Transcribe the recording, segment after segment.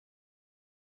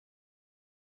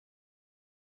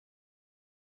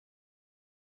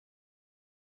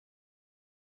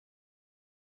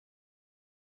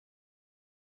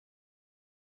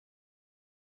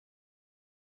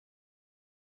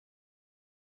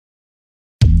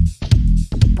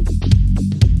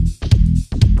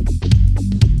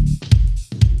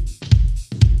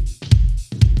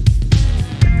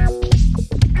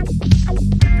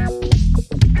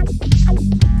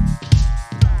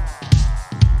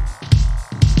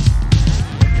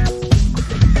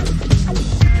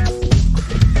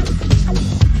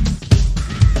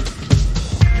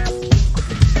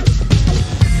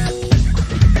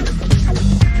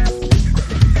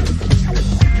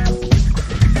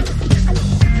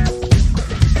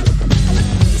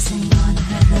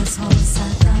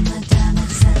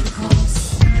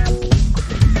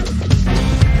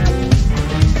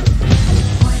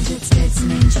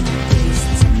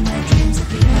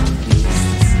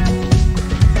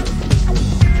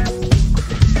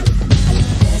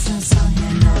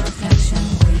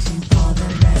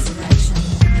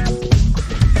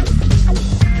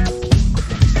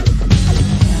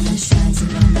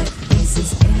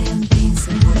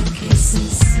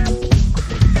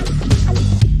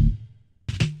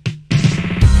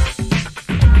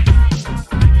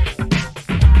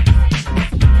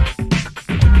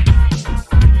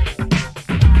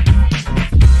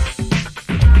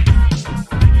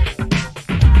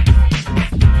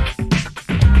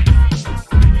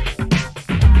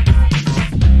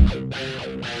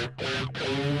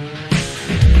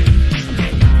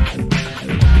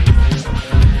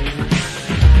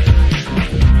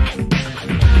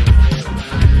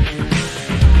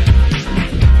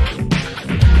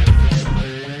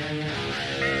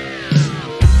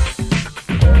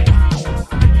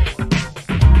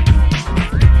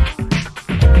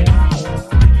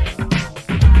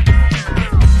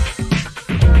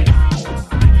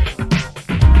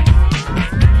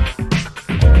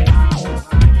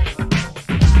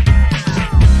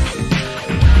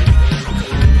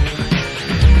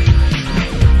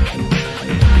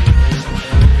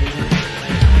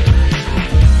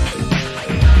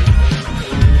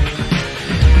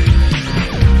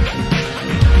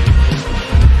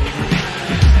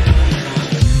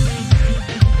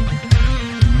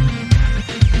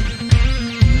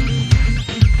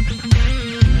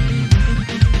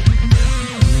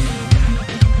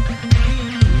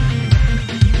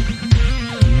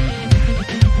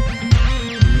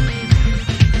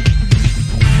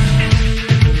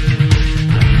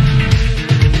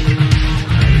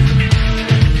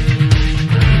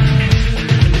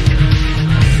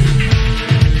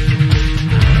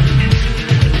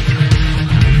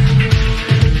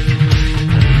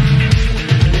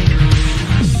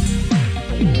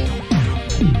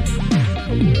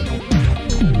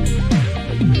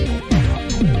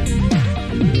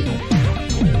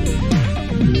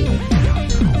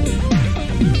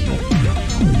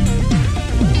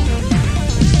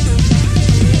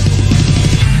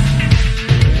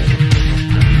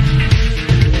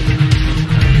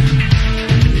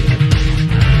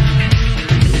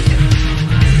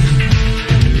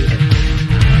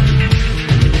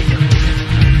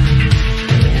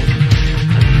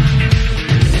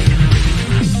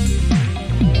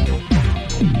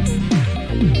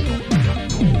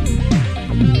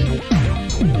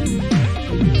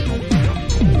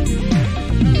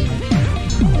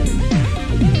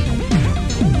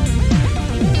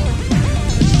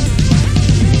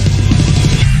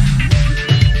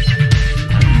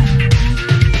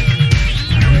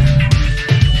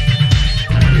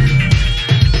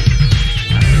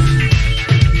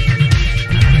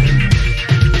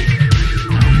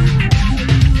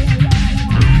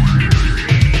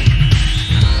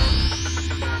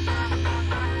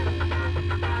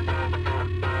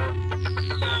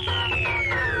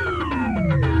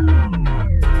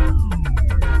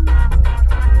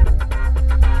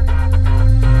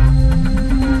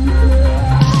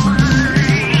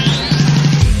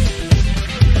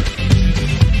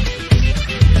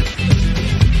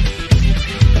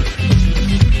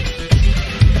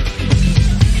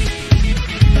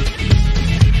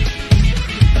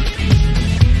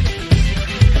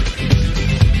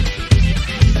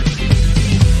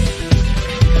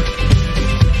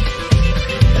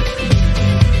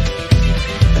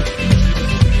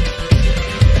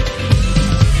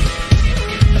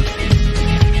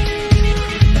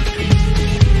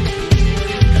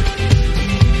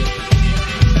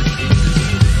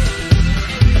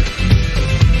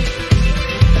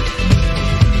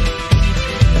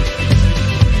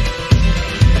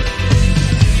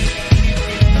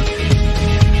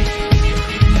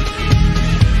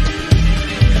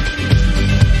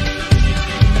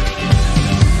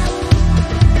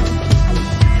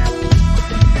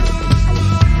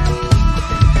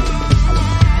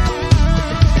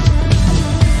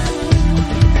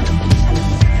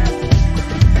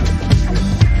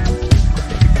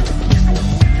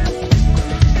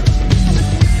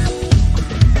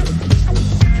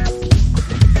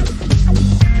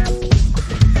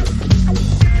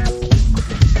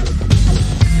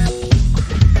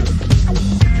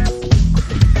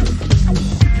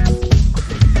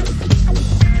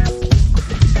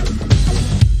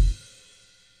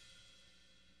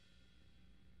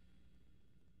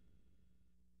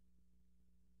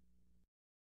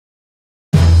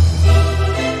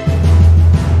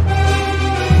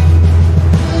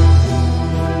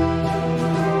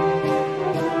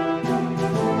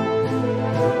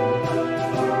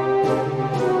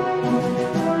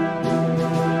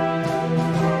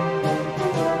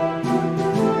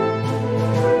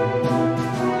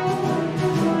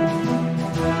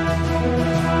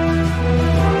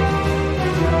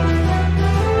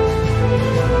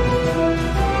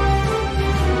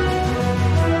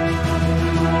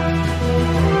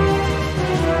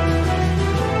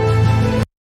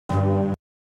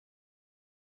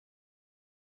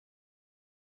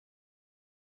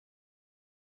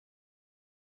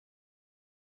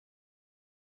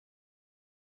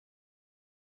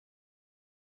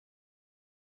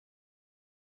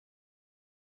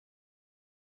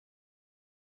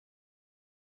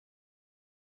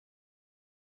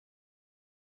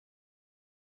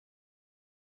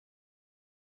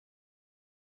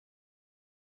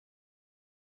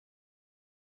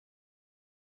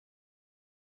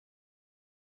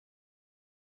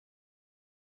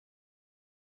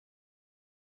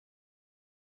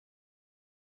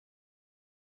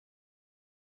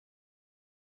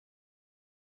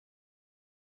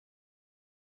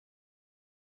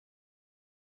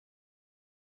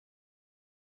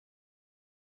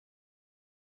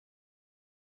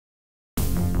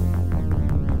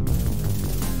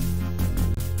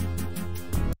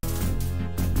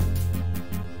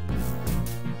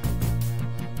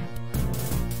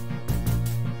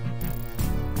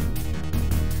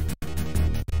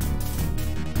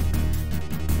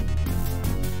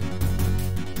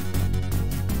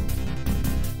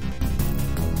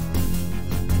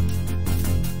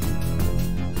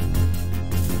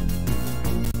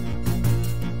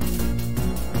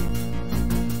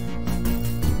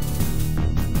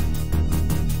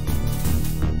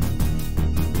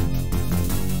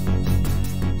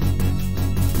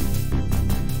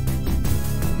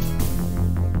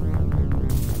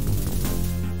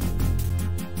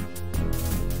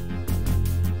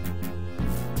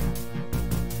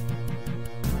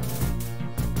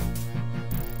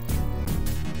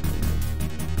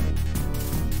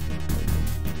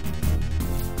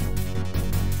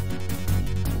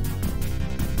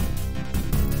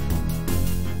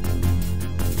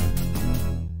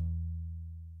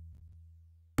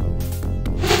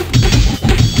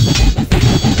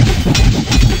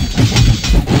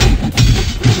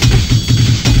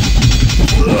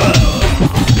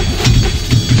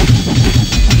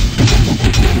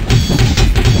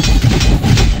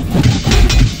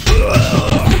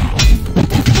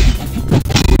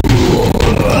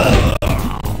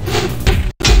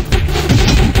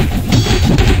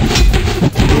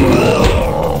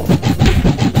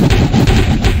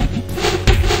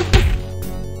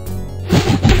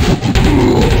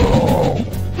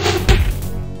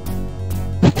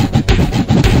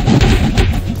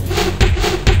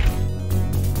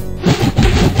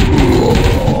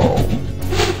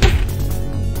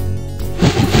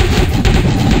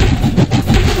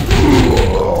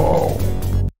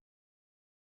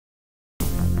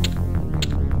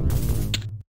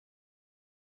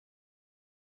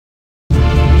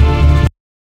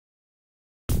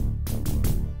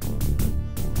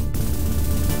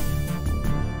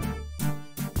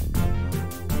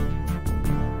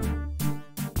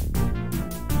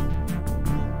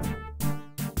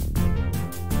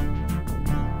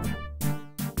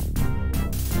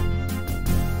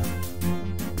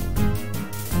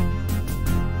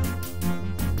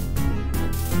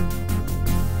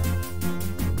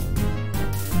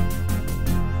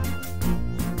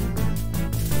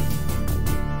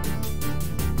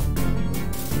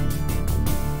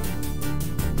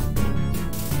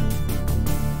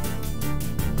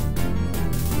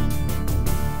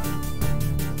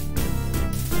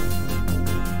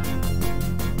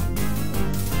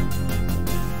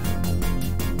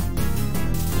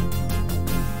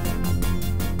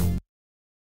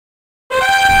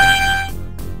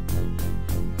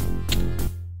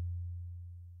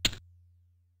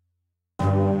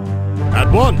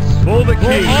At once, for the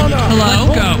king. Hello?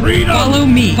 For Go. freedom. Follow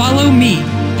me. Follow me.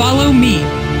 Follow me.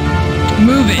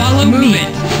 Move it. Follow me.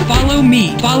 Follow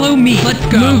me. Follow me. Let's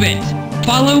go. Move it.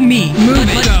 Follow me. Move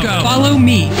it. Let's go. Follow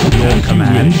me. Your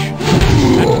command.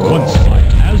 At once,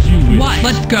 as you wish. What?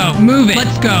 Let's go. Move it.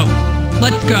 Let's go.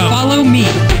 Let's go. Follow me.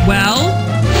 Well?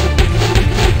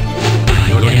 By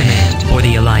your command, for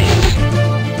the Alliance.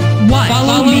 What?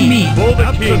 Follow me. For the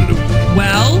king.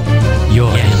 Well? Your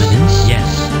Eminence?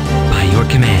 Yes. By your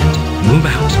command. Move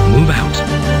out. Move out.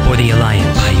 For the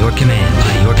Alliance. By your command.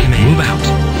 By your command. Move out.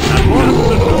 At once,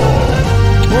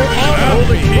 for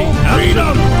the king.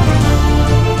 Freedom.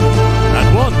 At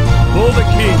once, for the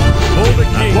king. For the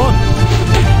king. At once.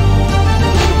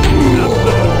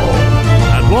 Absolute.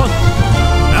 At once.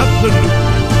 Absolute.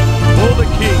 For the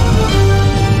king.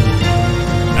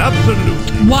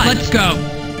 Absolute. What? Let's go.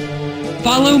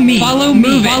 Follow me. Follow me.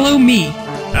 Move follow me.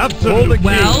 Absolute.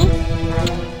 Well?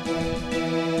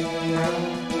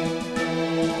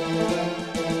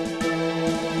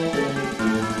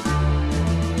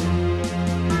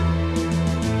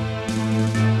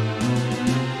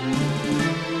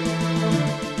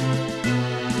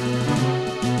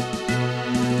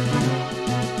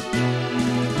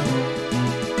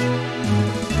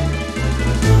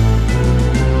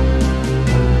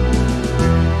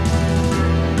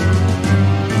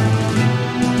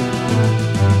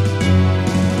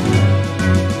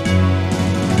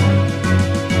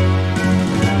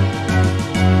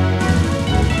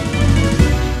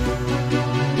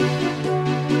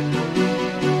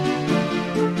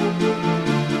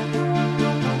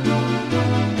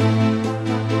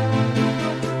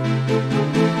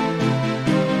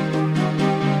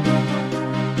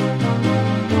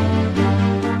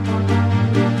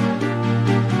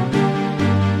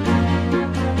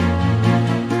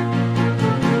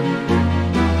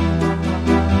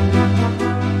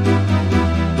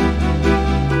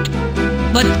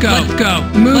 Let's go. Let's go.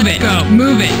 Move it. Go.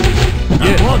 Move it.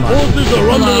 Yes, our forces are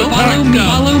under attack. Follow me.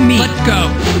 Follow me. Let's go.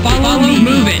 Follow me.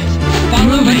 Move it.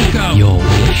 Follow me. Go. Your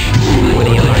wish. For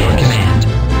the Alliance command.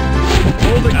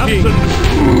 For the king.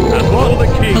 And for the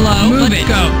king. Hello. Move it.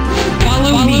 Go.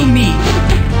 Follow me.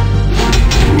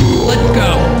 Let's go.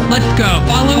 Let's go.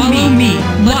 Follow me.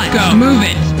 Let's go. Move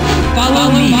it. Follow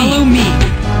me. Follow me.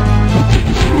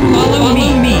 Follow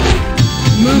me.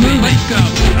 Move it. Let's go.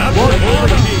 And for the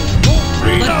king.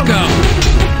 Freedom. Let's go.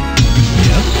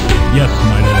 Yes? Yes,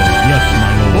 my lord. Yes,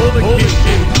 my For lord. the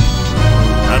king.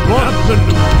 At once.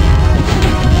 Absolute.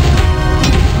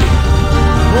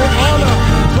 For honor.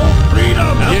 For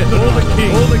freedom. Yes, for the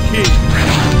king. For the king.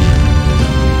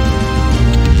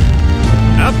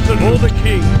 Absolute. For the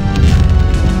king.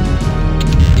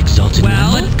 Exalted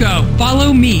Well, one. let's go.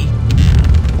 Follow me.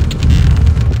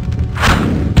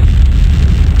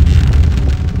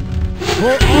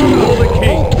 For honor. For the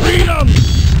king. Freedom.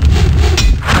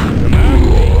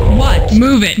 What?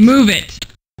 Move it. Move it.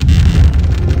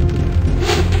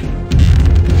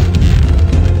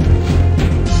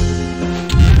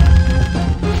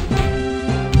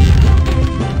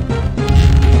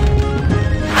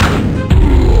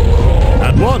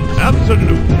 At once.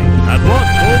 Absolute. At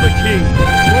once. For the king.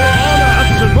 For honor.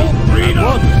 Absolute. Freedom. At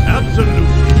once. Absolute.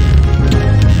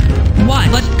 What?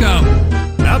 Let's go.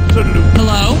 Absolute.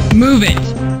 Hello? Move it.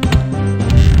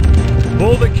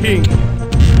 For the king.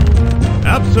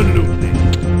 Absolutely.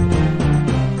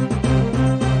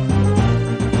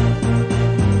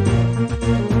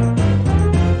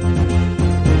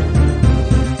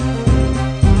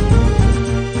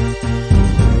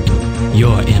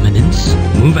 Your Eminence.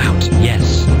 Move out.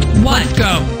 Yes. What? Let's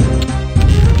go.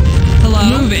 Hello?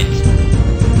 Move it.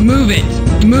 Move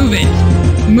it. Move it.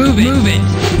 Move it. Move it.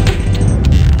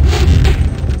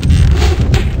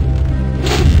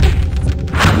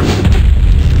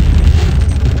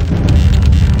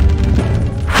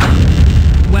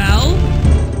 Well?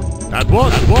 At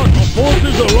once. At once. Our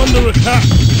forces are under attack.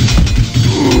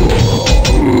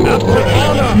 Absolute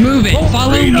honor. Move it.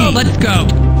 Follow me. Freedom. Let's go.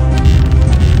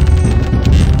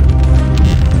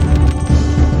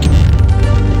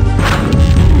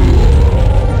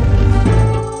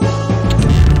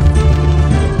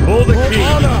 For the king.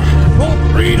 Honor. For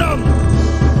freedom.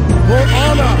 For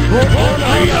honor. For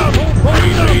freedom. For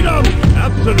freedom.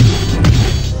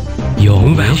 Absolute. Your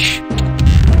wish.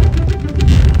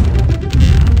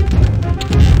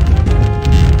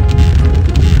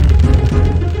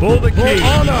 For the king. For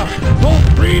honor. For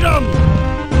freedom.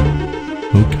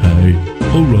 Okay.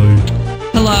 Alright.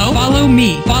 Hello? Follow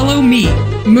me. Follow me.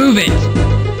 Move it.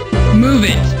 Move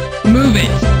it. Move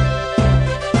it.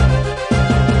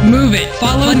 Move it.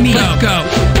 Follow me. Let's go.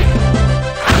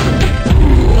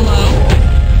 Hello?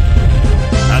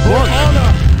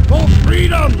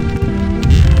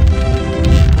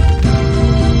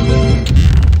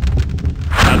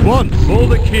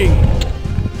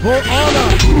 For honor!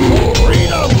 For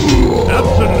freedom!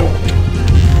 Absolutely!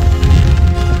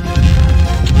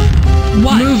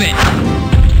 What? Move it!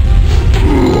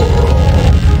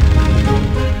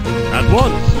 At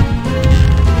once!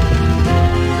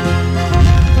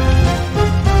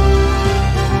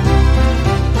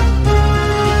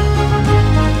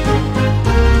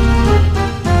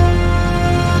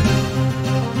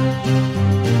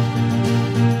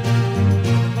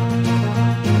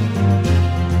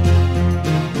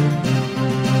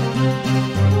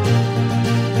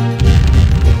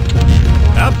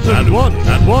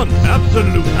 At once,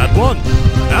 absolute, at once,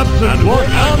 absolute,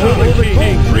 honor for the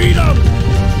king, freedom!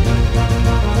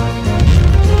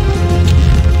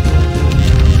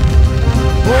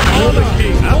 For honor,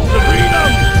 king, absolute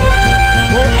freedom!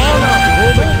 For honor,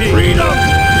 for the king, freedom!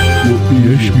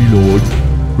 Yes, my lord.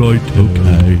 Right,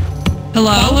 okay.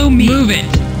 Hello? Follow me. Move it.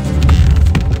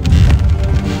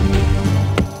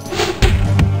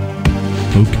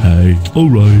 Okay,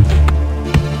 alright.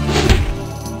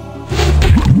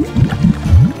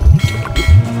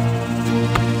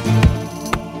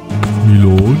 My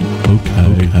lord,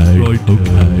 okay, right,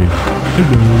 okay.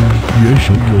 Hello, yes,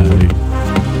 okay.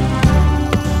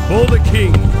 For the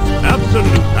king,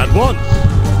 absolute, at once.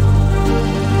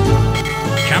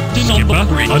 Captain on the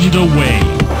bridge. Underway.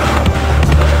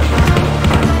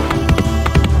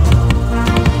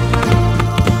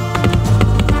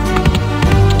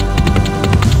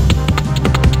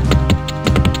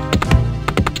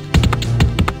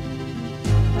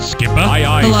 Skipper. Aye,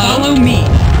 aye. Hello? Follow me.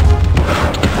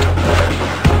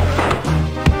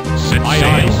 Set sail.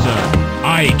 Aye, sir.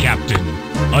 Aye, Captain.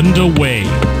 Underway.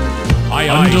 Aye,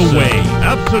 underway.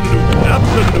 Aye, absolute,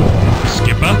 absolute.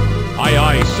 Skipper. Aye,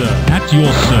 aye, sir. At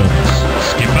your service.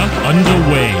 Skipper.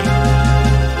 Underway.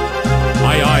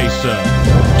 Aye, aye, sir.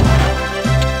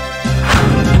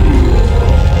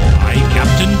 Aye,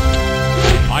 Captain.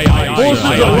 Aye, aye, aye. Forces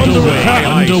Aye, are under attack.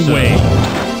 Underway.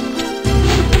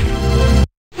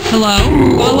 Hello?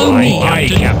 Follow me. Aye,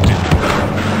 Captain.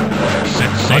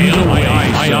 Set sail. Aye,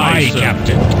 aye, aye, aye,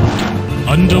 Captain.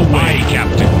 Underway,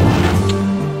 Captain.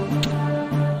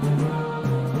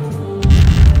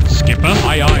 Skipper.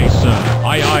 Aye, aye, sir.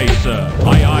 Aye, aye, sir.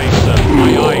 Aye, aye, sir.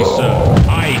 Aye, aye, sir.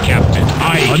 Aye, Captain.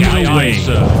 Aye, underway,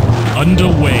 sir.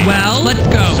 Underway. Well, let's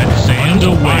go. Set sail.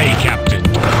 Underway, Captain.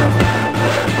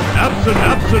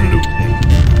 Absolutely.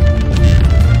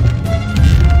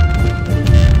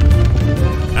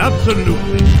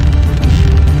 Absolutely.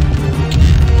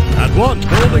 At once,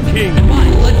 for the king. Come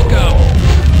on, let's go.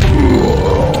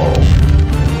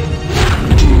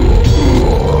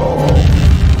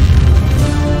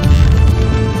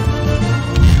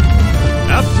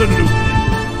 Absolutely.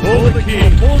 For the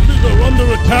king. Forces are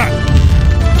under attack.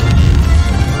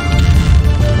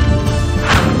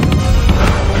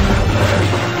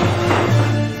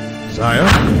 Sire.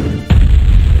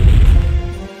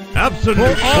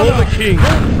 Absolute for the king.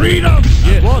 Freedom.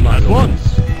 Yes, at once. At once.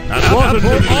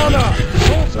 For honor.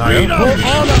 Freedom. For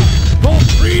honor. For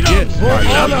freedom. Yes, for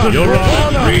honor. Your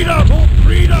honor. Freedom. For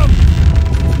freedom.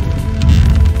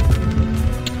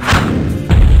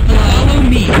 Follow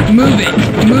me. Move it.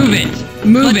 Move it.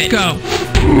 Move it. Let's go.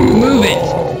 Move it.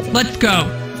 Let's go.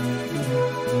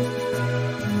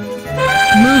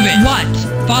 Move it. What?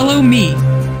 Follow me.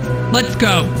 Let's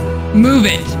go. Move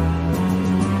it.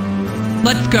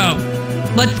 Let's go.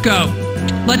 Let's go.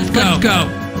 Let's go. Let's go.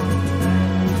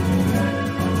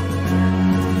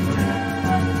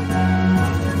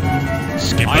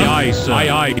 Skipper. Aye, aye, sir. Aye,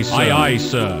 aye, sir. Aye, aye,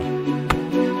 sir.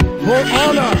 For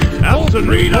honor. Absolute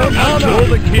freedom. Honor. For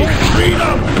the king.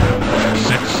 Freedom.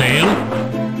 Set sail.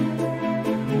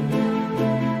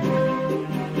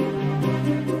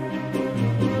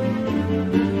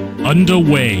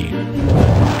 Underway.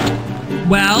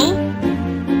 Well,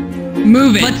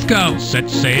 move it. Let's go. Set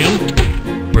sail.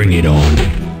 Bring it on.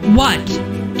 What?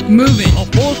 Move it. Our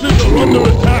forces are under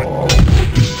attack.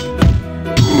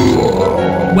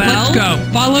 Well, let's go.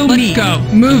 Follow me. Let's go.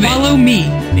 Move it. Follow me.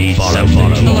 Need Follow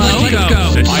something. me. Let's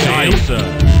go. Set Aye, sail, aye. sir.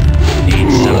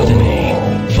 Need something.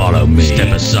 Follow me.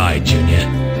 Step aside, Junior.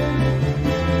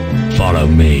 Follow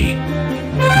me.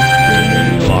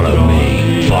 Follow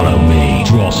me. Follow me.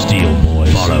 Draw steel,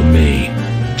 boys. Follow me.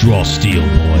 Draw steel,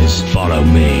 boys. Follow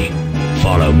me.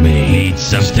 Follow me. Need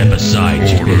some. Step aside,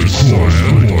 Junior. Of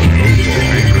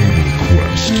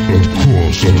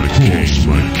course, my king.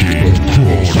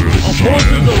 Our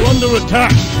forces are under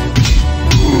attack.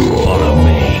 Follow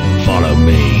me. Follow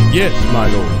me. Yes, my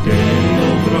lord.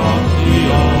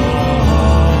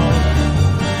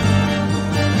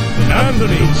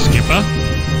 Anthony. Skipper.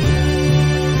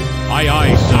 Aye,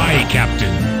 aye, sir. Aye,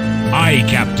 Captain. Aye,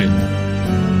 Captain.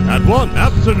 At once.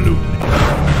 Absolutely.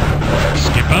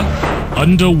 Skipper,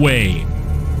 underway.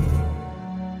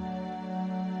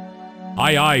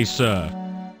 Aye, aye, sir.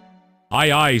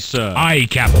 Aye, aye, sir. Aye,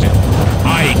 Captain.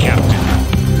 Aye, Captain.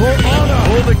 For honor.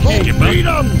 For the king. Skipper.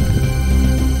 Freedom.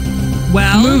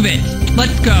 Well, move it.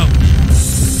 Let's go.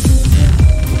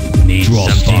 Need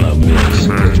something. Follow me. Of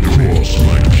course,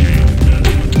 my king.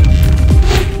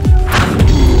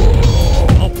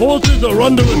 Our forces are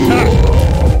under attack.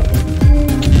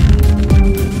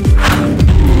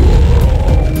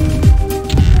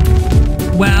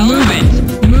 Well, move it.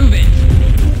 Move it.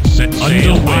 Set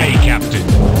sail. Underway, Captain.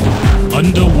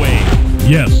 Underway.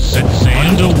 Yes. Set sail.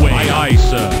 Underway. Aye, aye,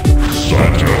 sir.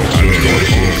 Santa,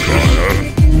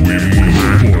 sire. We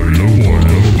move for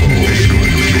the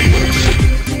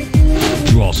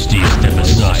Draw steel. Step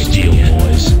aside, steel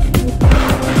boys.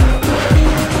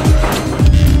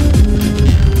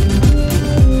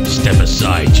 Step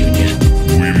aside, Junior.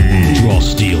 We move. Draw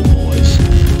steel, boys.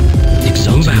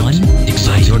 Exalted one.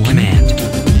 Exalted your command.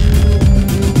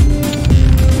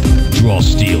 Draw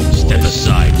steel, boys. Step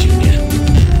aside, Junior.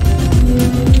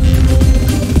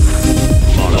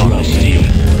 Follow steel,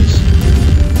 boys.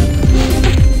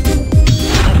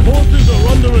 Our forces are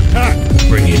under attack.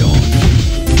 Bring it on.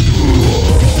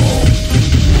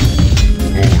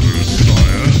 Orders,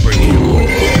 sire. Bring it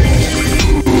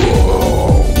on.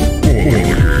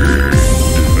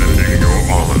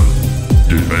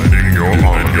 Defending your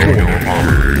honor. Defending your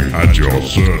honor. At your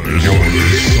service.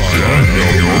 Orders, sire.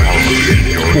 Your honor.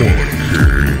 For the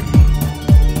king.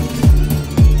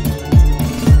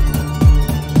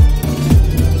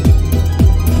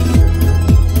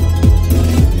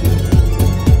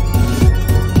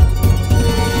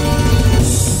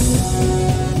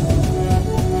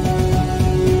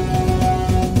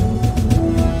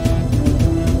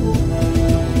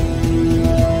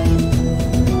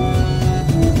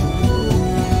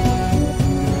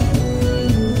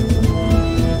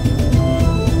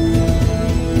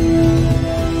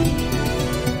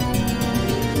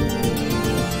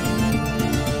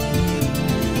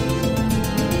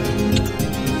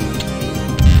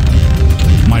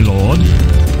 My lord.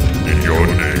 In your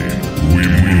name, we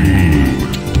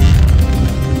move.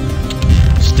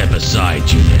 Step aside,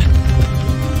 Junior.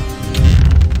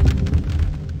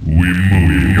 We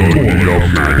move your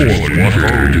majesty.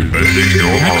 Defending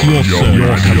your honor,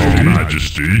 your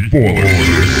majesty. For the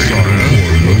sire.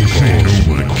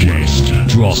 For the quest.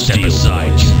 Draw step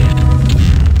aside, Junior.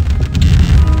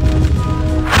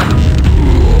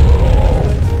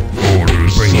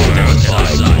 Orders, Bring it down. Step Our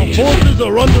aside. forces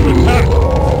are under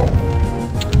attack.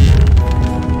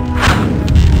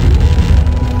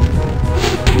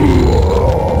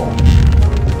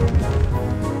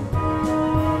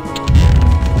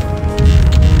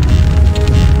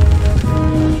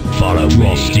 Follow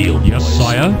raw steel, boys. Yes,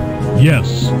 sire.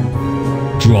 Yes.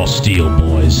 Draw steel,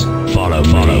 boys. Follow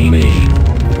me.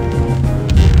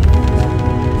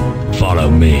 Follow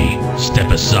me. Step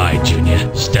aside, Junior.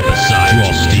 Step aside.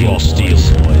 Draw steel,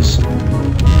 boys.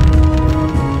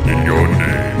 in your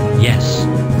name. Yes.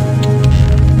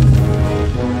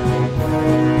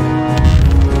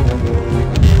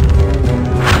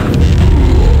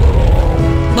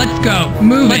 Let's go.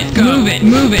 Move it. Move it.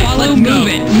 Move it. Let's move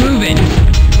it. Move it.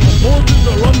 Forces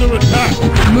are under attack.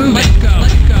 Move it. Let's go.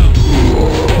 Let's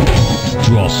go.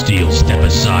 Draw steel. Step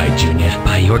aside, Junior.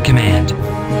 By your command. We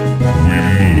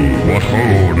move. What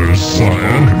orders,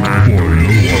 sire? For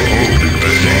you, what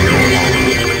orders,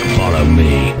 sire? Follow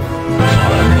me.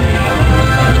 Follow me.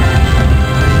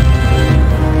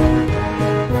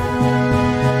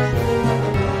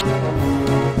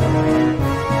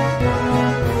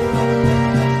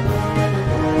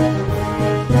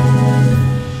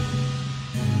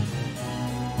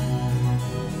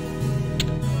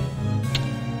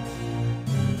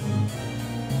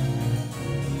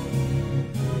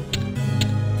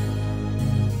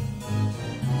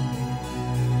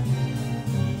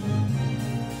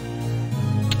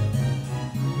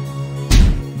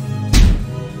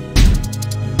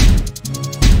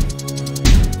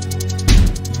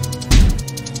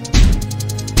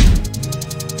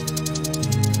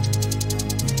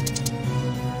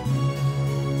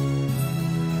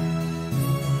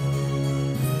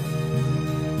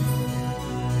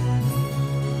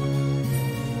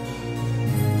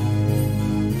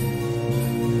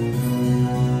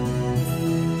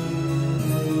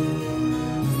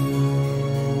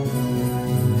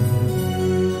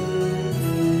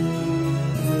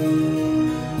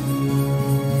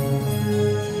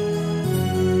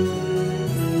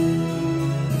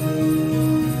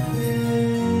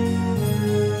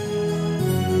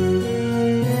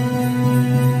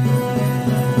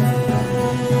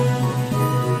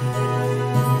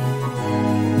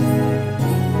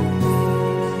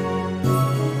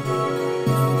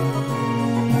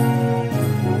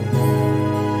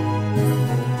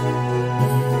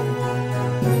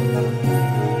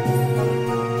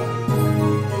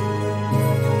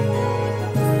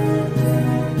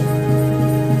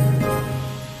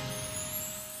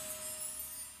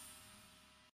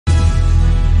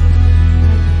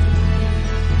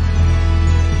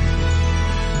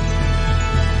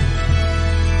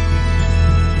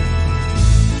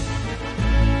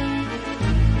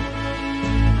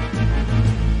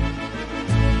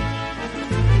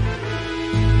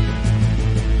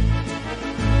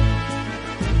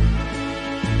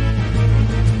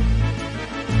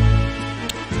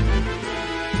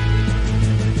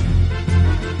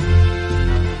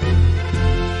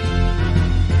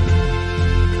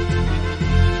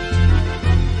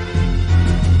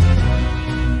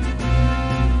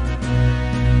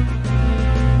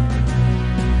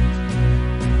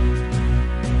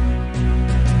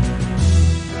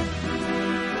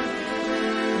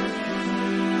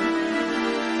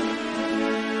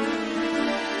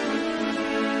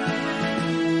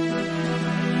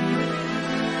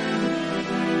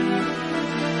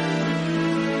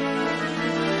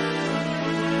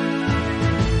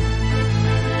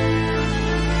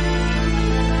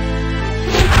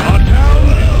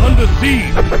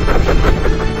 Proceed.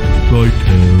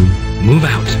 Righto. Move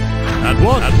out. At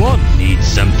once. Need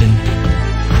something?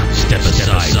 Step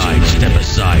aside, step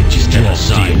aside, step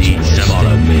aside, need something.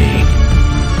 Follow me.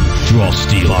 Draw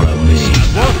steel, follow me.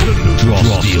 Draw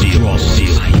steel, draw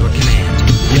steel. By your command.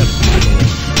 Yes, my lord.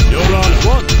 You're on at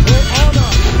once. For honor.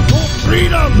 For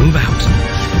freedom. Move out.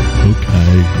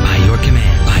 Okay. By your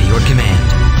command. By your command.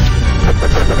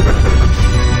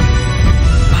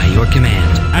 By your command.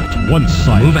 At once,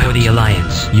 sire. Move out for the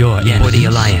alliance. For the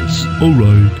alliance.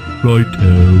 Alright.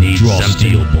 Righto. Need draw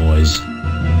steel, boys.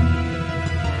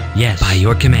 Yes. By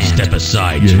your command. Step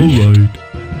aside. Yeah. Alright.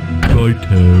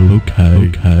 Righto.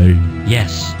 Okay.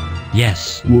 Yes.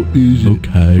 Yes. What is it?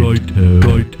 Okay.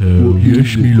 Righto.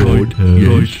 Yes, me lord.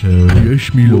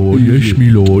 Yes, me lord. Yes, me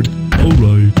lord.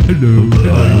 Alright. Hello.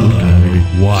 Okay.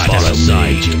 What? Step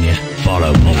aside, Junior.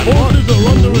 Follow me. Orders are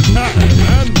under attack.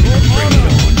 And for honor.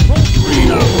 For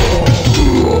freedom.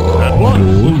 At once.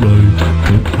 Alright.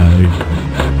 Okay.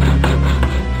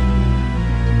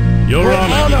 You're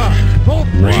on honor. For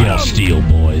Draw freedom. steel,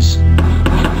 boys.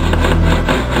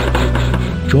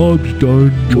 Job's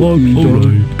done. Job's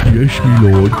done. Yes, me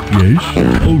lord. Yes.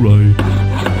 Alright.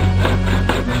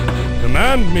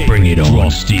 Command me. Bring it on. Draw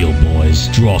steel, boys.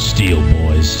 Draw steel,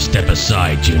 boys. Step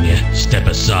aside, Junior. Step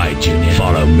aside, Junior.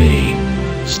 Follow me.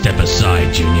 Step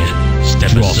aside, Junior.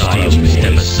 Step aside, Junior.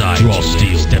 Step aside. Draw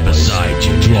steel. Step aside,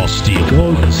 Junior. Draw steel,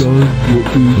 Job's boys. done.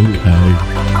 Okay.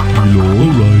 Lord.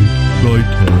 Alright.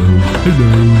 Righto.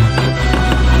 Hello.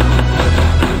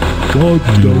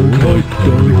 Job's done.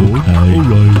 Okay.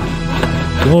 Alright.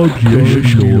 Job's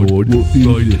yes, lord.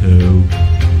 Righto.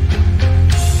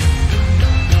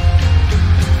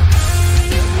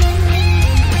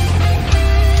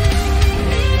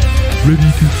 Ready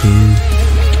to serve.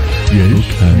 Yes.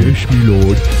 Okay. Yes, me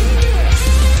lord.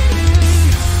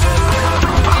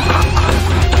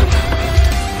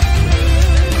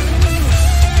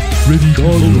 Ready to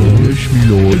serve. Yes, me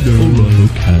lord. Alright.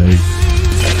 Okay.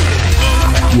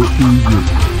 What is it?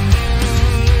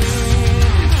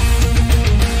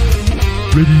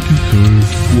 Ready to serve.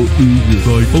 What is it?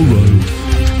 Right. Alright.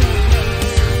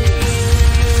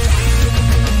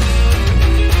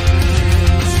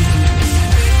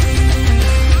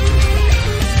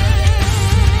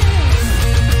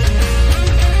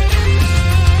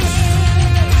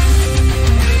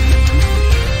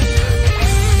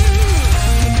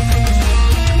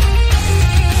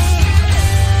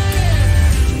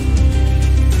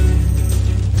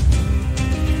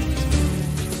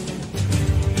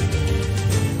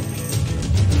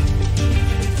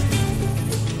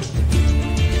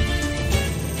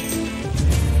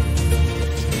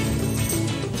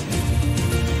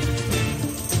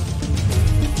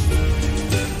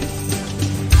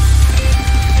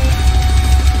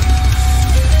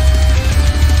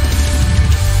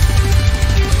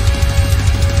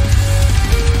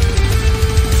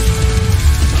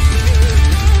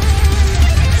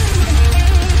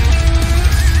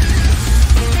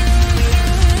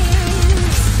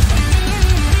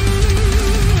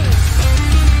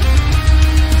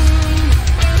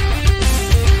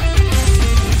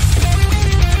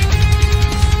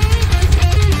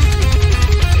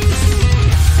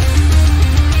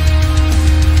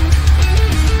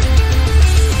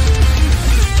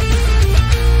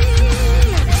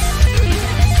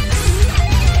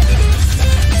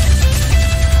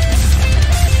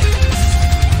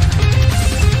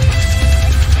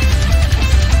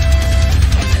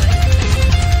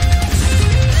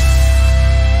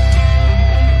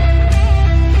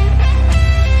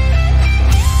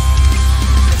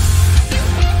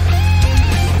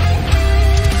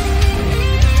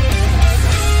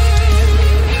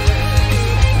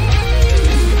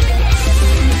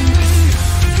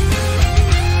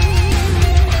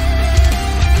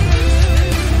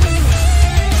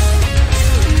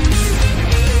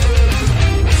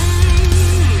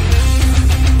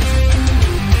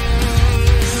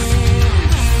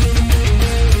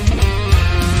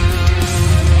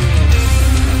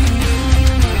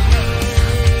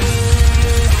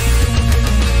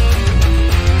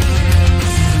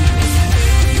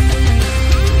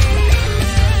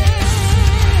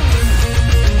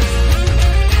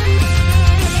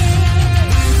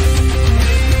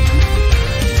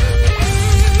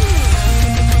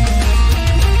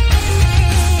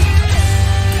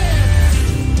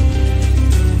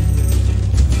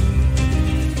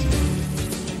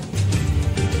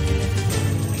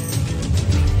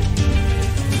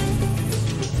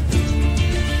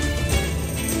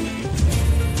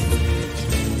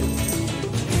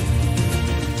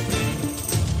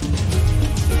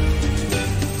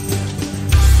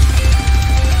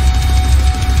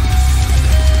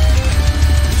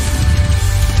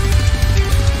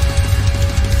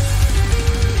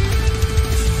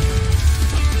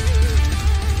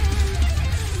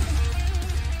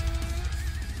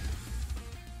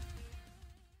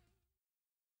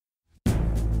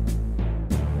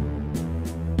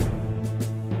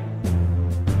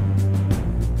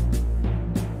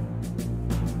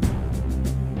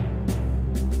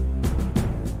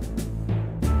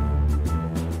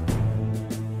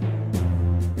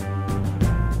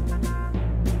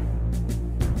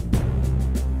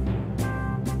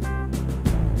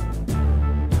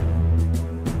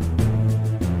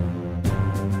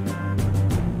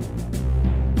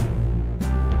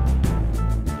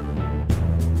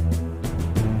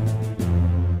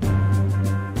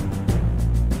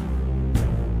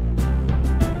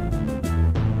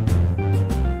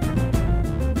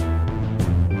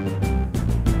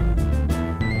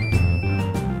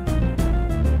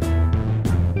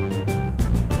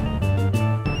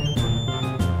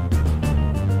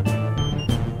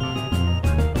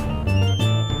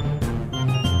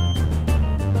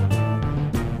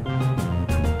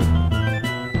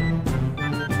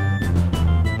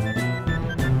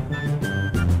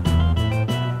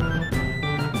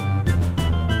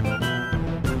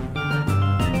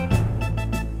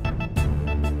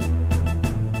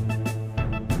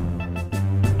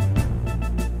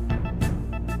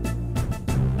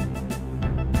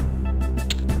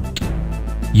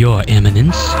 Your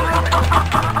Eminence.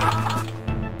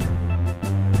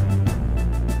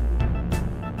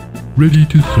 Ready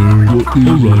to serve.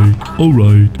 Alright,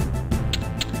 alright.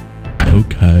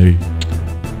 Okay.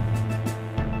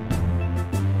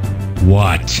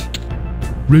 What?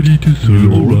 Ready to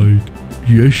serve. Alright.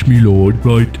 Yes, me lord.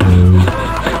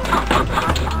 Right-o.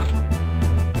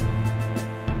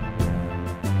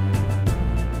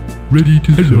 Ready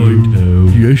to serve. Right-o.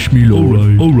 Yes, me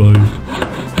lord. Alright.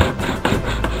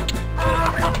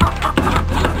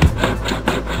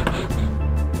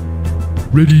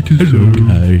 Ready to serve.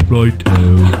 Okay.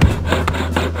 Right-o.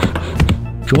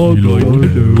 Job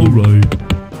done. Alright.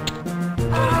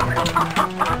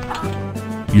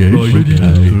 Yes, right, ready to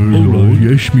serve. Alright.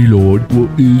 Yes, me lord.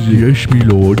 What is it? Yes, me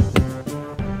lord.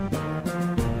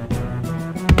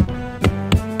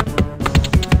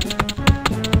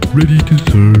 Ready to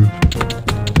serve.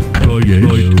 Right, yes.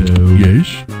 Right-o. Yes.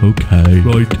 Okay.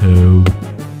 Right-o.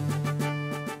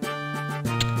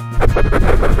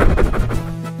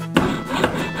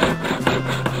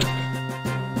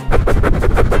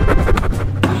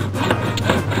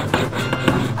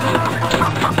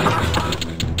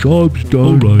 Job's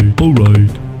done. Alright, alright.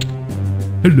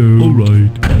 Hello.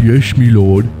 Alright. Yes, me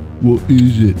lord. What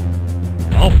is it?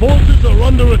 Our forces are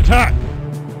under attack.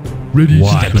 Ready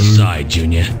Step to serve. aside,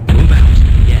 Junior. Move out.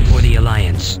 Yes. For the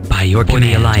Alliance. By your command.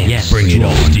 The Alliance. Yes. Bring it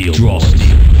on. Steel. Draw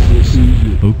steel. What is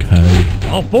it? Okay.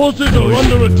 Our forces are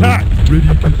under attack. Ready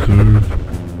to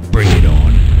serve. Bring it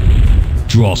on.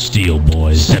 Draw steel,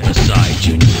 boys. Step aside,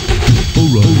 Junior.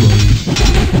 Alright,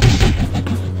 alright.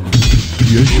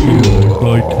 Yes, me lord.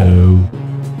 Right-o.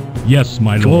 Yes,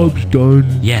 my lord. Job's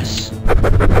done. Yes.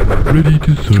 Ready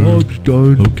to serve. Job's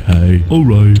done. Okay.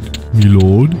 Alright. Me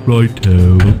lord.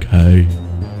 Right-o. Okay.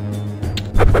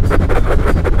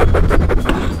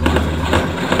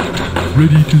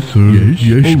 Ready to serve. Yes.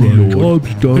 Yes, me lord.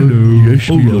 Job's done. Hello. Yes,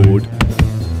 me lord.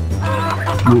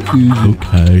 What is it?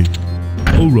 Okay.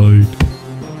 Alright.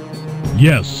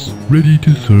 Yes. Ready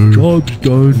to serve. Job's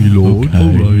done. Me lord. Okay.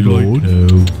 Alright, lord.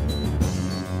 Right-o.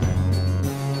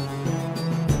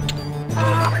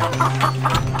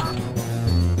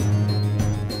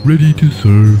 Ready to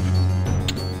serve.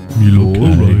 Me lord.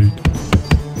 Alright.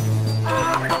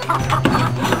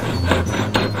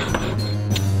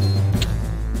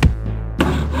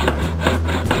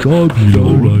 Job's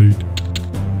done. Alright.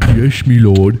 Yes, me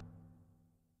lord.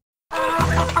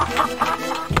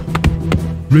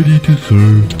 Ready to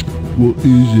serve. What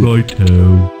is it?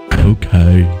 Right-o.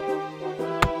 Okay.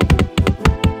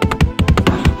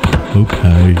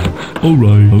 Okay.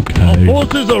 Alright. Okay. Our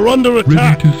forces are under Ready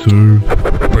attack. to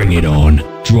serve. Bring it on.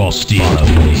 Draw steel. Follow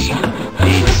me.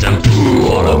 Need something?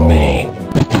 Follow me.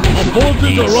 Our forces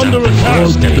Need are under something? attack.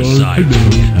 Step aside.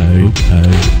 Hello.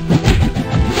 Okay.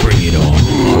 Bring it on.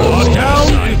 Our Step town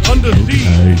aside. is under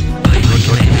siege.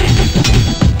 Okay.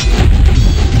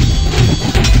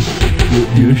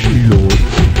 Yes, me lord.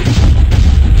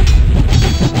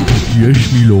 Yes,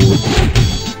 me lord.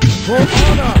 For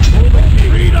honor, for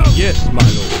freedom. Yes, my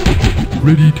lord.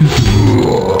 Ready to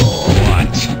serve.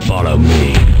 What? Follow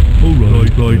me.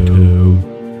 Alright,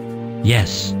 right-o.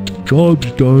 Yes.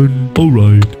 Job's done.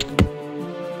 Alright.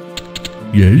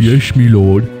 Yes. Yes, me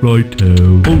lord.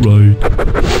 Right-o. Alright.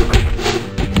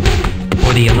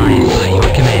 For the Alliance. By your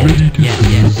command. Ready to Yes.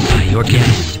 serve. Yes. By your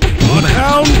command. Our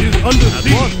town is under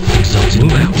siege. Exalted.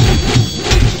 Move out.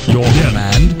 Your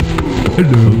command.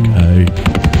 Hello. Okay.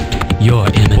 Your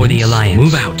Eminence. For the Alliance.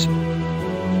 Move out.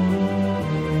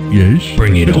 Yes.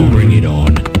 Bring it on. Bring it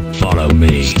on. Follow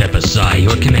me. Step By aside.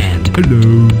 your command.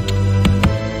 Hello.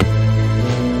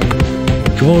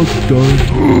 Job's done.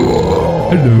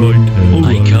 Hello. Right-o.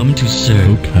 I come to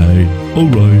serve. Okay.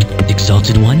 Alright.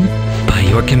 Exalted One. By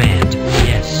your command.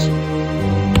 Yes.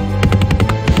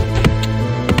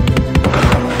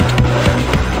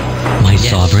 My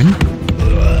sovereign.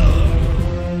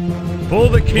 For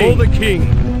the king. For the king.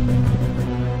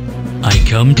 I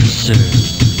come to serve.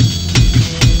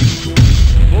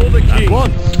 For the king. At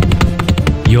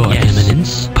once. Your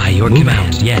Eminence. By your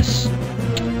command. Out. Yes.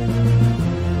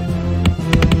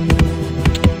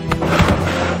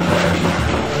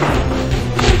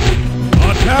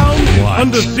 Our town is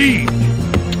under siege.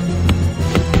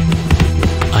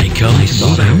 I come to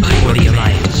serve by the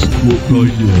Alliance.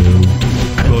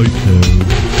 Right-o.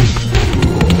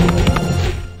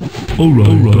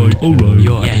 Alright. Alright.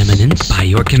 Your Eminence. By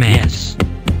your command. Yes.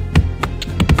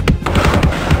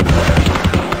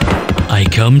 I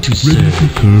come to Ready serve. to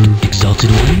serve. Exalted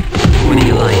One. For the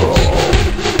Alliance.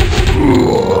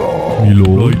 Me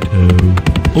lord.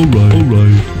 Right-o.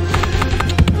 Alright.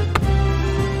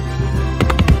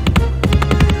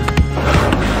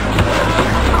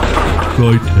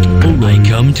 I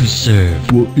come to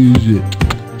serve. What is it?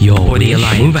 Your for the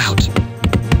alliance. Move out.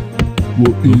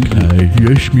 What is it?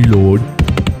 Yes, me lord.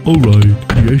 Alright.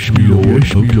 Yes, me lord.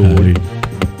 Yes, me lord.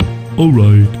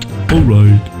 Alright.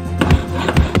 Alright.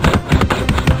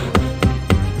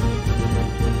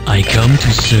 I come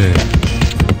to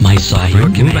serve. My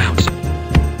sovereign. Move out.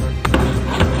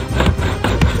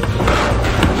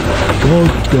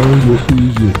 Job's done. What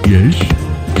is it? Yes.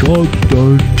 Job's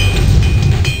done.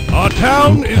 Our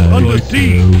town is under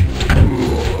siege.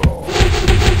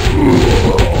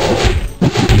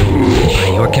 By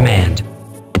your command.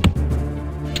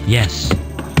 Yes.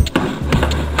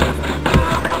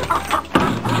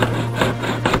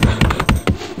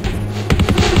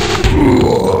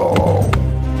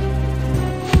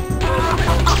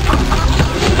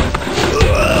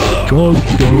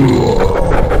 Job's done.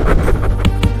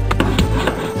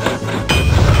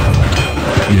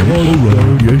 Yes,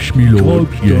 alright. Yes, me lord.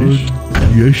 Yes.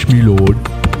 Yes, me lord.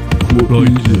 What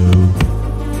right now?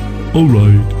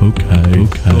 Alright. Okay.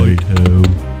 Okay. Righto.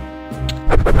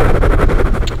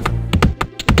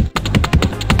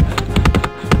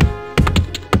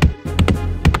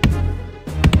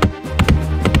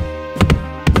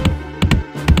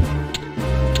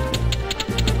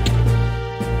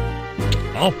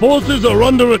 Our forces are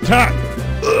under attack.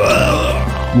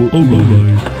 Well,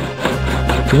 alright.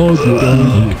 God,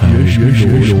 okay. Yes, yes,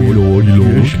 yes, me lord.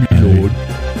 Yes, me lord.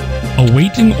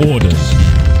 Awaiting orders.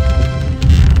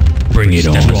 Bring it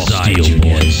on, steel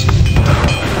boys.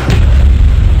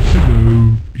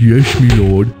 Hello. Yes, me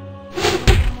lord.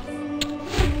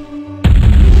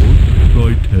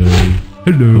 Righto.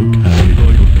 Hello.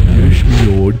 Okay. Yes, me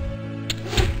lord.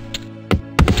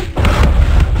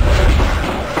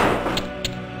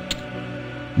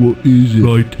 What is it?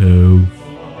 Righto.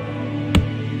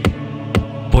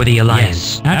 For the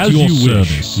alliance. Yes, at your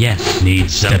service. Yes.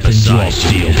 Need step aside,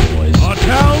 steel boys. Our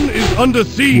town is under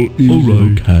siege. What is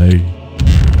it? Okay.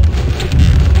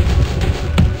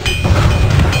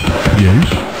 Yes,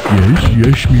 yes,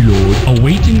 yes, me lord.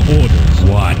 Awaiting orders.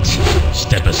 What?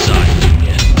 Step aside,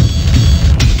 Junior.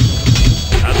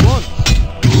 At once.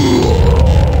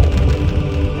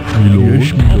 Me lord.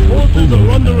 Yes, me Our lord. forces are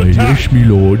under attack. Yes, me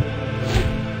lord.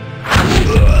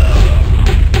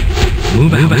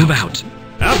 Move out. Move out.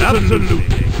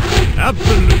 Absolutely.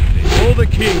 Absolutely. For the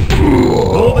king.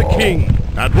 For the king.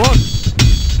 At once.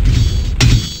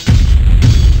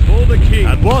 For the king.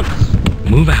 At once.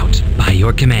 Move out. By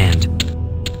your command.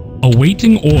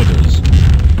 Awaiting orders.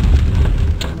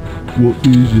 What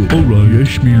is it? Alright.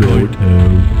 Yes, me lord.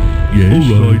 Yes,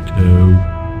 righto.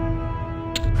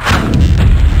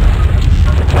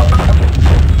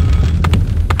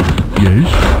 Yes.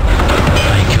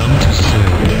 I come to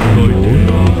serve.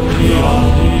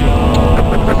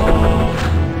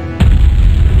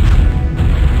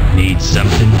 Need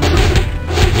something?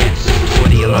 Yes. For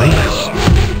the alliance.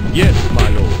 Yes, my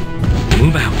lord.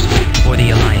 Move out. For the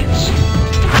alliance.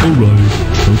 Alright.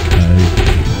 Okay.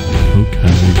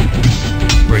 Okay.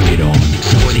 Bring it on.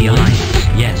 For the alliance.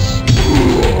 Yes.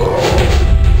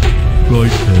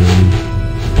 Righto.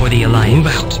 For the alliance. Move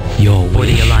out. Your for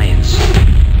the alliance.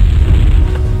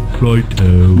 Righto.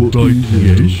 Right.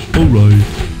 Yes. Alright.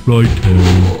 Righto.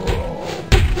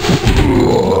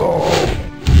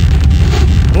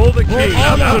 For the king.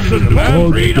 Absolutely.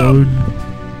 God's Freedom. done.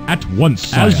 At once,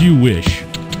 sire. As you wish.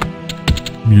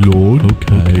 Me lord.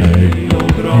 Okay.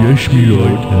 Yes, me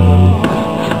lord.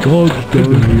 God's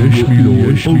done. Yes, me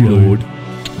lord. Yes, me lord.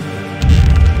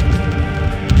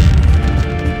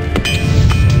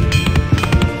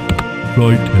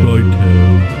 Righto.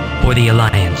 For the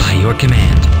alliance. By your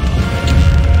command.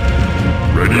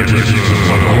 Ready to serve.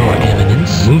 Your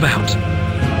eminence. Move out.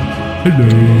 Hello.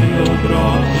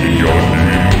 Your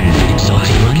name. By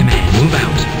your command. Move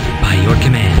out. By your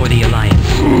command. For the alliance.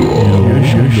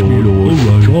 Yes, yes, me lord.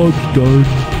 Alright. Job's done.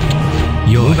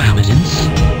 Your eminence.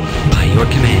 By your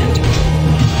command.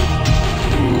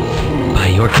 By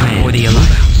your command. For the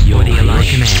alliance. For the alliance.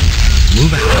 Command.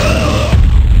 Move out.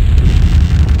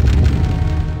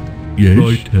 Yes.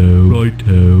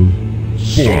 Righto.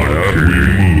 Fire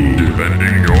move.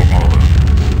 Defending your honor.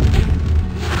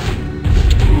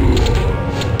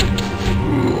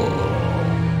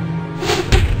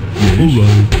 Yes.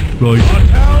 Alright. Right. Our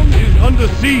town is under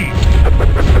siege.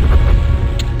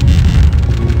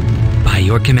 By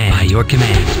your command. By your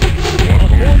command. Our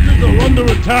forces are under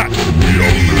attack.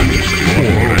 Your majesty.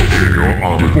 Defending your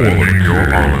honor. Defending your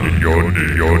honor.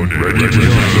 Your ready to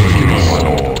serve, my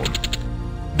lord.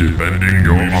 Defending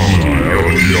your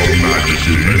honor, your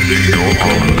majesty. Defending your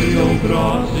honor.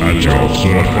 At your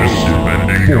service.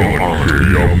 Defending your honor,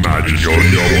 your majesty. Your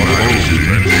majesty.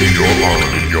 Defending your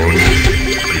honor.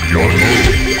 Your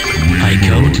I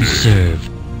come to serve.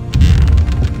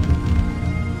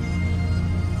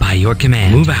 By your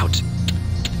command. Move out.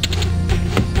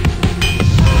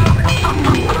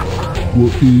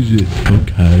 What is it?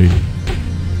 Okay.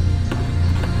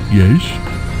 Yes?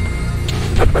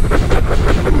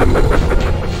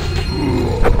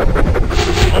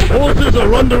 Our forces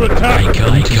are under attack.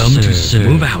 I come to serve.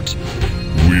 Move out.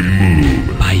 We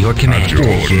move. By your command. At your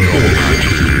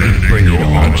service. Bring it on.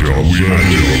 At your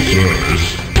service.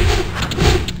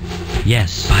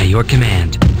 Yes. By your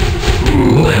command.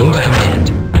 Move out.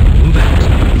 Command. Move out.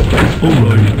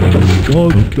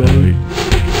 Alright, okay.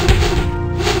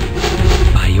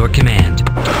 By your command.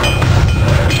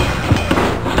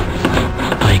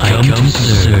 I come to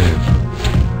serve.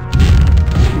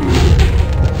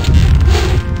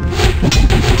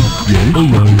 Yes,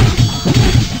 alright.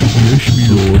 Yes, me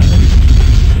lord.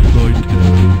 Right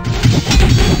now.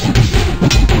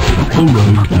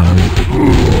 Alright, okay.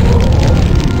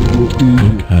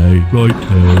 Right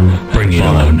now. Bring it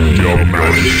on me. Your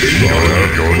majesty.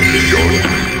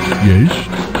 Yes?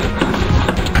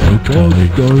 Okay,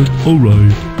 done.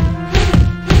 Alright.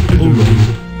 Alright.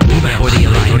 Move out. For the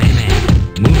alliance.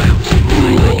 Move out.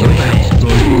 By your command.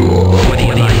 For the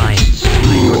alliance.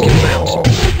 By your command.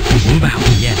 Move out.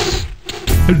 Yes.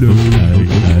 Hello.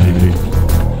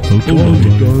 Okay.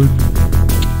 Alright, done.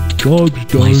 Job's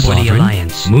done. For the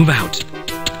alliance. Move out.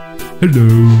 Hello.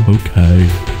 Okay.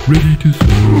 Ready to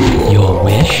serve. Your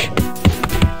wish?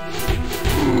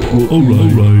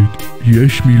 Alright.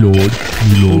 Yes, me lord.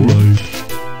 Alright.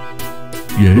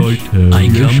 Yes. Right. I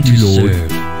yes, come me to lord.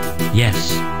 serve. Yes.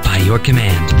 By your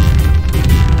command.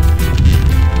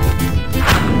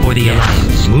 For the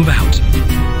alliance. Move out.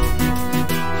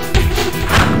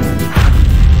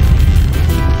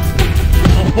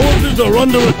 Our forces are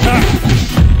under attack.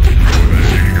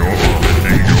 Defending your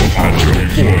honor.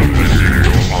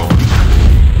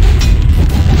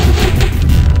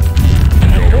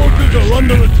 Our forces are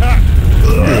under attack.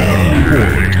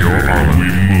 Defending your honor. We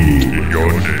move in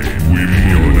your name. We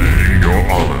move in your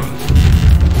honor.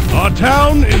 Our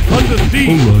town is under siege.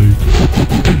 Alright.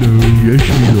 Hello. Yes,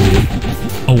 me lord.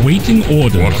 Awaiting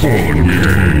orders. What forward we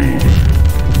move.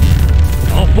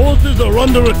 Our forces are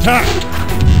under attack.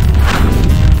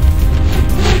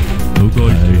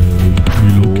 Okay.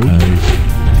 Me lord. Okay.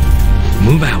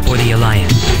 Move out. For the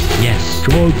alliance. Yes.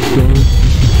 Job's done.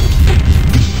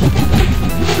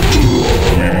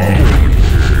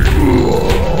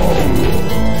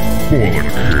 For the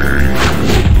king.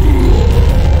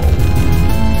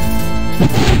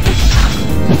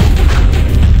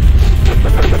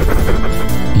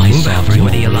 My sovereign. For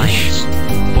the alliance.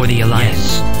 For the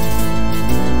alliance.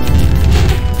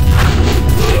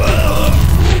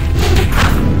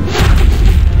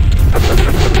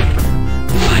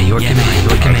 By your command.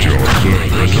 Your command.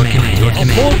 Your command. Your Our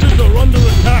command. forces are under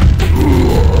attack.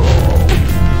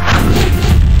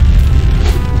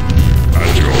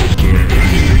 At your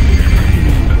service.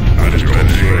 At your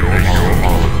service.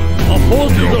 Our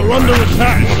forces are under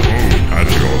attack. At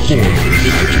your service.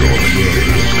 At your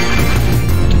service.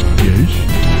 Yes.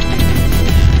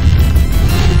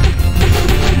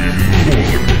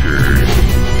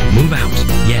 Move out.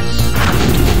 Yes.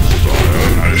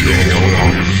 At your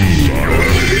honor.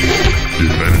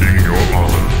 Defending your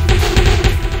honor.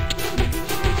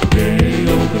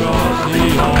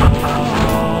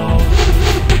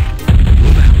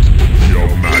 Move out. Your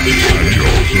majesty. At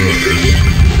your service.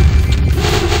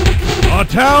 Our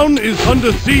town is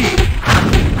under siege.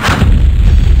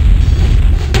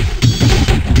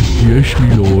 Yes, me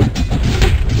lord.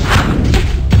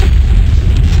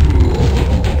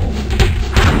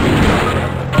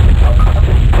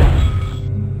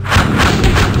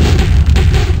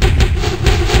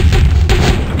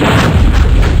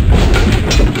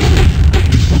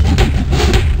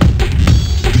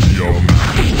 Your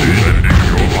majesty. Defending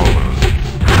your honor.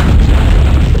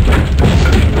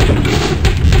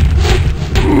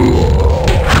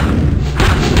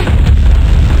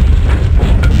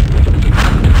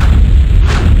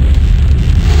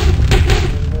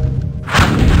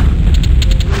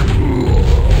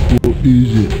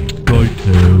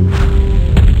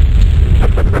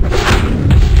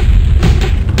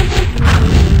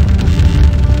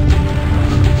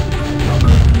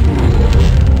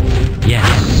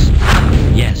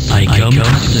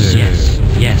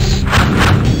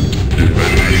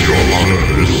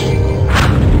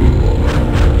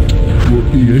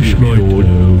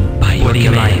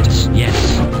 alliance.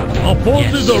 Yes. Our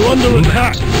forces Yes. are under Move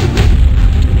attack.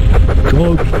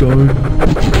 Job's done.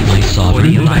 My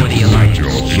sovereign. For the alliance.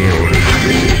 Your service.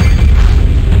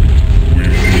 We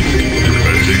move,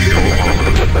 defending your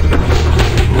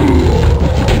honor.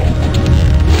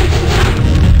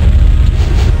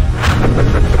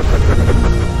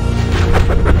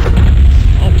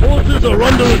 Our forces are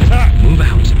under attack. Move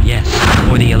out. Yes.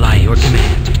 For the alliance. Your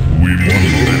command. We move,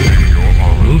 defending your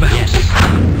honor. Move out. Yes.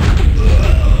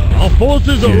 Our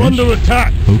forces are Yes. under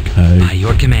attack. By Okay.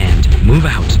 your command. Move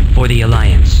out. For the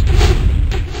alliance.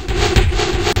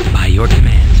 By your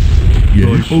command.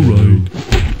 Yes, alright.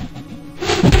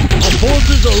 Our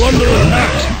forces are under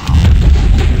attack.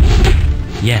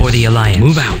 Yes. For the alliance.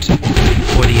 Move out.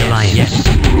 For the alliance. Yes.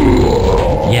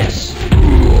 Yes.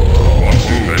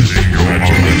 Defending your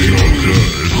honor. Your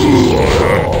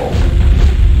service.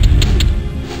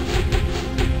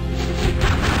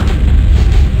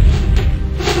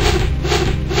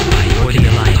 By the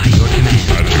alliance. By your command.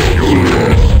 At your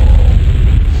service.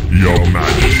 Your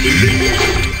Majesty.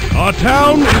 Our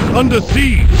town is under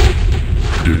siege.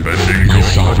 Defending My your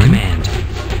sovereign command.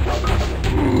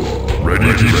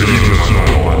 Ready to serve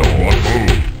War2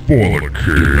 for the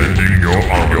king. Defending your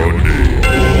honor.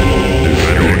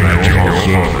 Defending at your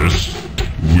service.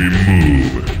 We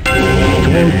move.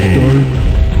 Job's done.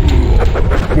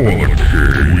 For the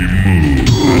king. We move.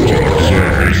 At your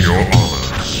service. Your honor.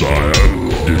 Sire.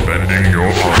 Defending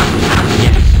your honor.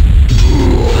 Yes.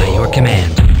 By your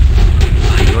command.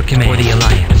 By your command. For the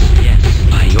alliance. Yes.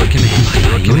 By your command. By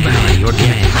your command. By your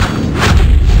command.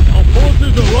 Our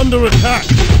forces are under attack.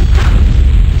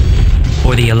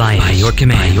 For the alliance. By your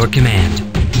command. By your command.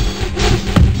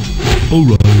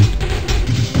 Alright.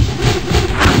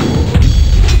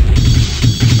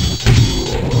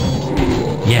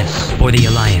 Yes. For the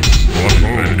alliance.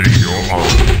 Defending your honor.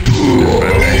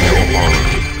 Defending your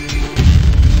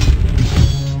honor.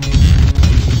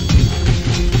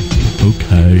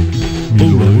 Okay.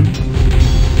 Alright.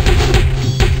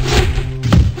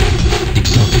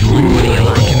 Exalted one. For the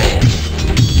alliance command.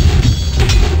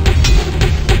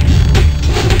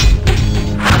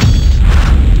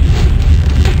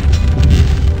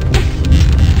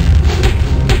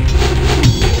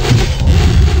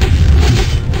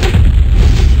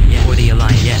 Yes. For the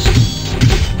alliance. Yes.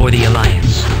 For the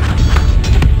alliance.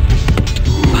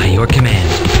 By your command.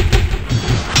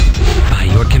 By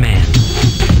your command.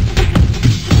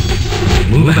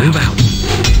 Move out. Move out.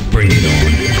 Bring it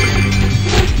on.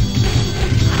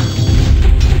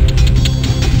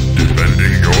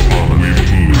 Defending your honor. We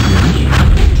move.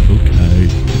 Okay.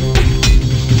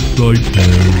 Right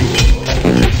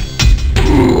now.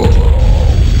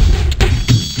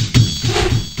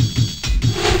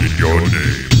 In your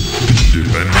name.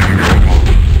 Defending your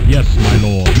honor. Yes, my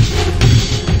lord.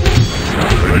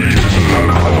 Ready to serve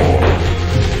my lord.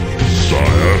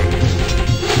 Sire.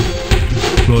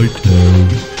 Right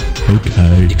now.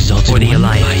 Okay. Exalted for the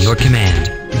alliance. By your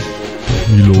command.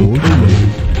 Me lord.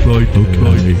 Alright. Right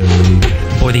okay.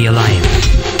 For the alliance.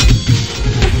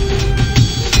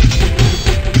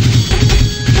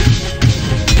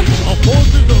 Our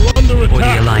forces are under For the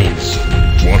attack. alliance.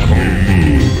 What we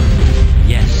move.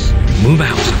 Yes. Move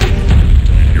out.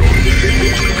 Your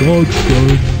name. Job's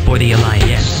done. For the alliance.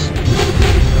 Yes.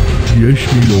 Yes,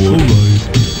 me lord. Alright.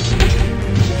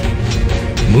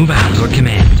 Move out. Your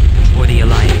command. For the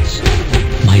alliance.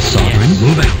 My sovereign. Yes.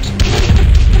 Move out.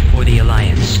 For the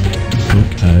alliance.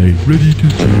 Okay. Ready to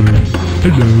serve.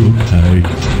 Hello. Okay.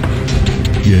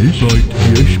 Yes. Right.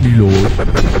 Yes, me lord.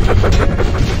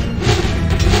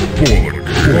 For the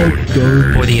Job's king.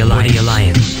 done. For the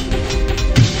alliance.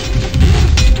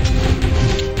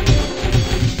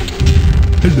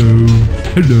 Hello.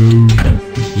 Hello.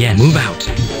 Yes. Move out.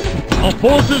 Our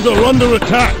forces are under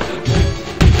attack.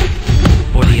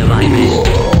 For the alliance.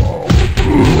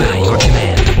 Move out. Your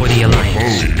command. For the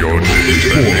alliance. In your name.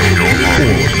 Defending your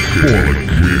honor. For the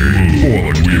king. For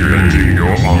the defending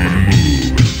your honor.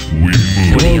 We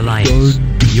move. For the alliance.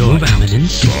 Your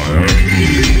eminence. Sire.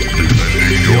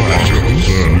 Defending your honor. We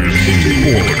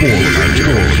move. For the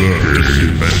service.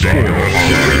 Defending your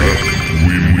honor.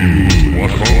 We move.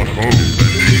 What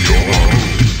defending your honor.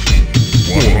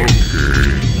 For the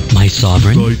king. My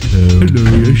sovereign. Right now. Hello.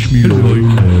 Yes, me lord.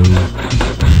 Right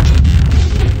now.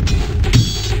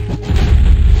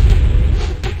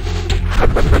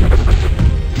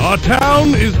 Our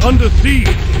town is under siege.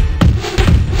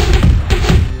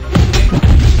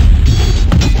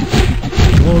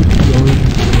 Job's done.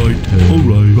 Right now.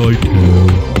 Alright. Right now.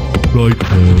 Right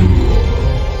now.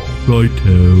 Right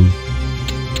now.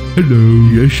 Hello.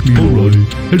 Yes, me lord.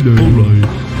 Hello. Alright.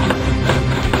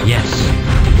 Yes.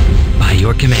 By your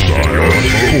your command. Sire, for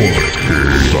the king.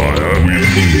 Sire, we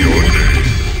move your name.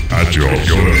 At your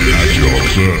service,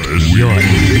 we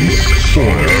move.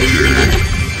 Sire, king.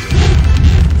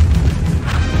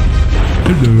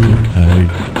 Hello. Okay.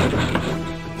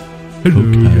 Hello,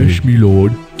 yes, me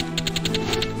lord.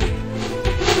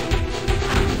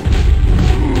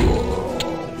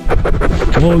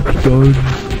 Charge done.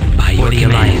 By your the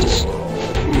alliance.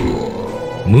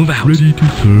 Move out. Ready to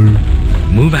serve.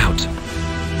 Move out.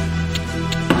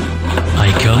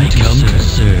 I come to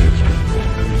serve.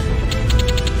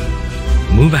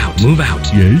 Move out. Move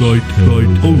out. Yes, right.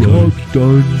 Alright. Charge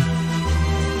done.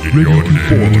 Ready to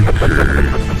forward.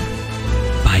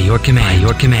 By your command. By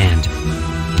your command.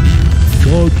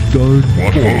 Charge done.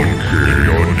 What king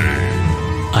your name?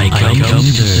 I come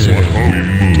to serve. What we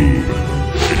move.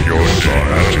 In your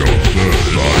sire, at your service,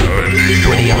 sire, and in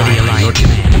For the your alliance. Your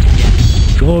command.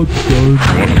 Charge done.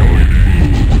 What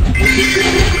we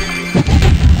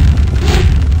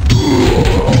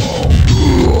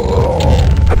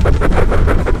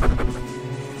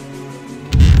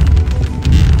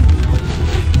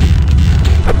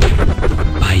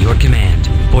By your command.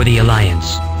 For the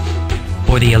alliance.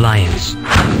 For the alliance.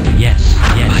 Yes,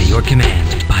 yes. By your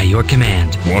command. By your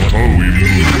command. What are we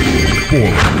moving for the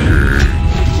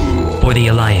king? For the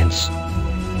alliance.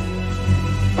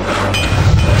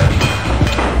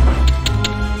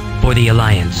 For the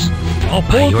alliance. Our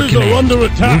By your forces are command. under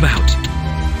attack. Move out.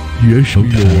 Yes, me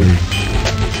lord.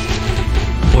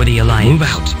 For the alliance. Move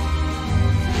out.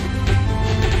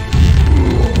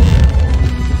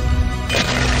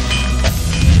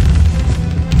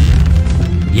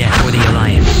 Yes, for the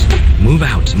alliance. Move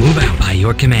out. Move out. By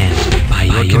your command. By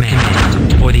your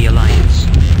command. For the alliance.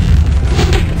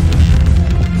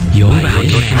 Your command.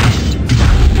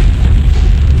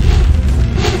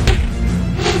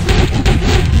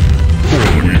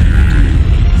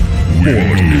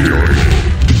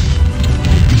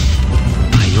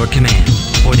 By your command.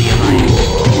 For the alliance.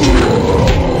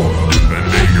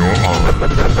 Defending your honor.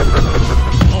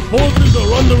 Our forces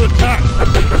are under attack.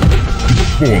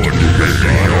 For the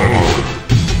defending your honor.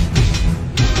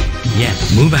 Yes.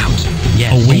 Move out.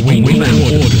 Yes. Awaiting Move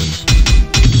out. orders.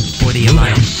 For the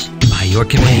alliance. By your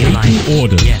command. Alliance.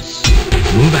 Orders. Yes.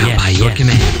 Move out. By your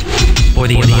command. For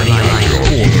the alliance.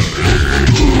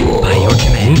 By your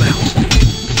command. Move out.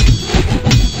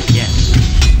 Yes.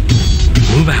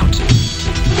 Move out.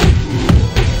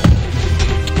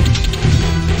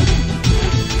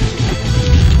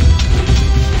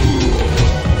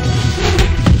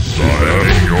 Sire,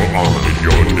 in your honor, in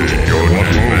your name, your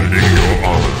defending your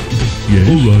honor. Yes.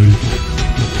 Alright.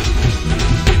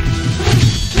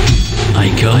 I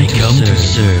come to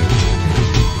serve.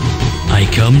 I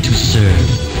come to serve.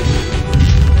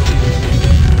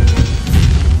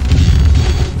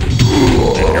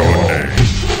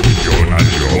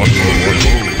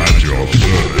 At your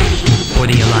service. For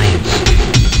the alliance.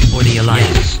 For the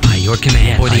alliance. By your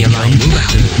command. For the alliance. Move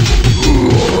out.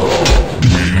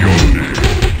 In your name,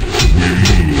 we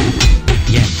move.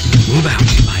 Yes. Move out.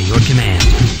 By your command.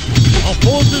 Our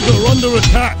forces are under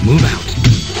attack. Move out.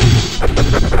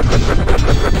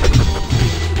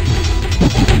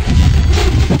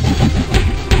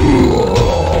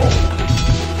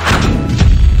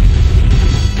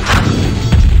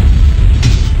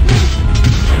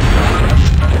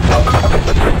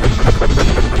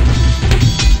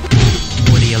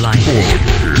 For the alliance.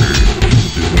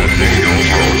 Defending your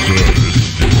service.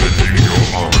 Defending your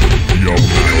honor. Your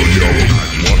majesty.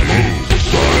 What move?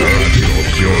 Sire,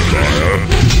 your sire.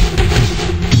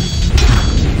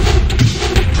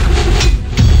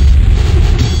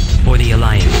 For the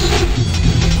alliance.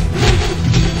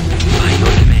 By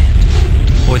your command.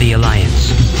 For the alliance.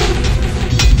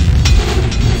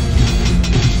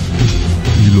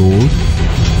 Me lord.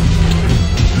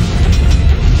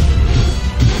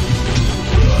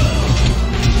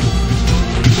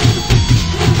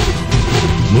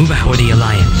 Move out. For the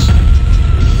alliance.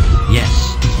 Yes.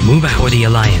 Move out. For the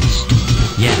alliance.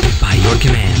 Yes. By your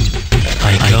command.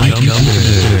 I come to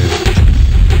serve.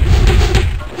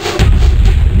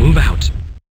 Move out.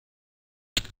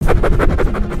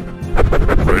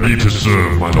 Ready to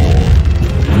serve, my lord.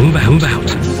 Move out. Move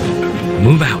out.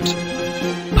 Move out.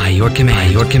 By your command. By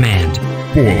your command.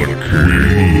 For the king, we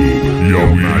move. Your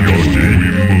majesty, we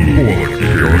move. For the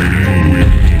king, we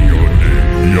move.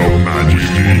 Your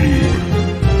majesty.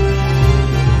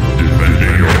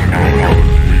 Defending your honor.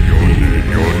 Your name.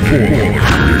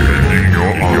 Defending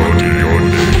your honor. Your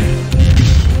name.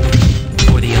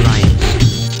 For the alliance.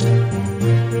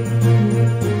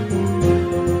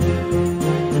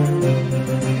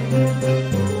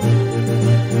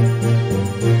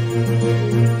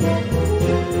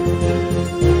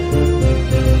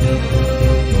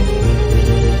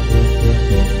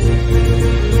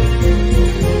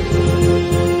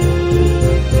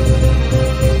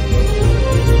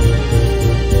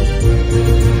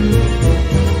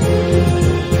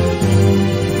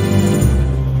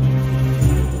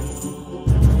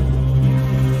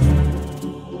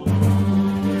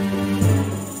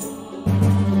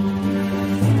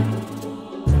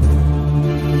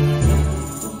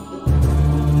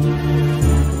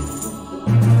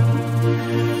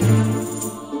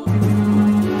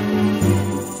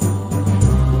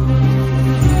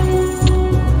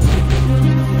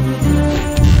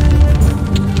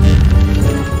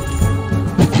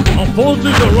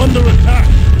 forces are under attack.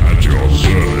 At your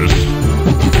service.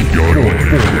 Your order.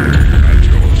 At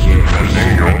your service.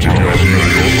 At your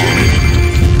service.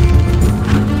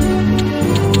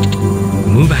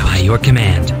 Move out. By your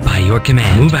command. By your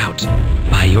command. Move out.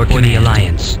 By your command. For the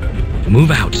Alliance.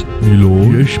 Move out. Me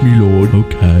lord. Yes, me lord.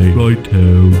 Okay.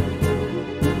 Righto.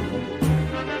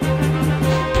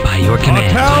 By your Our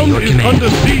command. By town your is command. under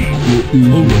siege.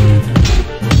 Alright.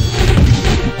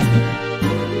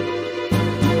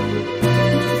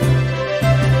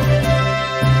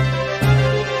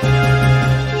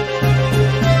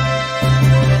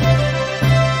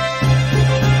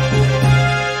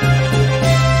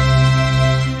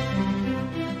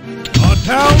 Our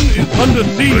town is under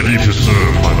siege. Ready to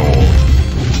serve, my lord.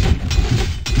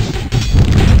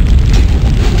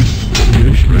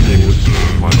 Yes, me Ready to lord.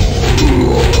 serve, my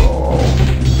lord.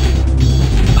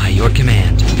 By your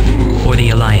command. For the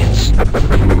Alliance.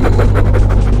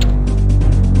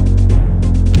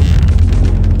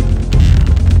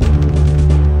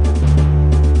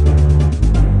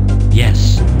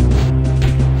 Yes.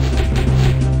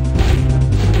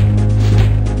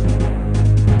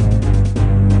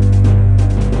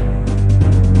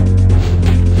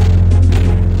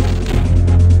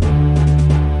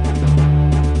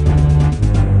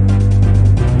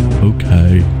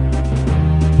 Okay.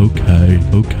 Okay.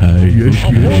 Okay. Yes,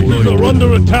 Our yes, forces are under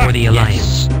For attack. the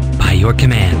Alliance. By your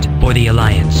command. For the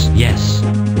Alliance. Yes.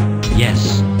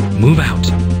 Yes. Move out.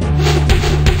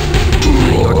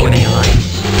 By your command.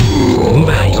 Alliance. Move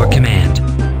out. By your command.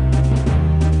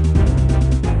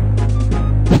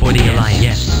 For the Alliance.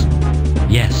 Yes.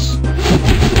 Yes.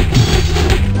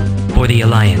 For the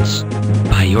Alliance.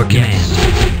 By your command.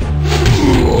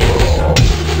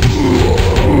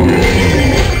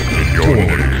 Your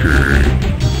order.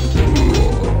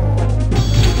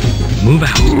 Move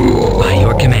out. By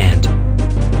your command.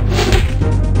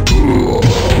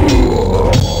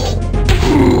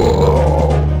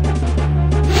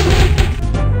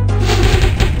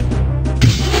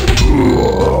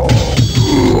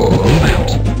 Move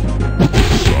out.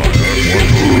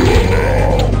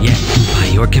 Yes, by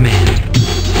your command.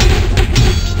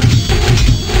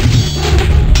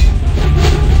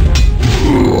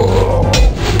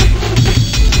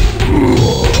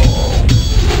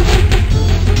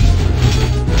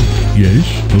 yes.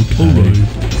 Okay.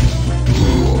 Alright.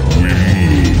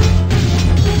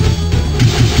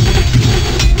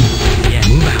 Yeah,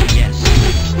 move out.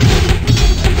 Yes.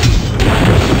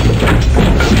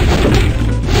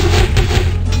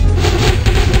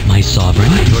 My sovereign.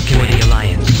 By your command. For the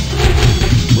Alliance.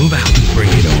 Move out. Bring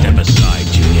it on. Step aside,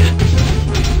 Junior.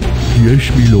 Yes,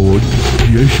 me lord.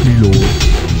 Yes, me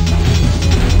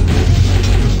lord.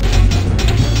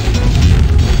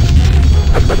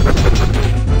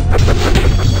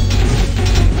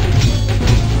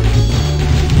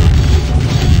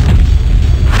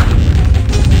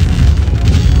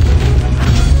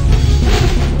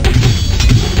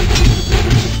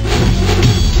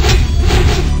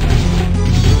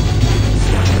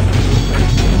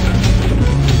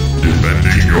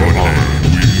 Defending your honor.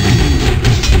 We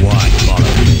move. What?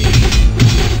 Follow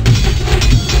me.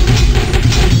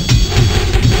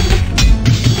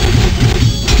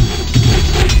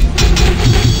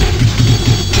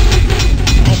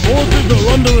 Our forces are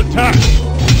under attack.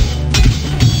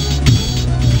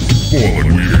 Forward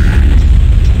we move.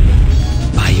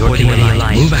 By your command.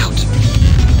 Alliance. Move out.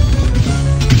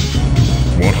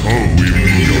 What ho we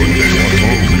move. What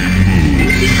ho we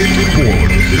move.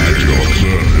 Forward at your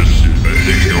service.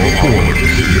 Defending your honor.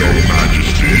 Your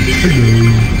majesty. Hello.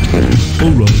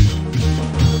 Alright.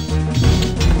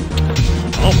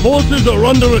 Our forces are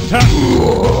under attack.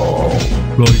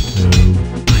 Righto.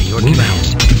 By your command.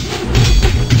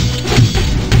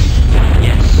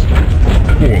 Yes.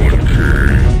 Forward,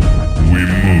 king. We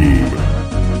move.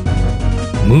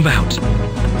 Move out.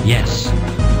 Yes.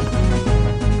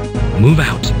 Move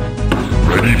out.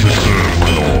 Ready to serve, my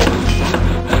lord.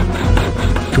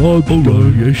 God,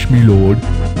 alright. Yes, me lord.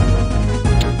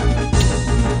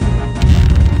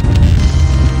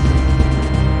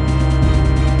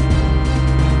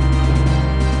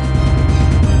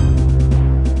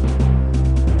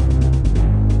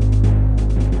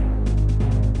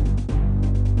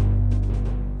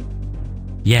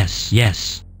 Yes.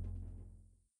 Yes.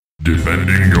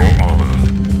 Defending your honor.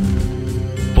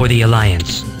 For the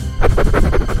Alliance.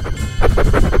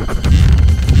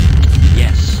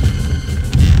 Yes.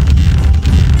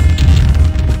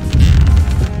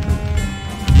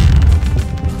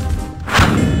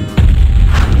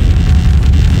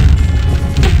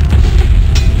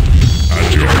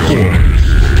 At your orders.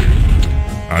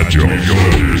 At your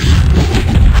orders.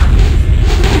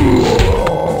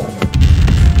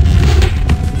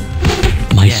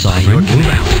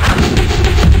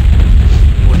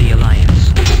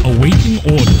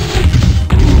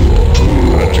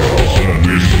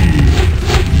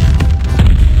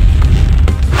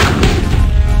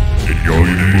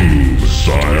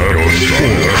 Sire,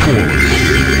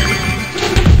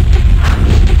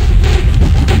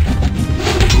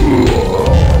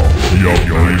 Your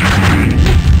Majesty.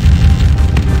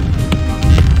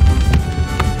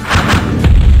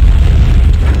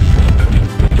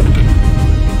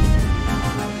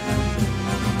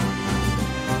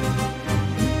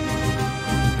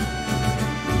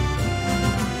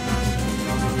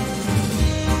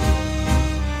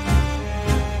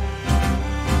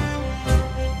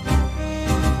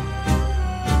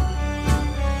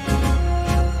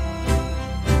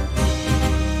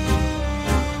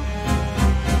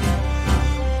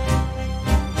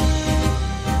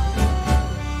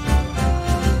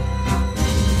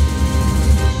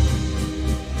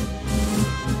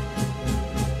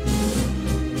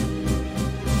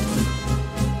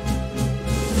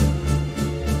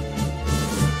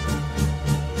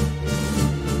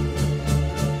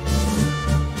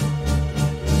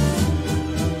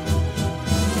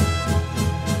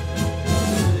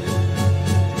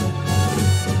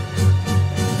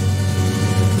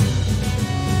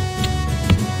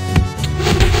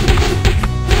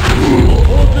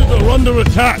 Under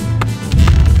attack!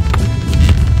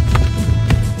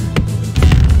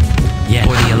 Yes.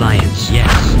 For the Alliance,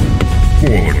 yes. For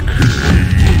the King.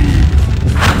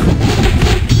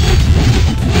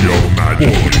 Your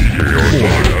Majesty, your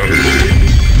Honor.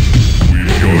 We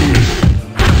join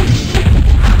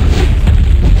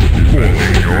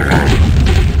defending your honor.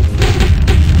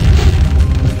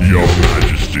 Your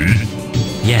Majesty.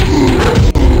 Yes.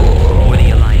 For the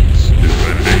Alliance.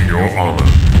 Defending your honor.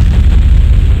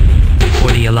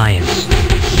 For the Alliance.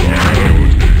 Sire.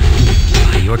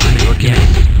 By your command, yes.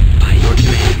 By your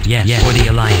command, yes. Yes. For the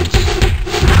Alliance.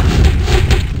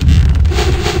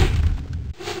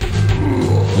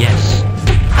 Yes.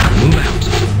 Move out.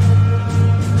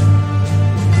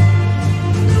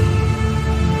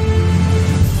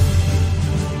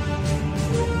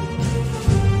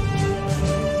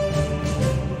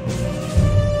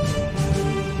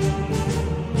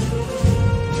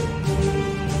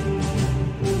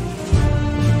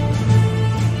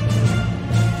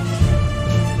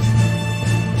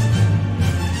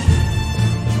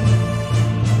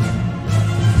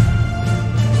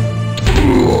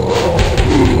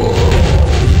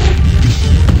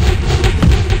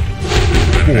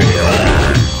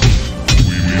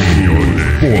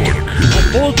 Our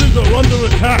forces are under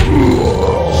attack!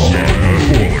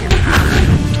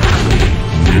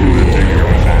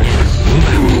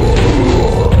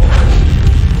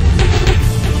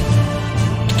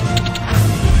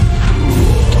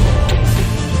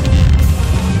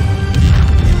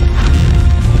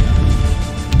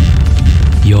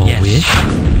 Your wish?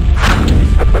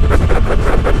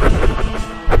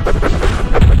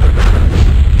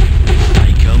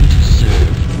 I come to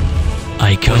serve.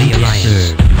 I come to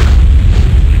serve.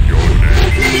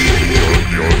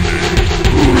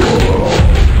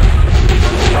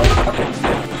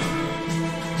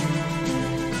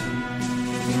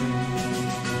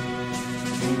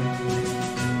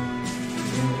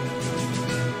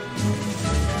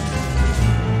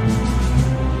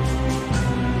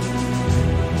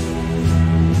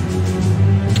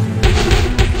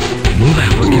 Move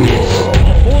out, command.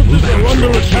 Our forces are under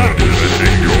attack!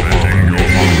 Defending your honor.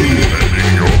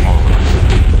 Defending your honor.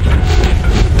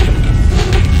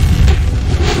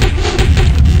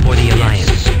 For the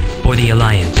Alliance. For the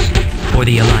Alliance. For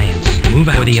the Alliance. Move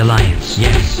out. For the Alliance.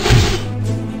 Yes.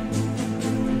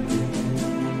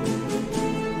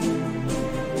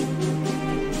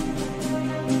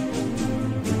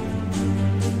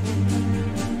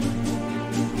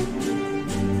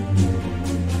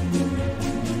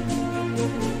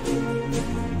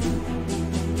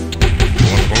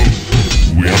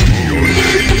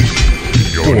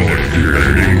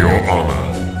 Defending your honor.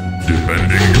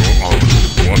 Defending your honor.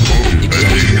 What hope?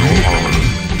 Defending your honor.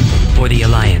 For the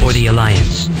Alliance. For the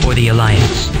Alliance. For the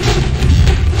Alliance.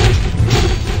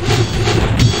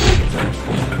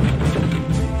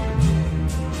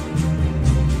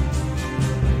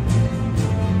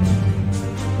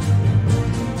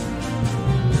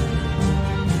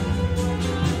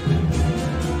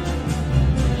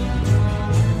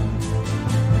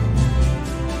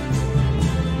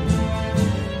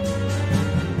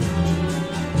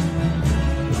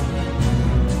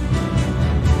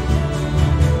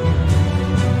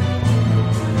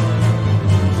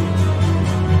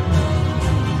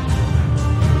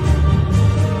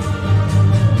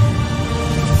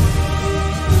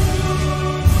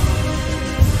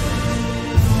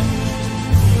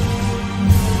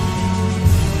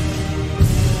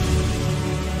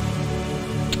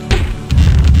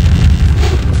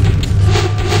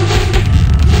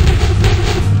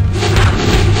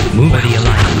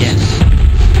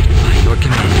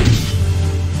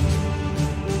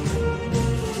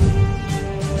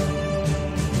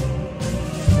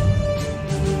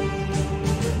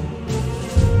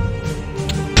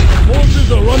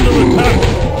 forces are under attack!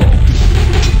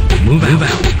 Move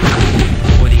out.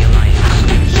 For the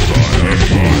Alliance.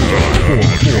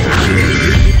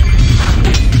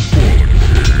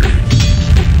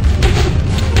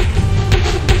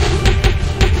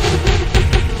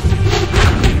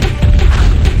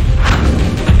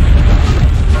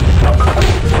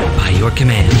 By your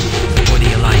command. For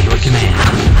the Alliance. Your command.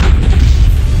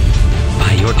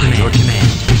 By your command. Your command.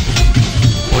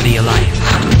 For the Alliance.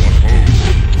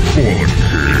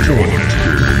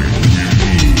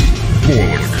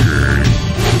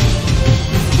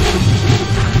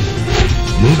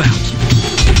 Move out.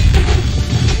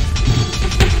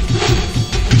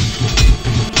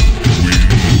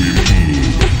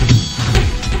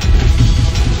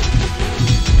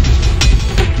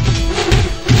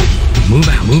 Move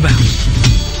out. Move out.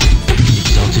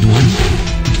 Exalted One.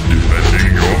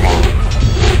 Defending your honor.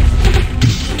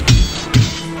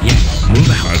 Yes. Move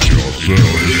out. At your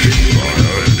service.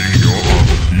 Defending your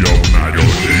honor. Your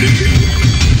majesty.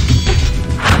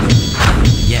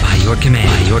 Yes. By your command.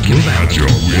 By your command. At your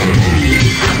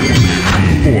service.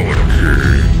 For the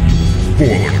king.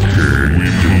 For the king.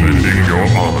 Defending your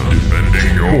honor.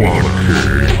 Defending your honor.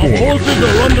 Our forces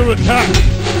are under attack!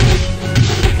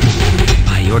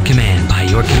 By your command. By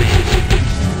your command.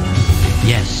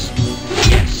 Yes.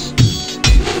 Yes.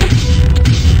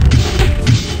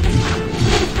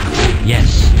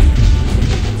 Yes.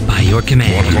 By your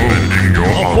command. Defending your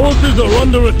Our honor. forces are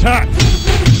under attack!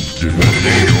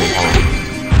 Defending your honor.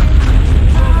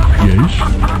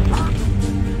 Yes.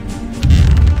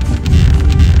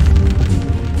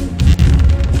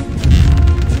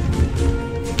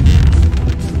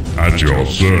 At your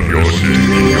service. Your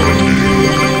name.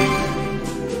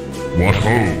 What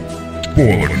ho?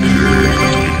 For the king.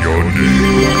 In your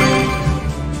name.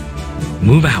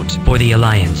 Move out. For the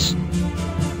Alliance.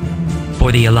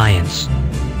 For the Alliance.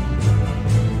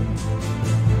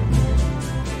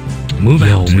 Move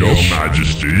out. Your Wish.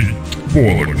 majesty.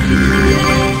 For the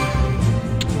king.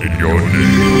 In your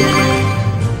name.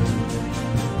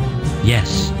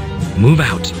 Yes. Move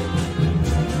out.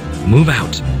 Move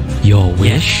out. Your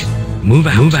wish. Move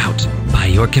out. Move out. By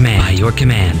your command. By your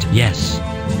command. Yes.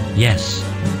 Yes.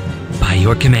 By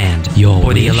your command. Your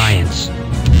For the Alliance.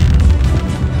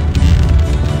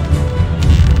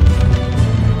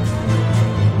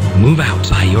 Move out.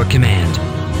 By your command.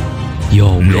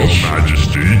 Your Your wish.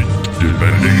 majesty.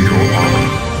 Defending your honor.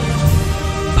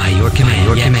 By your command.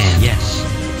 By your command. Yes.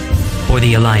 For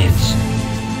the Alliance.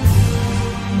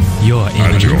 Your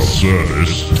At your eminence.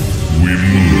 service. We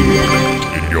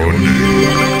move. In your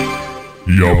name.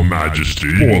 Your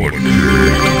majesty. For the king.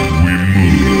 We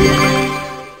move.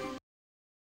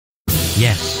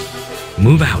 Yes.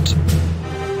 Move out.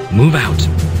 Move out.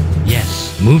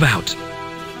 Yes. Move out.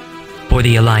 For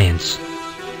the Alliance.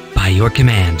 By your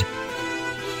command.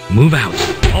 Move out.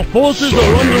 Our forces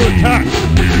are under attack!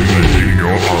 We defending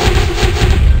your honor.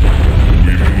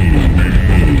 We move.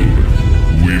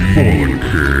 We move. For the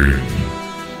king.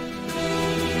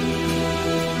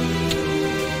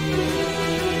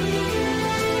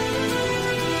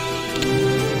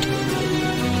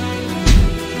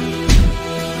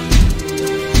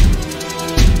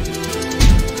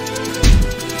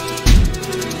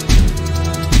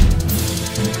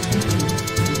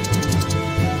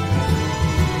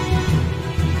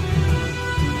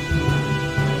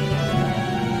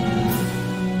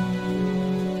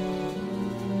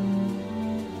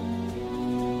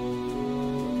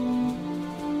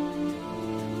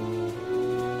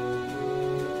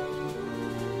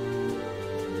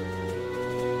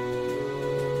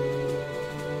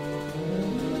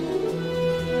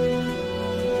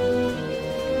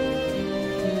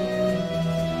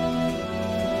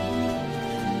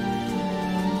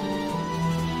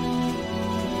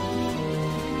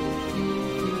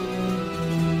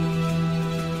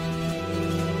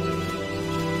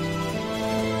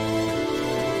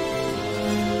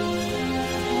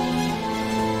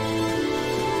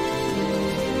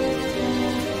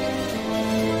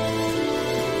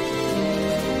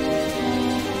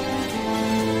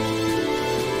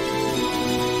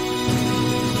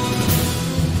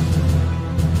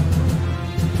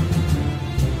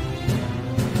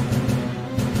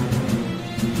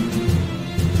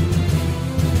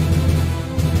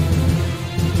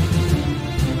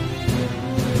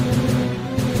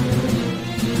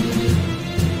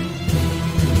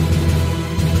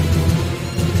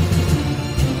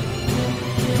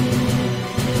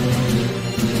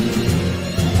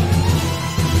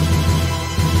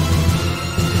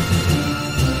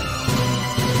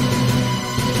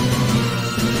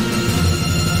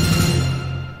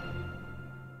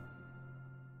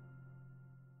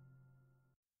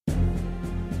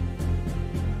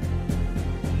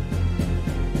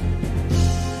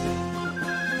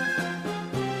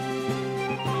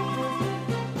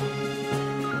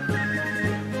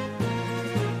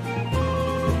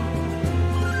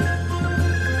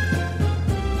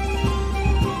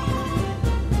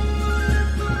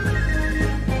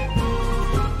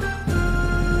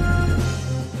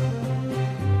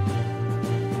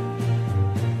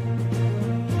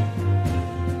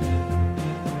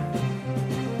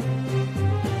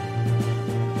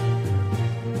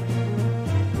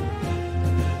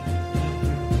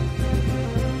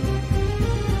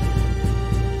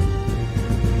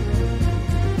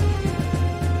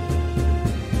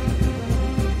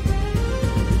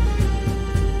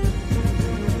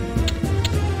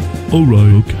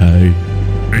 Alright, okay.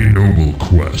 A noble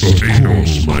quest. A noble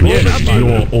my Yes,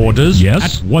 your orders.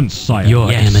 Yes. At once, sire.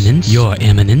 Your Eminence. Your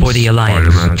Eminence. For the I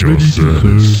Alliance. am at your Ready to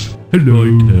service. serve. Hello.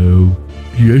 Righto.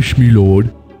 Yes, me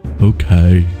lord.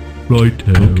 Okay.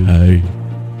 Righto. Okay.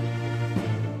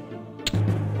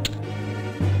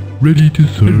 Ready to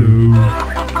serve.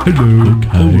 Hello.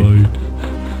 Okay. Alright.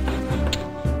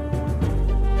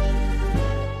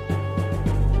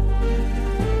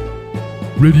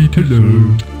 Ready to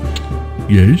serve.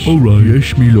 Yes. Alright.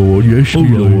 Yes, me lord. Yes, me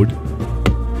lord.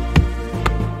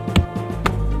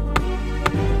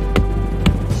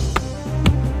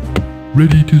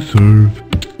 Ready to serve.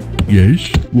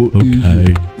 Yes. What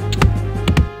okay.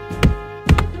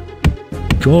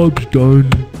 Job's done.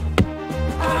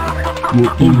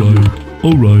 What alright.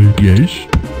 Alright. Yes.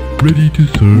 Ready to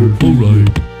serve. Alright.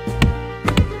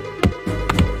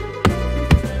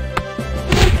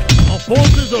 Our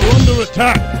forces are under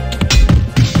attack.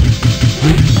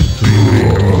 Ready to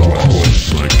serve.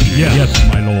 Yes,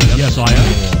 my lord. Yes, sire.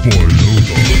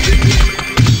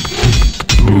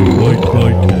 Right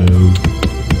now.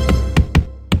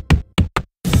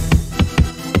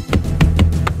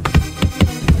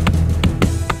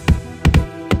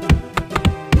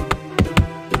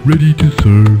 Ready to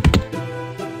serve.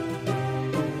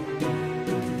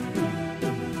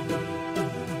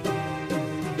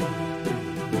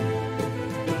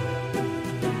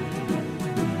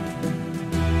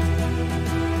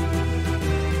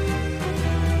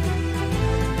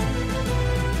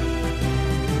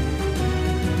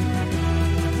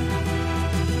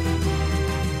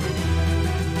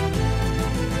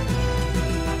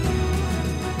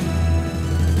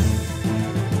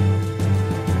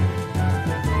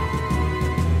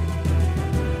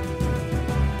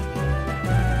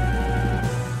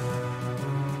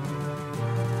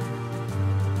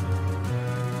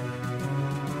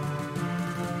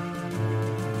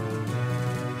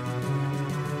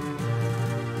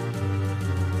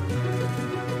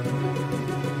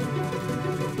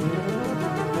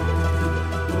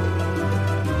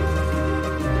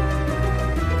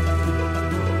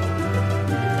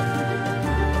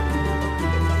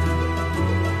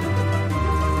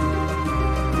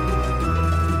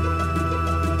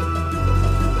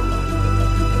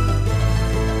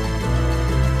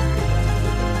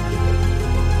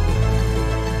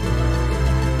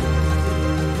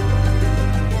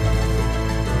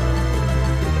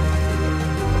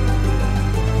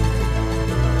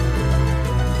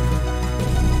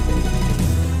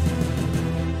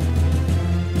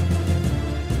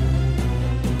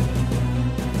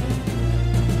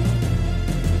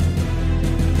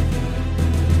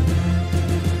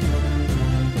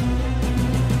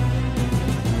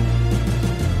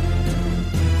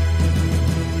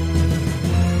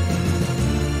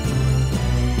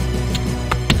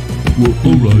 Well,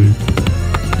 alright.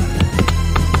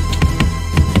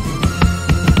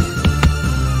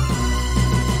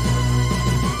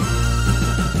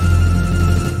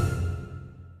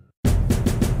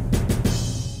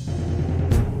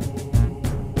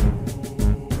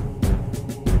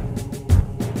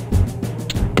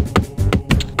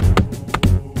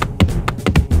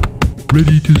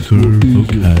 Ready to serve.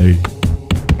 Okay.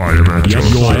 I am at your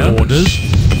Your service.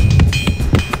 orders.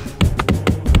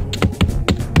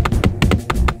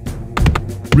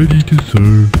 Ready to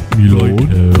serve, me lord.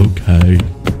 Okay.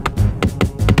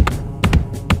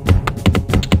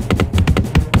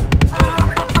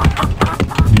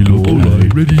 Me lord.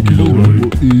 Alright. Ready to serve.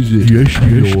 What is it? Yes,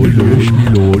 me lord. Yes, me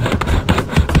lord.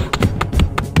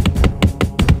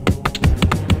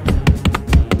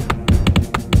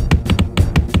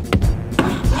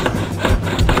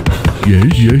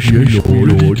 Yes, yes, yes, me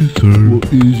lord. Ready to serve.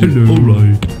 What is it?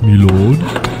 Alright, me lord.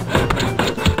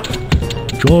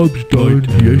 Job's done.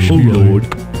 Yes, me lord.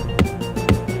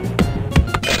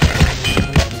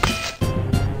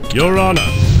 Your Honor.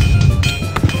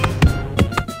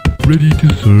 Ready to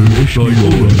serve. Yes, me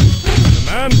lord.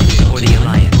 Command. For the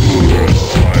Alliance.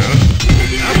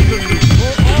 Absolute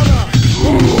for honor.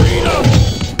 Freedom.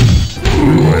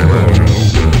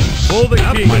 For the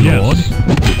king. My lord.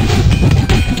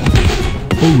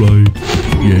 Alright.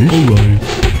 Yes. Alright.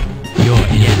 Your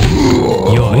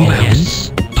Eminence. Your Eminence.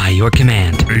 By your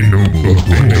command. A noble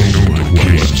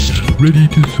quest. Ready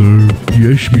to serve.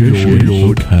 Yes, me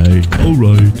lord. Okay.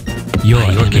 Alright. Your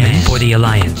command. For the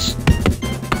Alliance.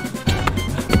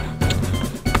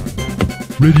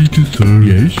 Ready to serve.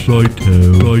 Yes.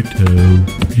 Righto. Righto.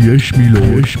 Yes, me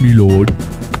lord. Yes, me lord.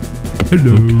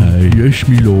 Hello. Okay. Yes,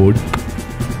 me lord.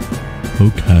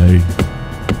 Okay.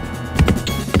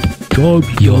 Job's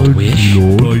Your done, wish? me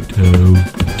lord. Righto.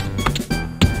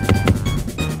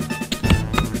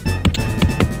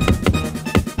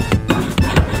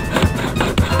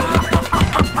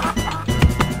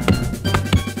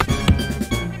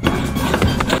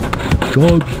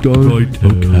 Job's done. Righto.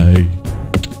 Okay.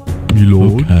 Me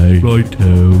lord. Okay.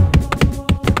 Righto.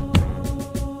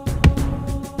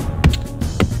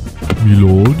 Me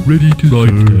lord. Ready to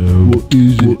serve. What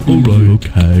is it? Alright.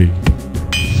 Okay.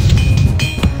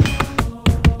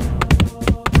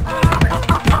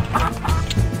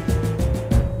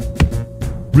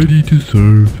 Ready to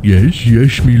serve. Yes,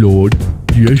 yes, me lord.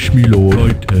 Yes, me lord.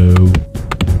 Righto.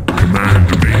 Command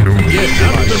me, no. Yes,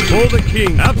 absolutely. For the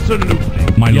king.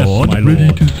 Absolutely. My lord. My Ready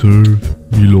lord. to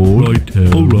serve. Me lord.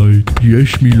 Righto. Alright.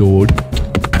 Yes, me lord.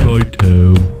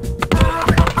 Righto.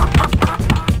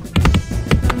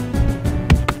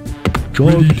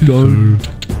 Job's done.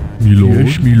 Me lord.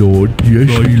 Yes, me lord. Yes,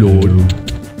 me lord.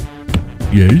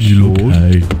 Yes, me lord.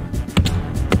 Okay.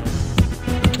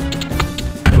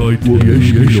 Right. Yes,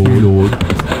 yes, me lord.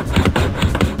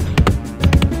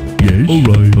 Yes.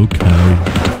 Alright. Okay.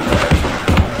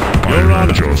 Your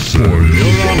honor. Just say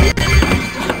Your honor.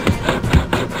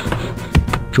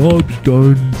 Job's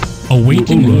done.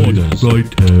 Awaiting Alright. orders.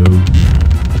 Righto.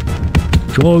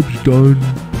 Job's done.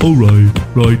 Alright.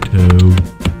 Righto.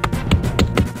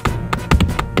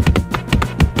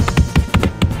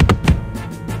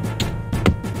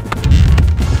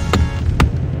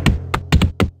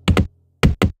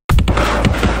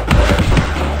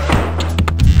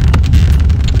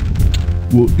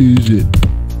 What is it?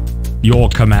 Your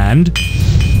command.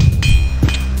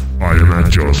 I am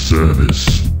at your service.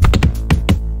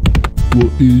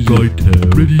 What is Righto.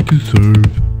 Ready to serve.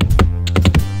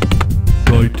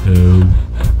 Righto.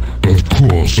 Of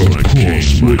course, my king.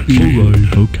 What is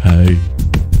Alright. Okay.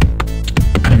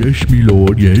 Yes, me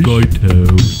lord. Yes. Righto.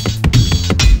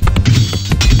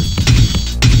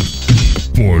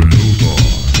 For Lothar.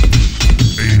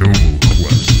 A noble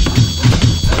quest.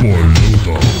 For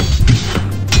Lothar.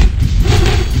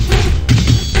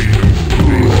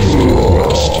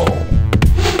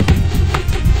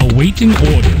 Awaiting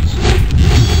orders.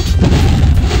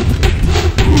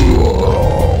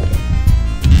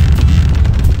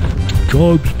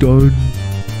 Job's done.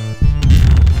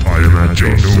 I am at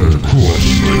your service.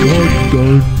 Job's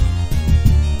done.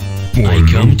 For I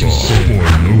come to Lothar. serve.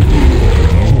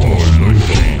 For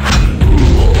Lothar.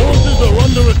 Forces are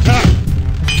under attack.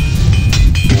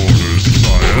 Orders,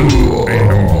 sire. A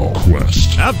noble quest.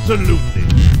 Absolutely.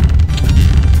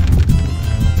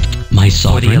 My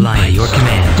sovereign by your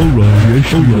command. Alright.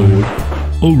 Yes, me lord.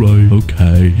 Alright.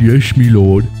 Okay. Yes, me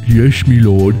lord. Yes, me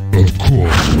lord. Of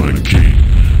course, my king.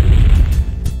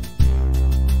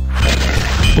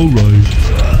 Alright.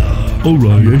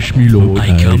 Alright. Yes, me lord.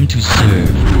 I come to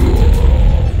serve.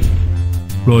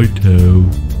 Righto.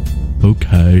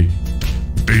 Okay.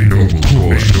 A noble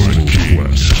quest.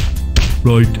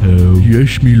 Righto.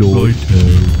 Yes, me lord. Righto.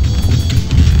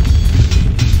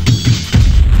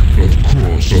 Of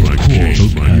course, my king.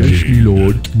 Okay. Yes, me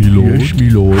lord. Me lord. Yes, me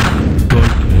lord.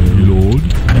 Righto. Me lord.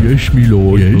 Yes, me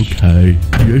lord. Yes. Okay.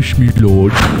 Yes, me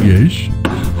lord. Yes.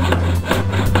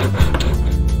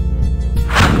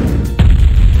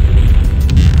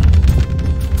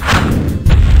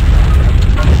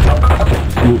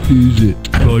 What is it?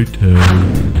 Righto.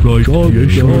 Right.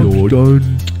 Yes, me lord. Done.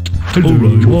 Hello.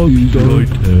 Job's done.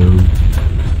 Righto.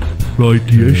 Right.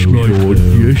 Yes, me lord.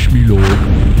 Yes, me lord.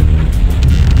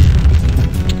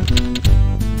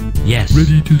 Yes.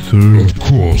 Ready to serve. Of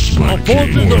course, my Our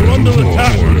king. forces are under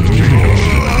attack.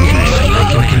 By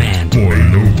your command. For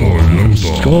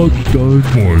Lothar. Job's done.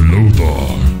 For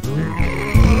Lothar.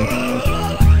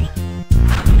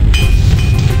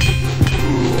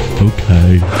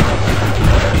 Okay.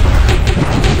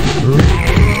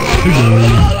 Hello.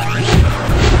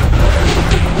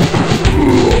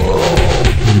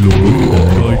 Me lord.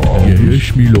 Right. Yes,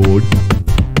 me lord.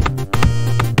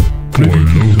 For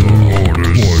Lothar.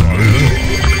 Orders, sire.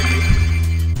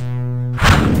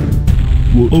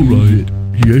 What Alright.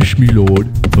 Yes, me lord.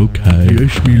 Okay.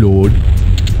 Yes, me lord.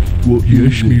 What?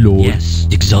 Yes, me lord. Yes.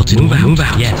 Exalted. Move out. Move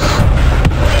out. Yes.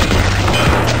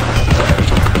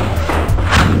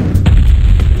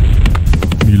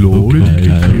 Me lord. Okay.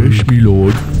 Yes, me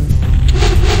lord.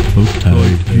 Okay.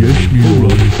 Yes, me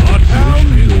lord. Our town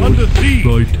is under siege.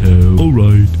 Righto.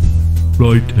 Alright.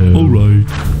 Righto. Alright.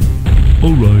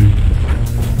 Alright.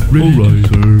 Ready to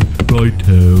serve.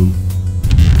 Righto.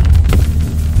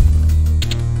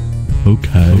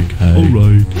 Okay. Okay.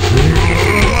 Alright.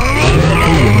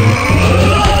 Alright.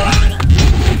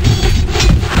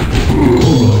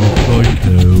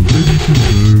 Righto. Ready to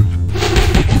serve.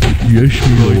 Yes,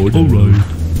 me lord. Alright.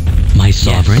 My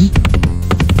sovereign.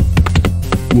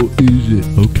 What is it?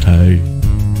 Okay.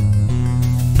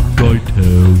 Righto.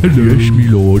 Hello. Yes, me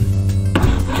lord.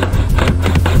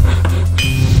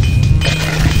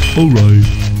 Alright.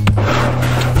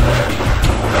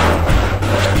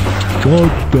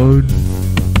 Job's done.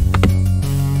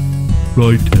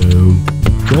 Righto.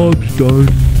 Job's done.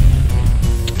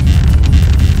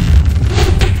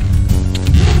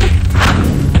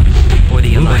 For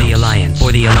the Alliance.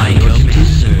 For the Alliance.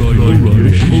 Yes,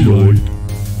 my lord.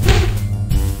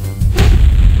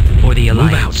 For the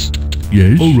Alliance.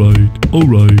 Yes.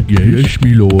 Alright. Yes,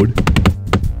 my lord.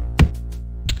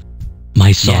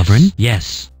 My sovereign?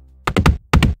 Yes.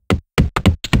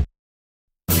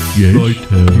 Yes.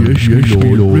 Righto. Yes, my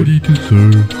lord. Ready to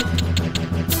serve.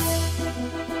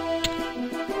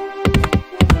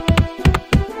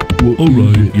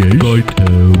 Alright. Yes.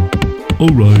 Righto.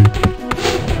 Alright.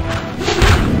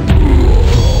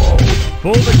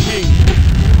 For the king.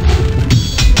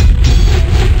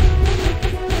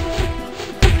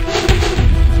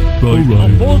 Right. Our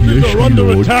forces Yes, are my under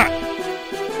lord. attack.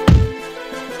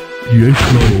 Yes,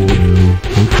 my lord.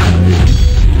 Okay.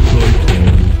 Righto.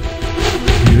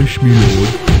 Yes, my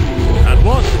lord. At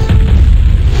once.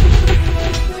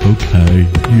 Okay.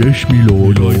 Yes, my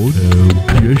lord. Righto.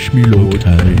 Yes, my lord.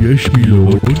 Okay. Yes, my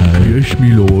lord. Okay. Yes,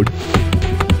 my lord.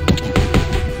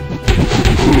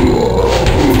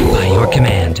 By your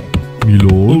command. My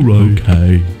lord. Alright.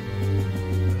 Okay.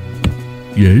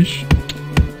 Yes.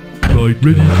 Right.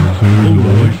 Ready to serve.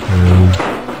 Alright.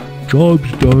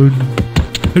 Job's done.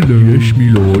 Hello. Yes, my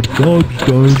lord. Job's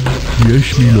done. Yes,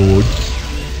 my lord.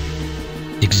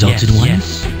 Exalted Yes, one? yes.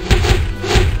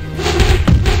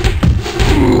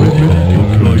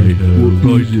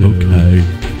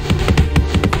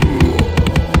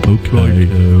 Okay.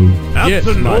 Yes,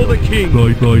 for the king.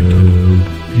 Right.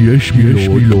 Yes, my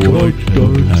lord. Job's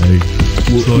done.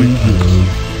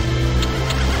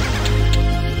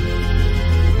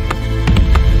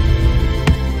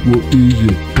 What is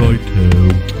it? Righto.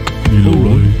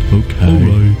 Alright. Okay.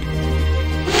 Alright.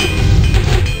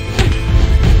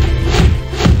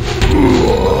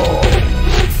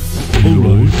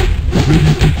 Alright.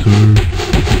 Ready to serve.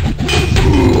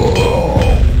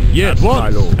 Yes, my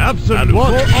lord. Absolute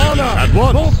honor. At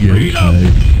once. Yes, Freedom.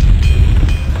 okay.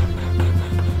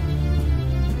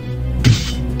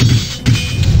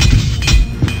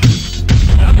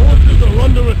 Our forces are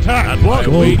under attack. At once.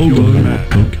 Wait your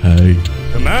command. Okay.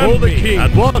 Command for the king.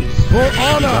 At once. For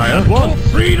honor. At once. For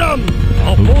freedom.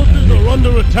 Our forces are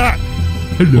under attack.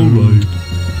 Hello. Alright.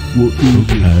 What is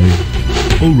okay.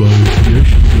 Alright. Yes,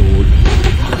 lord.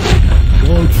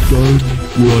 Job's done.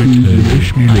 Right. Yes,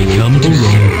 my lord. Come to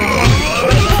Alright.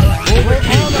 For the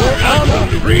king. For honor.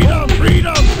 Freedom.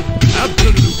 Freedom.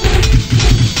 Absolute.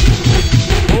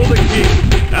 For the king.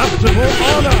 Absolute. For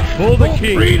honor. For the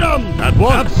king. Freedom. At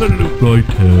once. Absolute.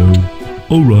 Righto.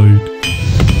 Alright.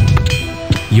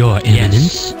 Your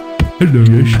Eminence? Hello.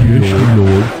 Yes, my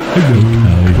lord. Hello.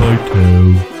 Righto.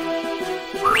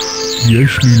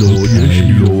 Yes, my lord. Yes,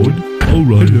 my lord.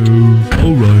 Alright. Hello.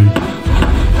 Alright.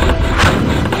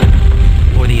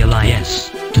 For the Alliance.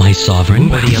 My sovereign?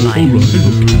 For the Alliance.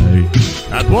 Okay.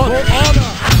 At once. For honor.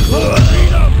 For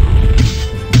freedom.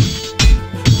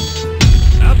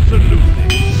 Absolutely.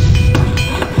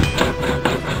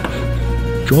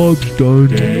 Job's done.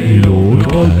 My lord.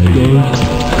 Job's done.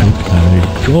 Okay.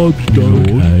 Job's done.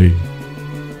 Okay.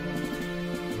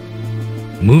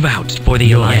 Move out for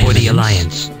the Alliance. For the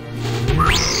Alliance.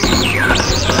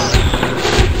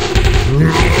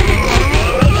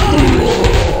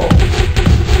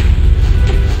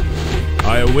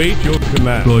 I await your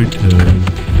command. Righto.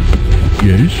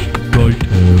 Yes.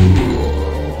 Righto.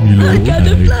 My lord. I got a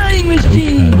flying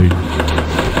machine. Okay.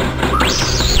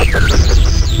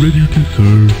 Ready to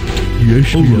serve. Yes,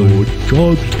 my lord.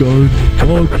 Job's done.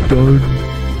 Job's done.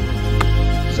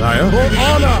 Sire. For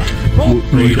honor. For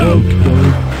Freedom. freedom.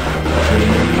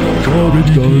 Job's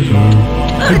done.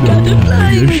 I got a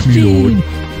flying Yes, my lord. machine.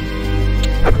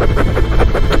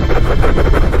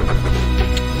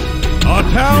 Our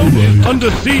town is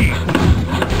under siege.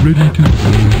 Ready to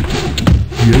serve.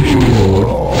 Yes, my lord.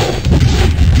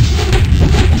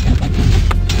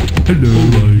 Hello.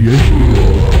 Yes, my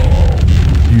lord.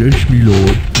 Yes, my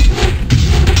lord.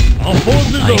 Our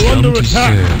forces I are come under to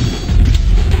attack. serve.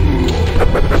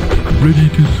 Ready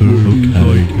to serve.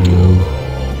 Okay.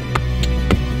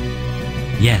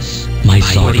 Yes, my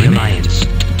sovereign Alliance.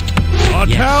 Our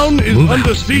Yes. town is Move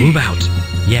under out. siege. Move out.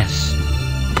 Yes.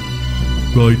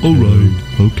 Right. Alright.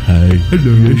 Okay.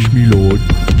 Hello. Yes, my lord.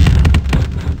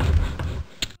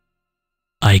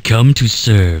 I come to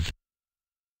serve.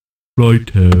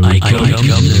 Righto. I come to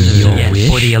serve. Your Yes, wish?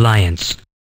 for the Alliance.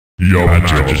 Your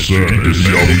Majesty is your service.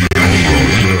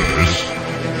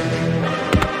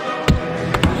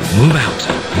 Move out.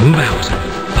 Move out.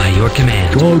 By your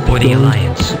command. God For the God.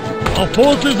 Alliance. Our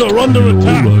forces are under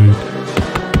attack. Alright.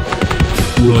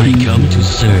 I come to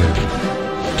serve.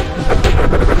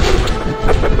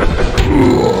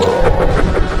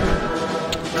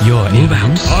 Your move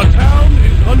out. Our town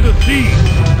is under siege.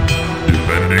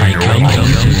 Defending I your come honor. to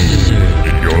serve.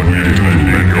 You're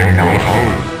defending your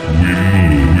honor. We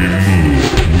move.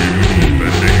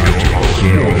 Defending your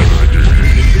honor.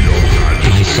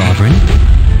 My sovereign.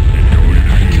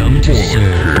 I come to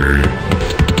serve.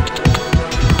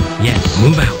 Yes,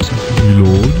 move out.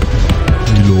 Lord.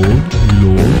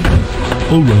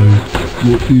 Alright.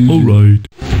 What is alright?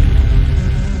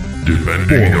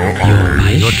 Defending your By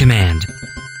honor. your command.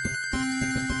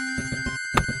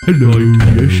 Hello.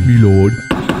 Yes, me lord.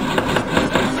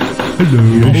 Hello.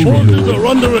 Yes, Our me forces lord. are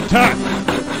under attack.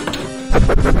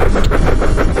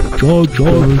 Charge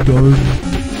done.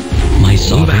 My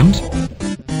sovereign.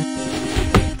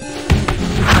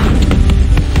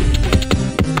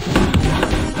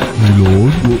 My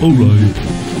lord. Alright.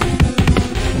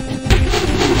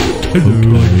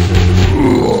 Hello.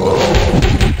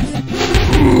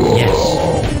 Yes.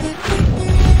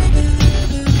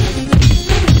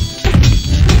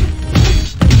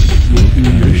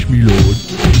 Yes, me lord.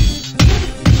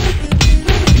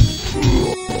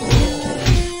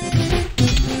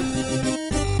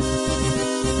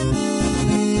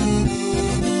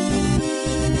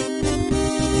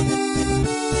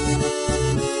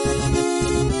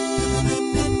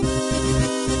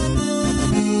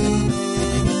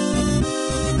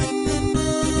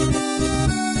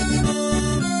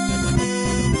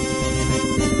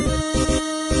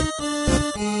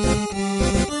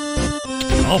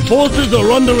 Our forces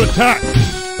are under attack.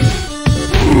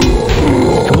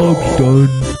 Job's done.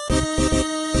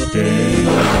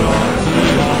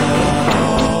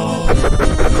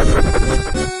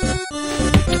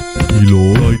 Me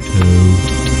lord. Righto.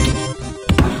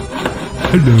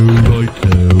 Hello.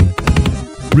 Righto.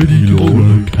 Ready me to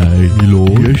lord. Okay. Me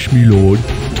lord. Yes, me lord.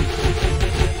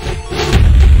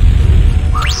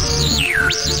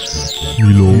 Me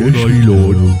lord. Yes, me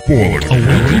lord.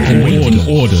 Awaiting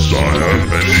orders. Sire,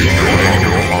 defending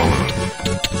your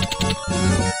honor.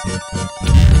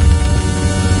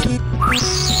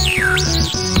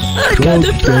 I got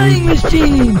a flying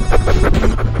machine!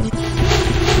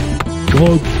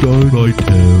 Job's done.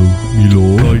 Righto. Me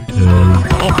lord. Righto.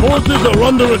 Our forces are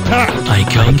under attack. I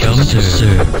come to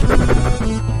serve.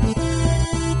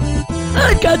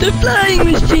 I got a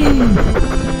flying machine!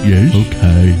 Yes.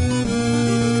 Okay.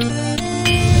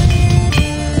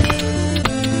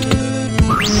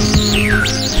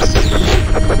 Yes.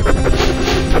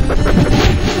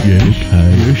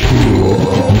 Okay. Yes, me lord.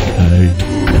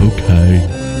 Okay.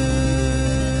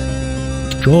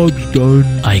 Job's done.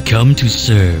 I come to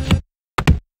serve.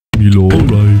 Me lord.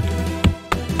 Alright.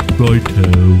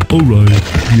 Righto. Alright.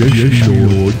 Yes, me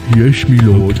lord. Yes, me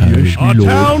lord. Yes, me Our lord.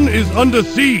 town is under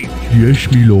siege. Yes,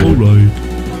 me lord. Alright.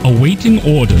 Awaiting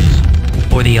orders.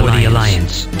 For the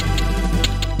Alliance.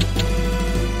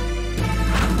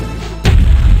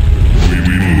 We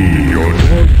move your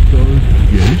Job's done.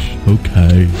 Yes.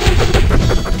 Okay.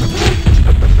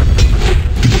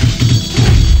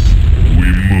 We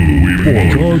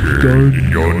move Job's done. in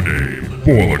your name.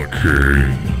 For the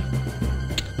king.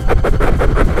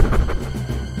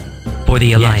 For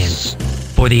the Alliance.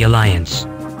 For the Alliance.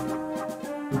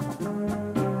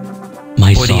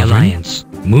 My For the Alliance.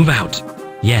 Move out.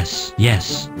 Yes,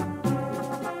 yes.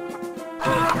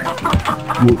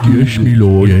 Yes, me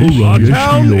lord. Yes, Our yes,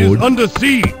 town me is lord. under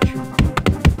siege.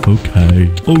 Okay.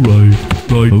 Alright.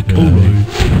 Right. Okay. Alright.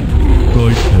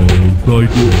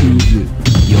 Right.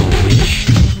 Your wish.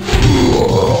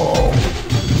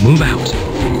 Move out.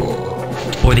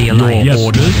 For the Alliance. Your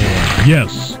orders?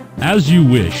 Yes, as you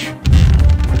wish.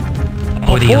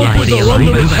 For the Our Alliance. forces are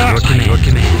under Move out. attack. By your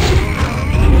command.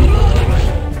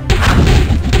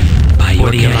 By your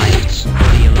Alliance. For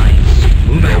the Alliance.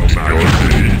 Move out.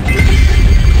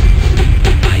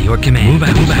 By your command. Move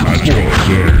out. Move out. At your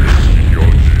service in your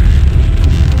name.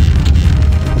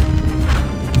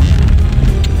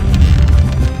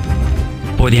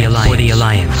 For the Alliance. For the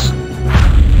Alliance.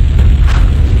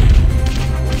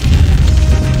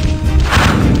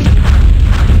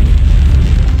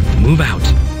 Move out.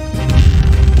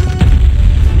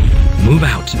 Move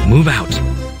out. Move out.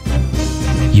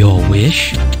 Your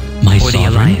wish? My For sovereign? The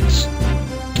Alliance.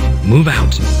 Move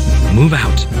out. Move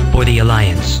out. For the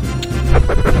Alliance.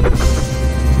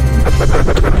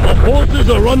 Our forces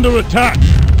are under attack.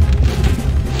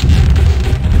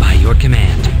 By your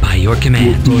command. By your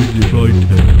command.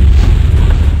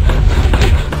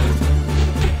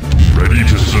 Ready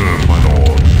to serve, my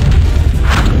lord.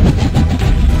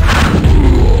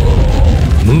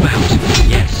 Move out.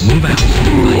 Yes. Move out.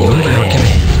 By your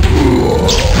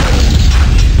command.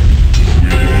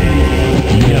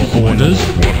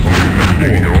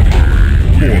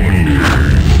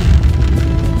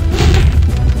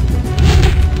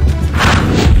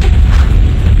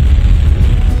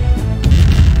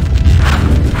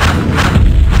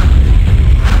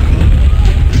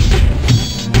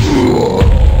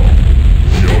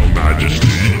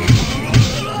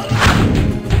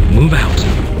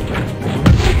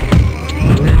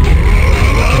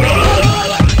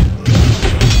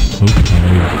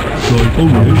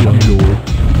 Yes, my lord.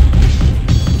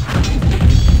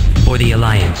 For the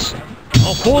Alliance.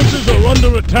 Our forces are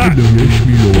under attack. Yes,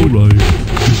 my lord. Alright.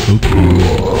 Okay.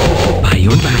 By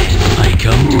your command, I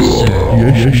come to serve.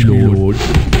 Yes, my lord.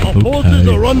 Our forces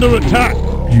are under attack.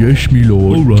 Yes, my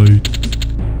lord. Alright.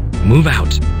 Move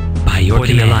out. By your For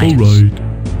the command. Alliance. Alright.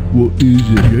 What is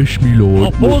it? Yes, my lord.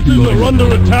 Our forces are under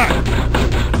attack.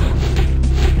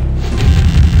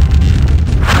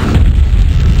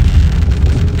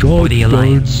 For the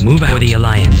Alliance. Move out. For the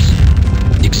Alliance.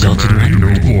 Exalted rank.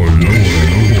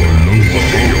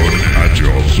 At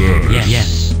your service. Yes.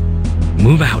 Yes.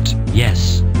 Move out.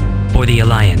 Yes. For the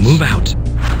Alliance. Move out.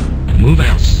 Move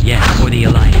out. Yes. For the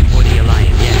Alliance. For the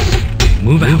Alliance. Yes.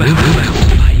 Move out. Move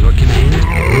out. By your command. Yes.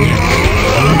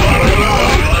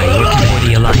 By your command. For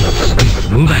the Alliance.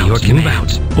 Move out. Your command. Move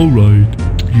out. Alright.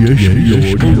 Yes,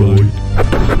 yes, my lord.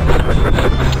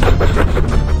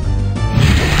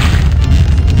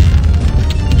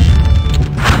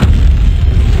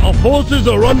 Our forces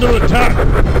are under attack.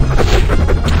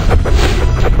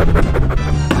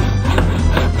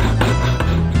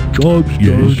 Job's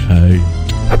yes,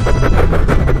 hey.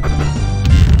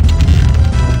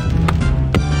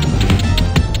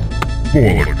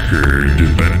 For the king,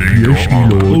 defending Yes, your my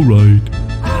honor. lord. Alright.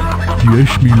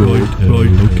 Yes, my lord.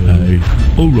 Right, okay.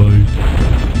 Alright.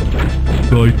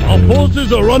 Right, Our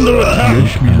forces are under attack.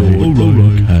 yes, my lord.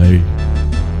 Alright.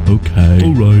 Okay.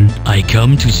 Alright. I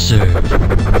come to serve.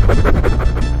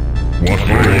 What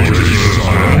orders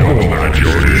desire your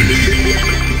majesty?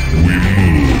 We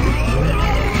move.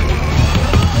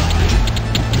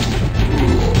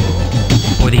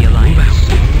 For the Alliance.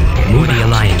 Move the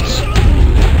Alliance.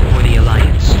 For the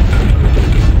Alliance.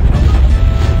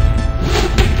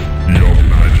 Your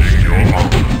magic, your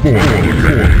honor. For the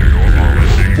king, your honor.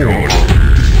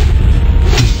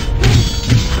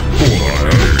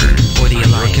 For the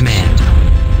Alliance. Command.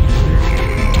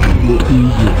 What is it?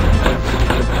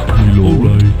 My lord.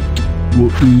 Alright.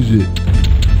 What is it?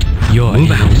 Your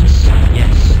move out.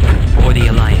 Yes. For the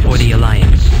Alliance. For the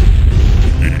Alliance.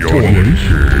 Your king.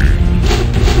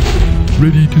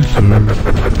 Ready to serve.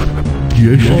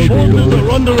 Yes, Our my forces lord. are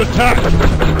under attack.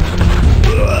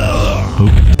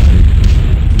 Okay.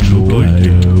 Lord.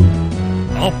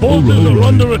 Our forces are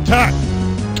under attack.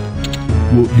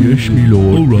 What? Yes, my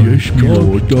lord. Alright. Yes, my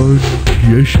lord. Done.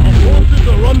 Yes, my Our lord. forces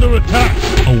are under attack.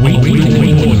 Right.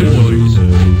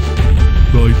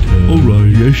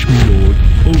 Alright. Yes, my lord.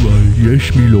 Alright. Yes,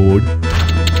 my lord.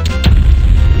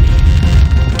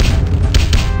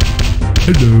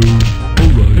 Hello.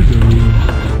 Alright. Hello.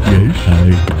 Yes.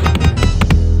 Hey.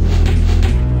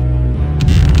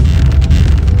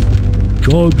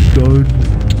 Job's done.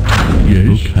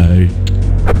 Yes. Okay.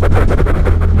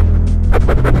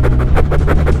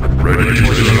 Ready to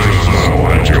serve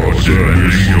at your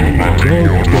service. Your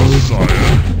Messiah.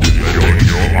 Defending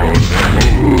your honor.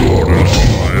 Orders,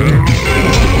 sire.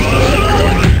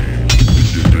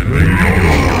 Defending your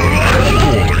honor.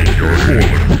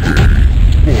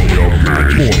 For your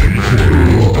majesty.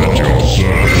 At your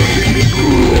service.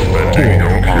 Defending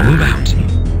your honor. Move out.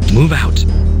 Move out.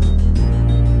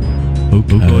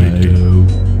 Okay.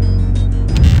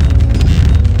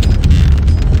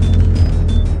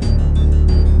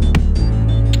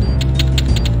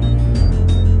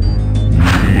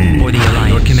 For the Alliance.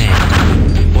 Your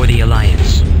command. For the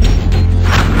Alliance.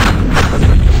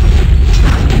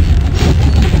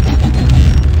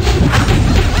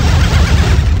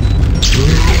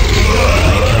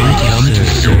 I come to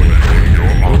serve.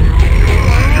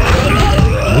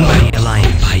 Move out the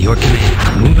Alliance. By your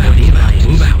command. Move out the Alliance.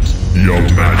 Move out. Your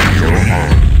magic, your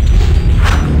honor.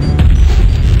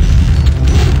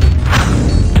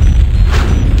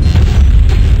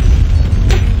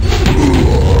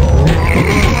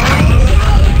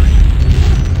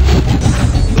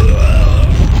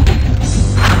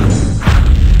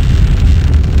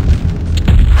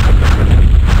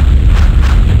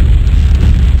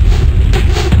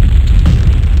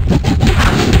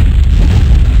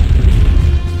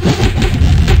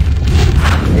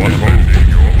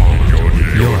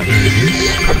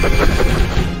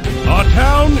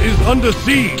 Under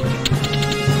siege.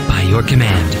 By your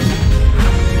command.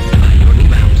 By your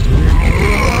move out.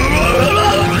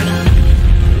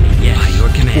 Yes. By your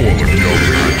command.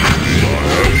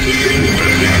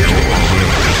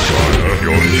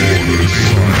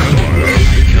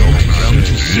 Come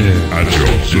to serve. At your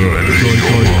service.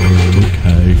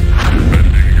 Okay.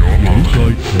 Defending your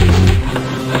honor.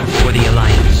 For the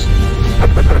Alliance.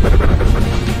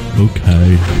 Okay.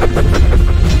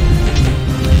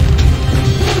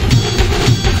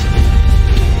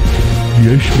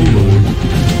 Yes, my lord.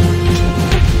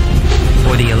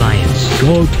 For the Alliance.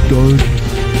 Job's done.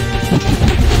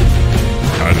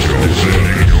 At your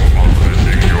service, your honor,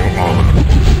 defending your honor.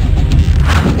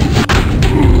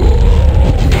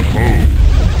 What ho?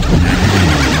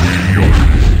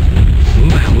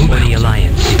 Move out for the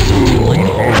Alliance. What ho?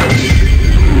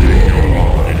 Defending your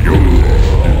honor.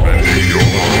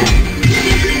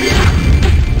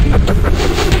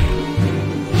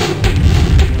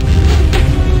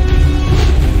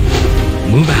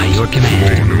 Move out your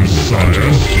command. Order, sire. At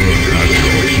your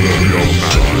service, your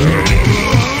majesty.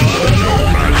 Your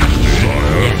majesty,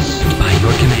 sire. Yes, by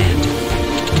your command.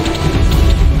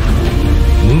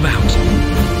 Move out.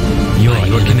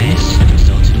 Your command.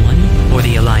 Exalted One. For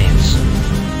the Alliance.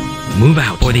 Move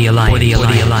out. For the Alliance. For the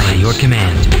Alliance. By your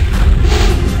command.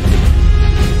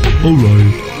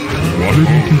 Alright. What ho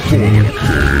for the king?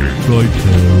 Right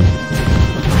now.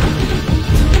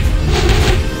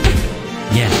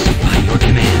 Yes, by your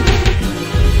command.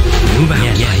 Move out.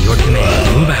 Yes, by your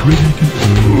command. Move out. Ready to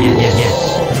serve. Yes, yes,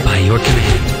 by your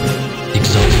command.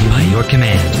 Exalted by your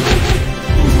command.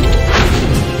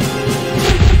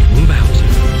 Move out.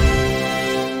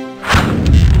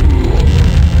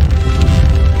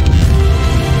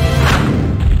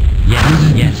 Yes,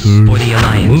 yes, for the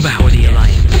Alliance. Move out. For the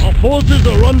Alliance. Our forces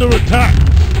are under attack.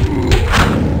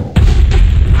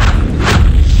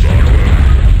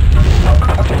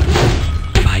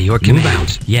 By your command. Move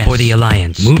out. Yes, for the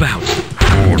Alliance. Move out.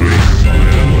 Order, sire.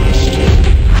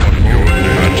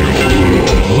 At your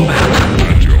service. Move out.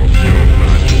 At your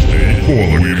majesty.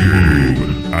 For the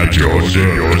king. At your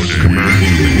service, command.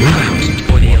 Move out.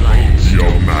 For the Alliance.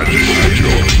 Your majesty. At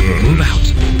your service. Move out.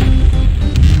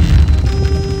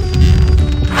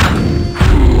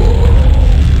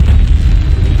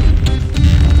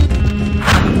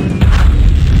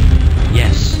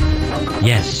 Yes.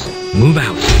 Yes. Move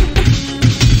out.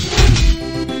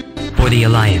 For the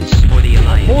Alliance. For the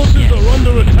Alliance. Forces Yes. are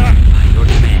under attack. By your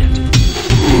command.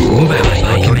 Move out.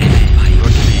 By your command. By your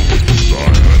command.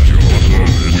 Sire, at your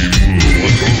service. We move.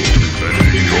 What ho?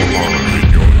 Defending your honor.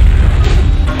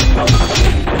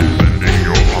 Defending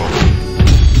your honor.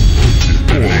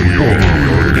 Defending your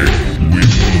honor. We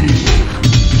move.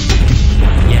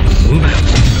 Yes. Move out.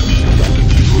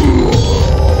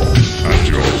 At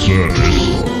your service.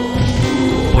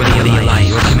 For the Alliance.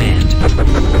 Your command.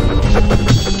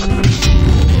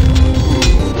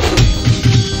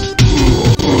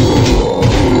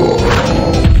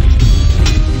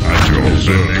 At your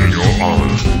service, your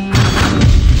honor.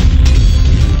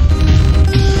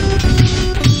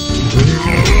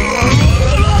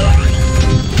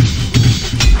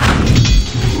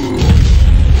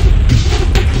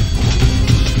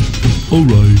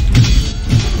 Alright.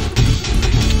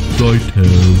 Right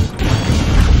now.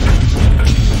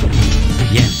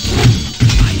 Yes.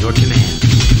 By your command.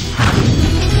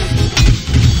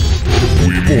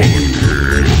 We for the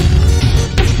king.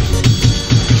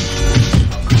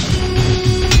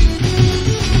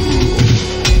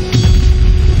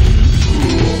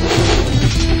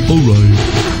 Alright.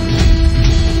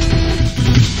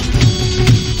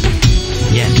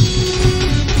 Yes.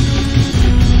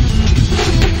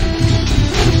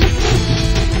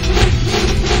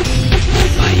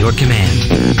 By your command.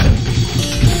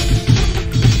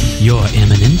 Your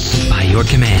Eminence. By your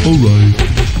command. Alright.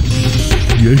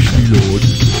 Yes, my lord.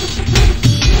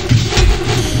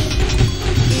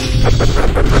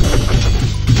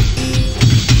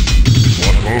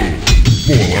 What ho?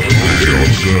 For the king. At your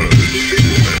service.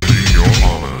 Defending your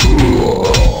honor.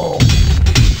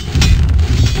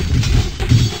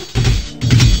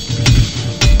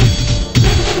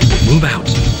 Move out.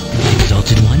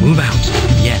 Exalted One. Move out.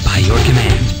 Yes. By your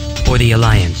command. For the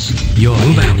Alliance. Your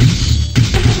Move Eminence.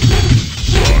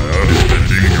 Sire,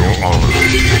 defending your honor.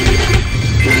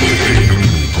 Kingdom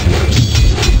quest.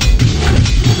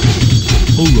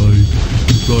 Alright.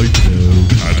 Right now.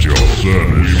 At your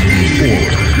service. For the king.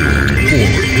 For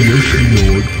the king. Yes, my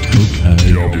lord. Okay.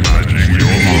 Your majesty,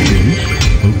 your honor.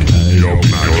 Okay. Your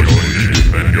majesty,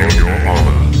 defend your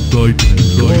honor. Right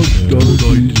now. Right now.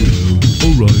 Right now.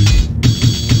 Alright.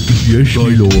 Yes,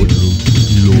 my lord.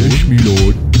 Yes, my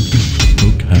lord.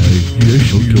 Okay. Yes,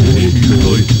 my lord.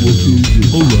 Right. What is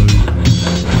it? Alright.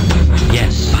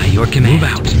 Yes. By your command. Move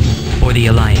out. For the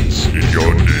Alliance. In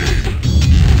your name.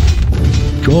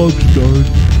 Job's done.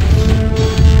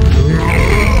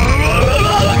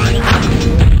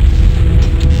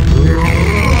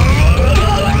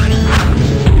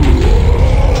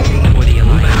 For the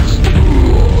Alliance.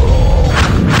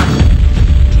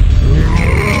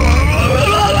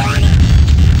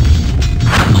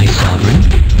 My sovereign?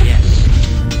 Yes.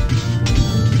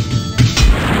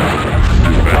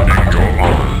 Defending your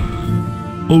honor.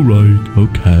 Alright,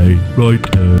 okay. Right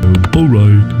now.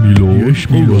 Alright, me lord. Yes,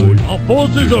 me lord. Our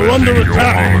forces are under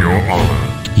attack. Your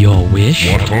honor. Your wish?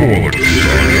 What forward,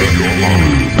 sire, your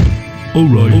honor.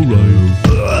 Alright,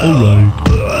 alright.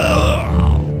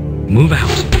 Move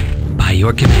out. By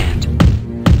your command.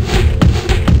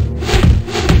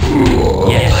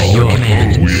 Yes, by your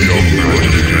command. We are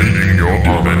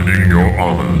defending your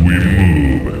honor. We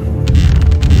move.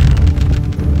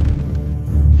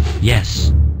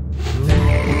 Yes.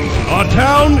 Our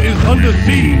town is under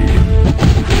siege.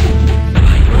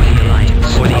 For the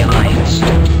Alliance. For the Alliance.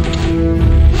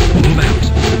 Move out.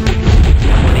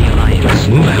 For the Alliance.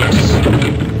 Move out. Yes.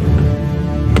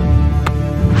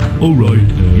 Alright,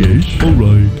 yes,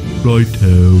 alright. Right,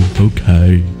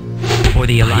 okay. For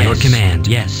the Alliance. By your command.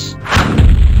 Yes.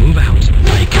 Move out.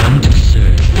 I come to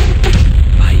serve.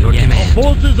 By your command. Our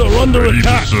forces are under Ready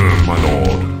attack. to serve, my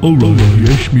lord. Alright,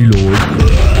 yes, me lord.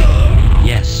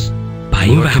 Yes. By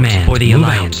your command. For the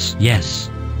Alliance. Yes.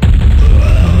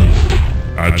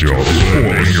 At your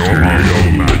service, your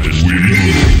majesty. We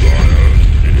move, sire.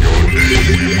 In your name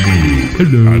we move.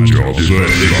 Hello. At your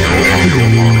service, your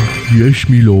honor. Yes,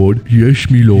 me lord. Yes,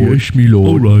 me lord. Yes, me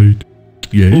lord. Alright.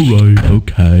 Yes. Alright,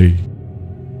 okay.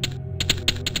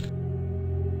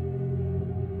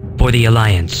 For the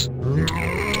Alliance.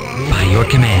 By your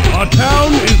command. Our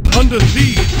town is under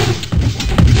siege.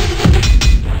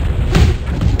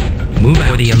 Move out.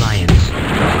 For the Alliance.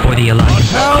 For the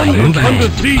Alliance. Our town is under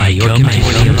siege. By your command.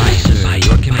 For the Alliance. By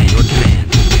your command. Your command.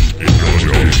 In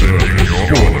your service, your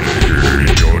honor.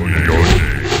 In your name.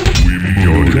 We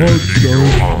move. Your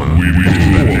honor. We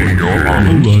defending your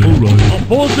honor. Alright, alright. Our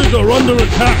forces are under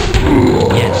attack.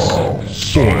 Yes.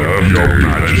 Sire, your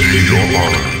majesty, your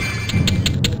honor.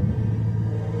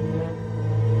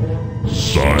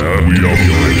 Sire, we are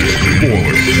majesty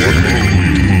forward. We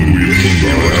move.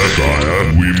 Sire,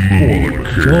 we move.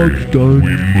 Charge done.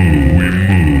 We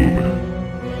move.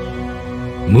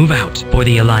 Move out. For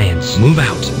the Alliance. Move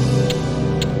out.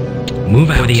 Move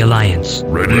out. For the Alliance.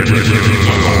 Ready to serve.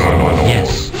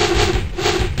 Yes.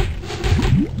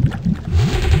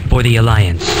 For the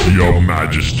Alliance. Your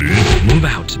majesty. Move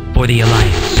out. For the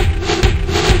Alliance.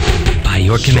 By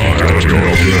your command. Sire, your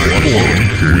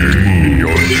majesty. We move.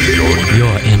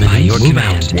 Your eminence. By your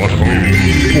command. What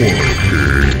move forward,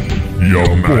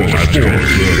 your majesty.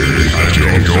 At your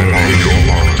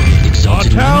honor. Our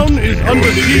Exalted town is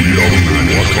under siege. Your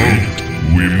majesty.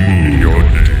 We move your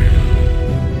name.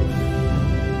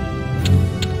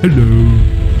 Hello.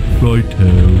 Right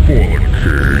now.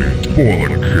 For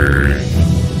the king.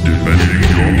 Defending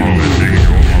your honor.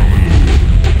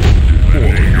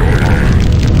 Defending your honor.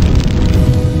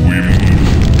 We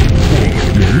move. For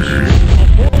the king. Our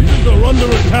forces are under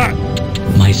attack.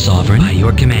 My sovereign. By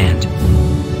your command.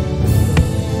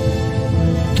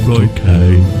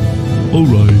 Okay.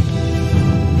 Alright.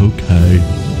 Okay.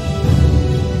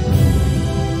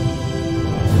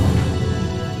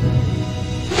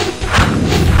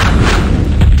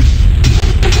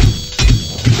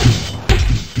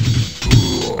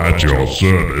 At your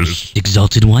service.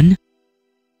 Exalted One.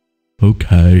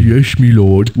 Okay. Yes, me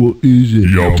lord. What is it?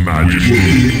 Your majesty.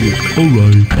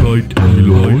 Alright, right now,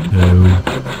 lord.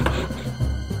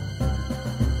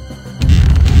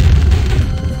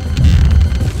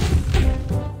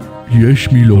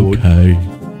 Yes, me lord. Okay.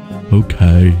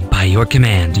 Okay. By your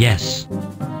command. Yes.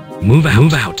 Move out.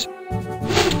 Move out.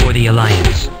 For the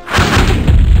Alliance.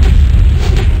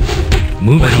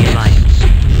 Move out. For the Alliance.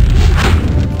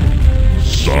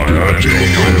 Sire, at your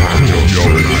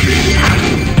majesty.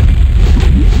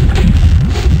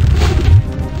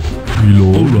 Me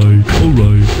lord.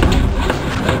 Alright.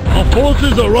 Our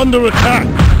forces are under attack.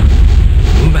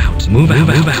 Move out. Move out.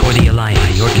 Move out. For the Alliance. By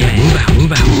your command. Move out.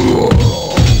 Move out.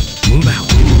 Move out.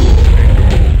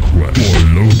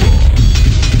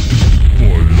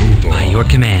 By your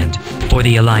command. For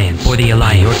the Alliance. For the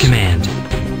Alliance. Your command.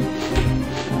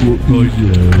 What right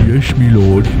now? Yes, me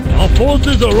lord. Our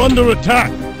forces are under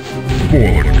attack.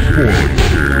 For the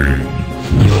king.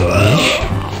 Your wish.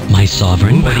 My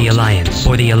sovereign. For the Alliance.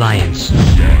 For the Alliance.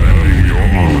 Defending your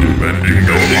honor. Defending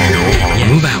your honor. Yes.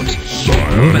 Move out.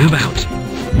 Sire. Move out.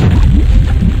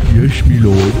 Yes, me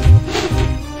lord.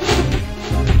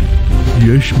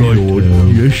 Yes, me lord.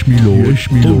 Yes, me lord. Yes,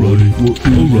 me lord.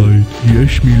 Alright.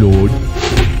 Yes, me lord.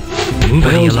 Move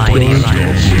out. For the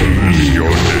Alliance. Your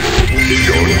name.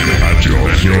 At your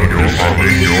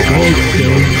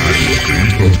majesty.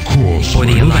 Of course. For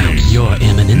the Alliance. Your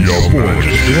eminence. Your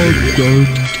majesty. Done.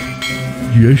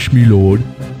 Yes, me lord.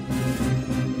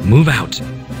 Move out.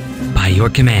 By your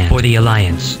command. For the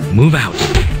Alliance. Move out.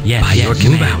 Yes. By your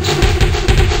command.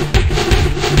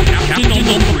 Captain on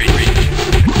the bridge.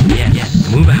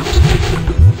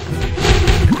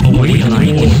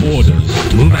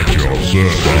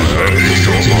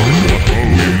 sir.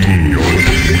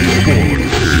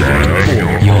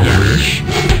 Your wish?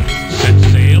 Set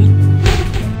sail.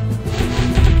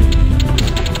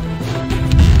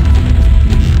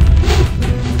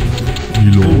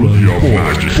 Your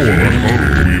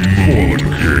Majesty,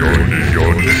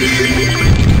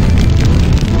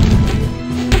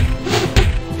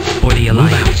 For the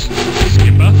Alliance.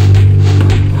 Skipper.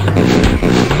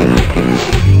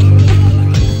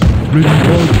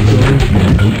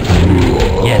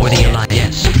 Yes. For the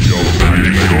Alliance.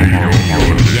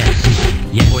 Yes.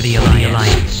 Yes. For the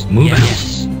Alliance. Move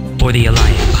out. For the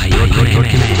Alliance. By your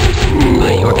command.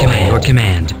 By your command. Your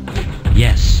command.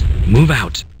 Yes. Move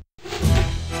out.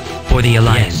 For the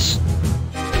Alliance.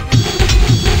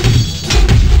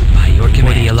 By your command.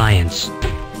 For the Alliance.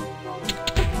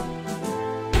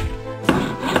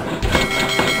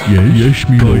 Yes,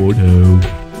 my lord.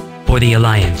 For the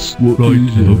Alliance. Awaiting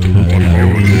orders.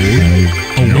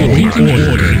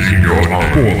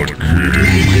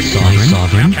 My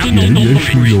sovereign. Captain on the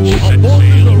Yes, my bridge. lord. Set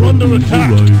sail. Are under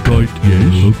attack. Right,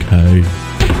 yes, okay.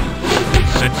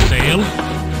 Set sail.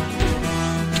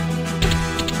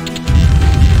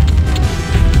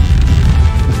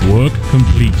 Work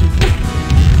completed.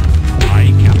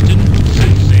 Aye, Captain.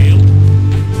 Set sail.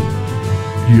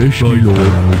 Yes, my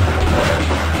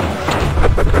lord.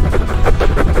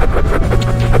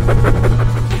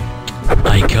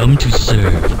 I come to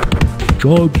serve.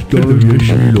 Job's done. Yes,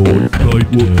 my lord.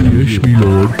 Right, yes, my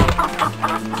lord.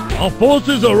 Our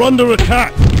forces are under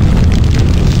attack.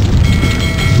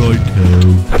 Right,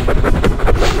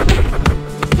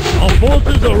 Our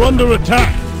forces are under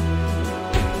attack.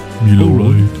 my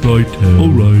lord. Right,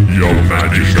 alright. Your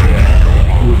Majesty.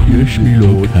 Yes, my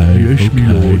lord. Yes,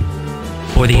 my lord.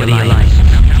 For the Alliance.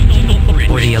 Captain on the bridge.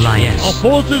 For the Alliance. Our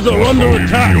forces are under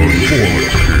attack.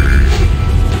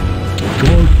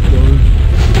 Job's done.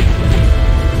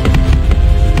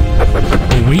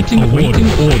 Awaiting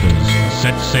orders.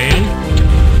 Set sail.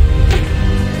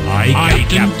 Aye,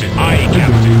 Captain. Aye,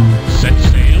 Captain. Set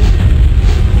sail.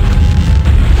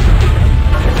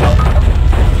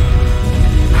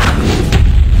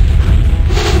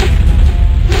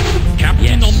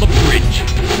 Captain Yes. on the bridge.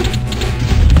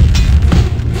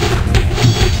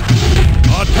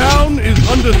 Our town is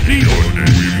under siege.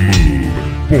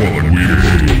 Forward we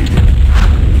move.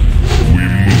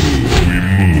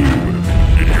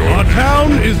 Our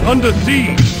town is under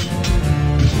siege.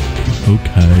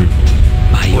 Okay.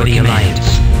 By your the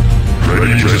Alliance.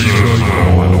 Ready to serve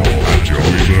all at your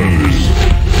service.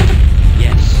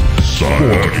 Yes. Sire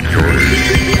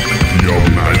Your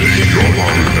Majesty, your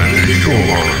Majesty, your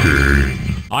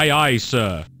King. Aye, aye,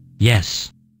 sir.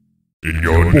 Yes. In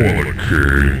your name,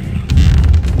 King.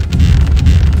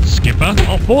 Skipper.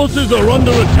 Our forces are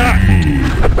under attack.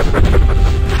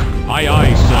 Aye,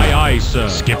 aye, sir. Aye, aye, sir.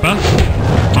 Skipper.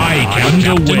 Aye,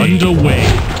 Captain. Underway.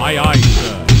 Aye, aye,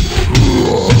 sir.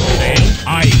 Set sail.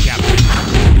 Aye, Captain.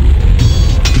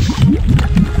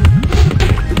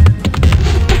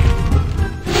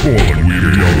 Forward we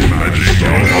your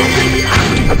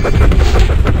Majesty.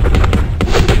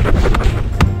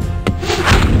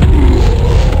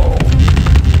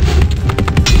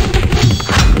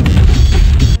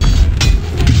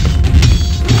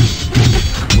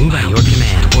 Move at your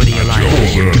command for the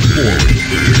Alliance.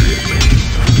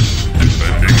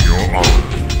 Defending your honor.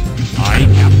 Aye,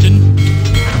 Captain.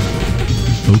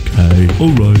 Okay.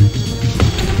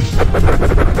 Alright.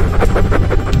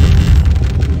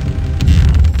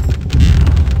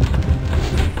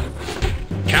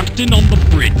 Captain on the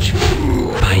bridge.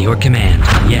 By your command.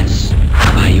 Yes.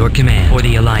 By your command for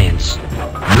the Alliance.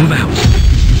 Move out.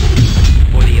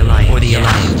 For the Alliance. For the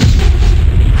Alliance.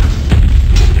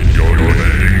 You're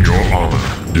defending your honor.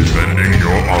 Defending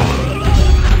your honor.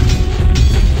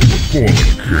 Forward,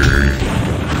 King.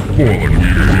 Forward we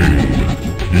move.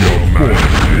 Your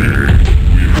Majesty.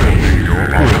 We defending your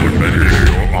honor. Defending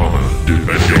your honor.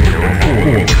 Defending your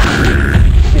honor.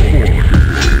 Forward,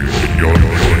 King.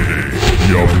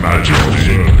 Your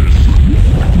Majesty.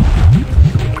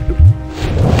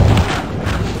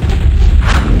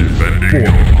 Defending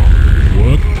your honor.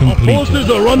 Work Our completed. forces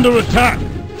are under attack.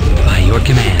 By your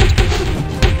command.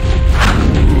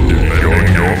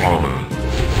 Defending your honor.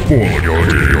 For your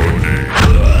name.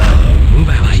 Move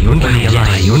out. By your command.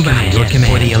 By your command. Your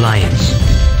command for the Alliance.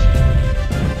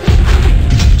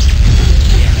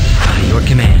 Yes. By your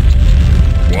command.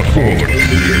 Forward,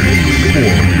 King.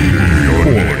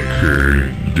 Forward,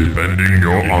 King. Defending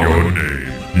your honor.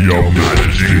 Your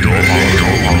Majesty, your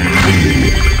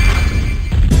honor.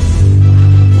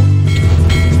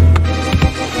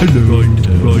 Hello.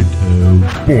 Right. Righto.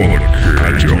 For the king.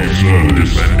 At your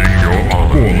service. Defending your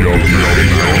honor. For your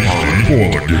majesty. For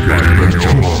the defending your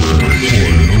honor.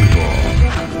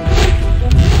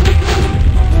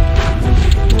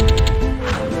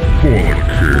 For the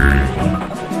king.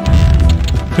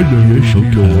 Hello, yes, my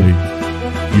lord.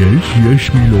 Yes,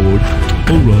 my lord.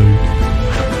 Alright.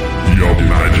 Your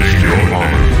majesty, your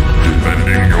honor.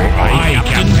 Defending your honor. Aye,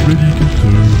 Captain. Ready to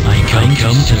serve. I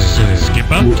come to serve.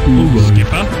 Skipper. Alright.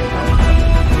 Skipper.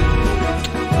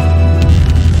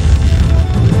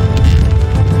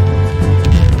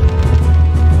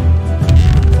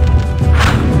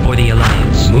 For the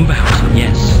Alliance. Move out.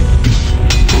 Yes.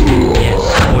 Yes.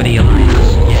 For the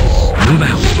Alliance. Yes. Move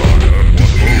out.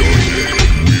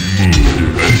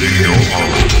 Defending your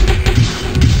honor.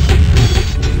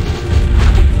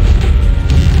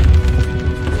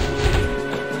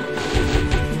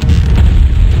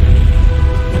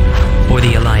 For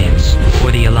the Alliance.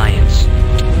 For the Alliance.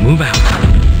 Move out.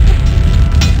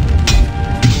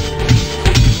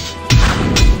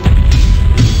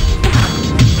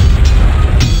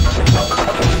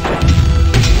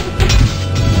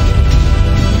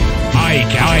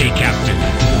 Aye, Captain.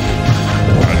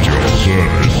 At your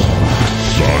service,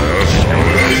 sire. For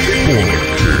the king.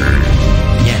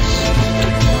 Yes.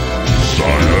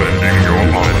 Sire, defending your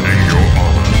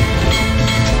honor.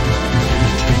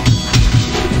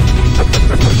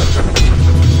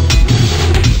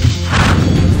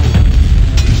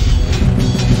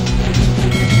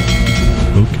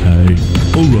 Okay.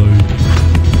 Alright.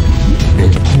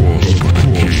 Of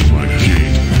course, my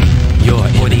king. You're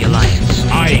for the Alliance.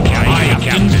 Aye,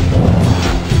 Captain.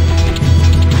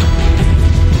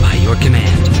 By your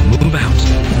command. Move out.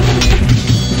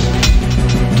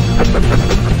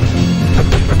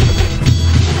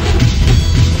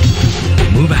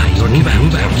 Move out. Move out.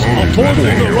 Move out. Our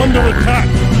forces are under attack.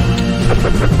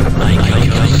 I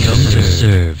come to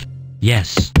serve.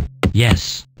 Yes.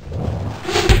 Yes.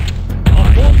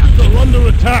 Our forces are under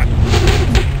attack.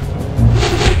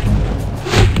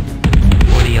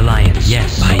 For the Alliance.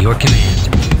 Yes. By your command.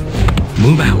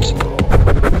 Move out.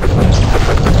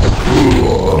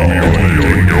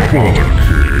 Your father,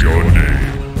 king, your name.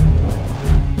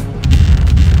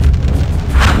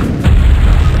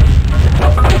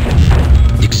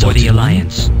 For the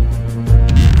Alliance.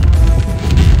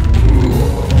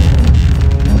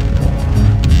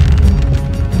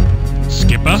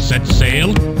 Skipper, set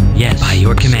sail. Yes. By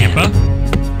your command. Skipper.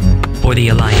 For the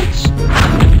Alliance.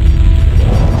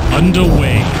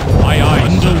 Underway. Aye,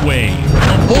 underway.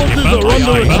 Our forces Skipper, are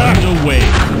under attack. underway.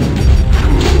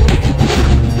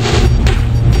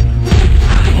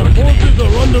 Our forces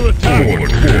are under attack. For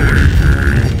the king.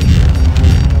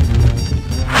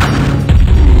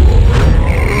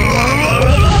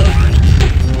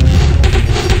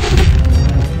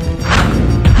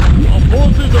 Our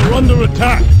forces are under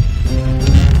attack.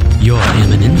 Your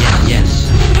Eminence. Yes.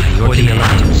 By your command.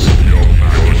 Your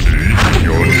majesty,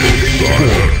 your name.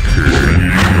 Sire, king,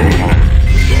 your honor.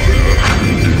 Sire,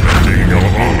 defending your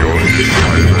honor.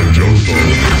 I am your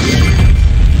service.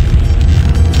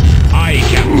 Aye,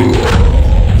 Captain.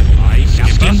 Aye,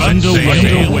 Captain.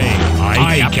 Underway.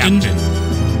 Aye, Captain.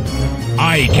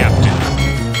 Aye, Captain.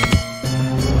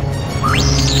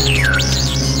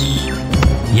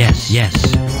 Yes. Yes.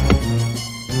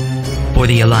 For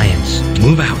the Alliance.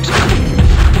 Move out.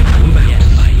 Move out. Yes.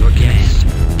 By your command.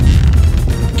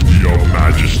 Your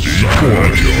majesty, sire,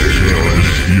 your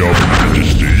service. Your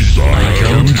majesty, sire. I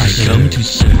come to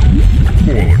serve.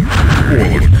 For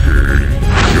the king,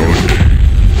 your name.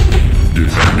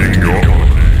 Defending your honor.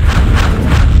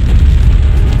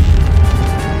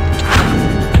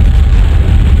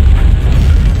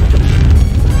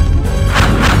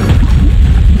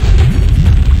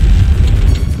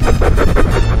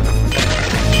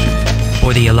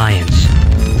 For the Alliance.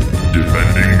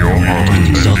 Defending your honor.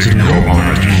 Exalted Defending your Lord.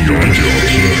 majesty. Your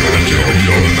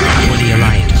For the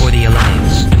Alliance. For the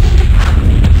Alliance.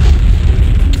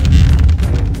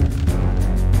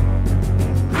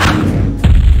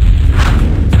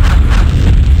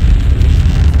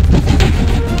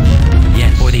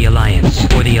 Yes. For the Alliance.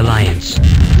 For the Alliance.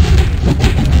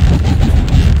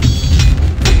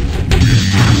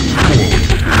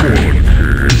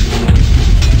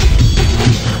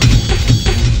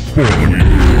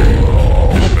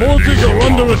 Our forces are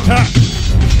under attack.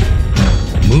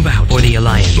 Move out. For the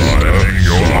Alliance. Defending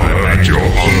your honor.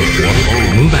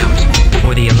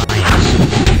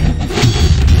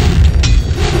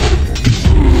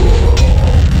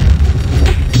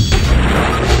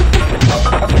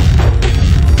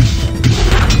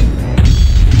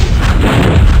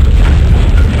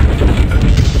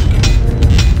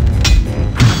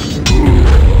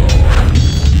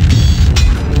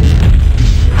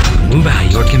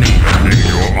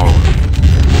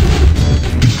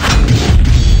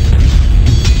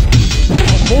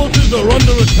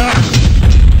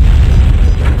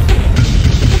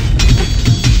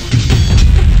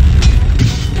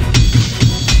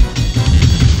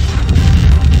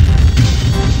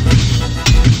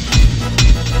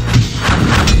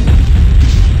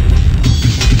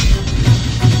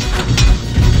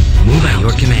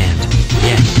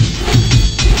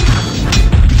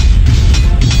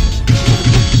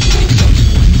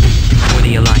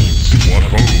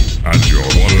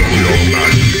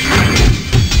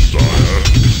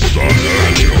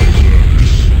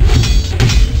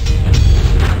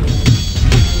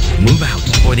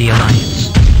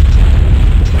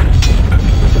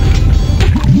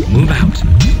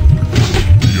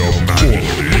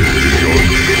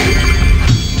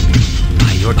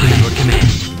 your command.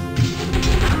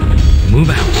 Move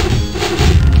out.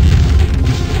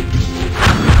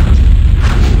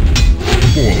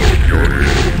 For the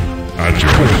king. At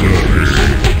your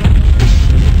service.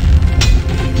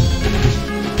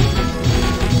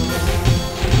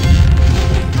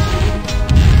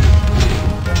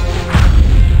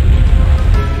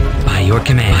 By your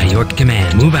command. By your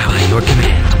command. Move out. By your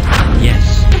command.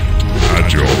 Yes.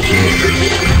 At your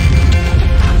service.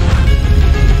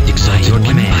 Exalt your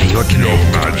command. By your command.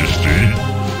 Your Majesty.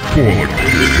 For the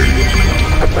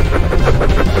king.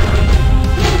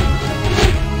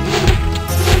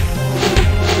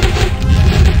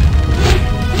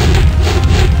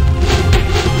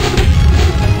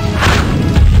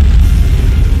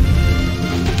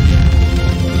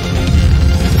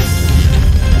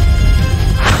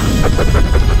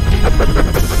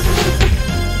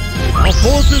 Our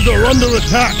forces are under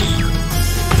attack.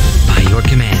 By your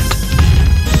command.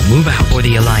 Move out for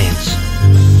the Alliance.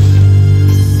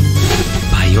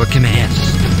 By your command.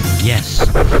 Yes.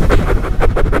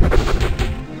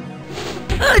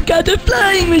 I got a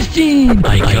flying machine!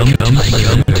 I come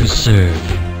to serve.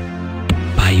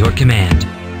 By your command.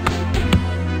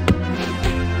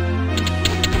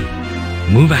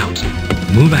 Move out.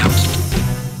 Move out.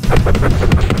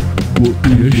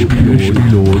 Yes, my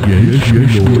lord. Yes, my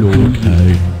lord.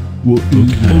 Okay.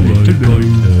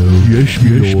 Yes,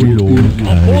 my lord.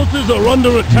 Our forces are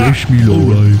under attack. Yes, my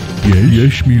lord.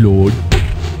 Yes, my lord.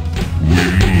 We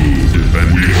move,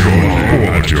 defending your honor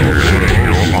at your service.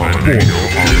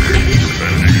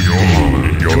 Defending your honor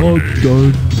in your Job name.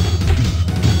 done.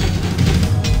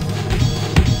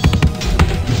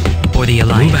 For the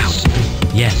Alliance. Move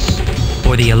out. Yes.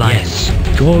 For the Alliance.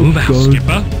 Job Move out. done.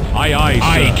 Skipper? Aye, aye, sir.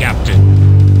 Aye, Captain.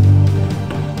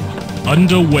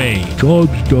 Underway.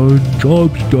 Job's done.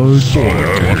 Job's done.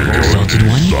 Exalted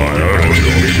One. Sire, at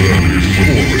your service.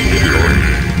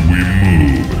 We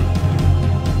move.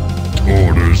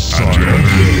 Orders, sire.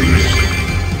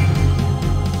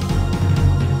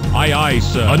 Aye, aye,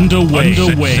 sir. Underway.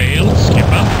 Set sail,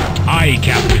 Skipper. Aye,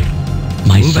 Captain.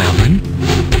 My sovereign.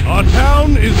 Our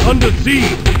town is under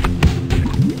siege.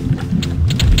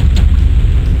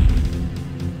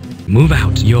 Move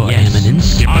out, Your Eminence.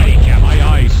 Skipper. Aye, Captain. Aye,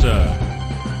 aye, sir.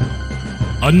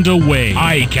 Underway.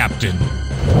 Aye, Captain.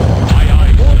 Aye,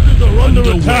 aye. Forces are under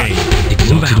Underway. attack.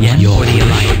 Move out, for the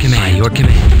Alliance. By your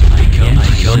command. I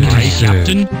come to Aye, serve.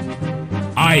 Captain.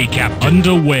 Aye, Captain.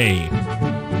 Underway.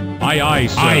 Aye, aye,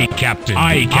 sir. Aye, Captain.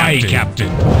 Aye, Captain. Aye, Captain.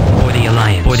 For the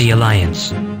Alliance. For the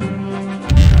Alliance.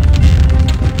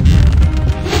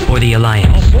 For the Our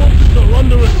Alliance. forces are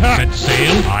under attack. Set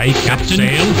sail. Aye, Captain. Set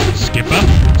sail. Skipper.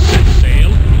 Set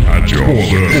sail. At your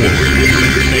service.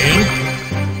 Set sail.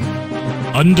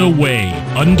 Underway.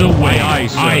 Underway. Aye,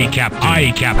 sir. Aye, Captain.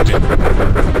 Aye, Captain.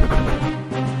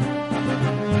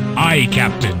 Aye,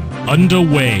 Captain.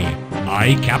 Underway.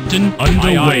 Aye, Captain.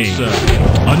 Underway. Aye, aye, sir.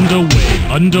 Underway.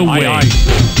 Underway. Aye, aye,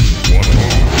 sir. What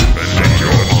home? Defending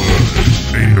your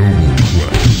service. A noble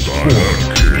quest, sire.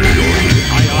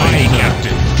 Aye, aye,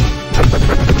 Captain.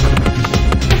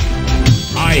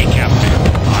 Aye, Captain.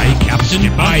 Aye, Captain.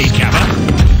 Aye, Captain.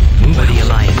 Move for the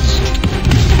Alliance.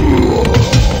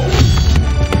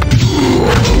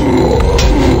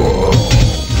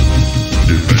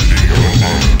 Defending your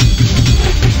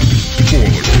honor. For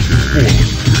the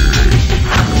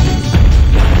king.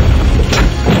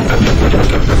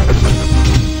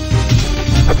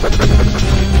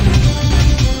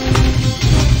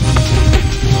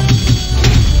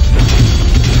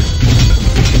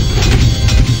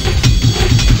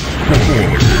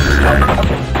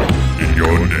 In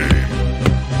your name,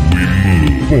 we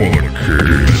move for the king.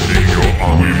 Defending your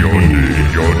honor. In your name. In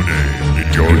your name. In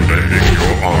your defending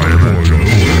your honor.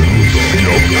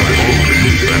 Your majesty.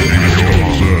 Defending your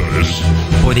service.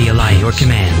 For the Alliance. Your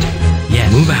command.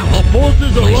 Yes. Move out. Our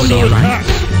forces are For the under attack.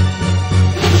 Alliance.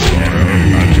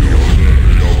 At your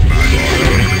service. Your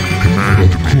majesty. Command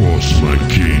the cross, my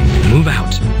king. Move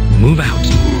out. Move out.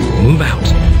 Move out.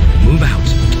 Move out.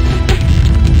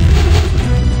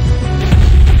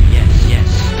 Yes, yes.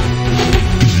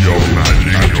 Your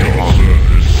majesty. At your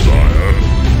service, sire.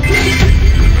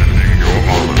 Defending your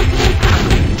honor.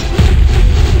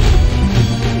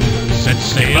 Set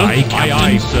sail. Aye, Captain. Aye,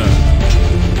 aye, sir.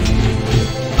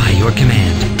 By your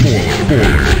command. For the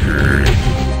king.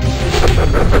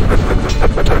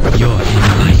 Your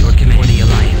command. By your command. For the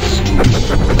Alliance.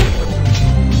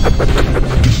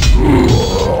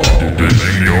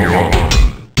 Defending your honor.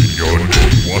 In your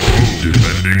name, what hope?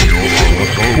 Defending your honor.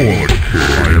 For the king.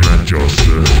 I am at your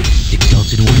service.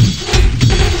 Exalted One.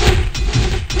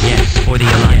 Yes. For the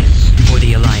Alliance. For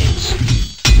the Alliance.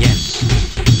 Yes.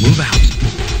 Move out.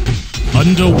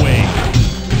 Underway.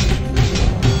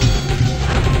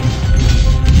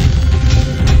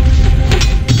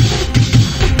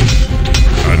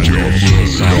 At your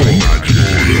service, Your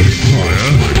Majesty.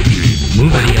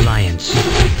 Move for the Alliance.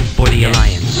 For the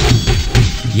Alliance.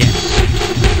 Yes.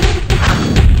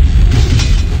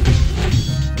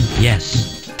 Yes.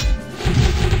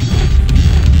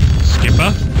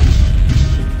 Skipper.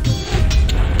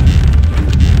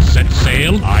 Set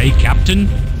sail. Aye, Captain.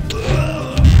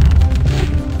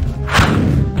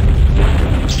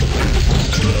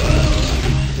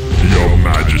 Your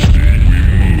Majesty, we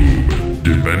move.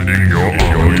 Defending your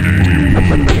honor, we move.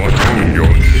 What on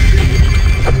your...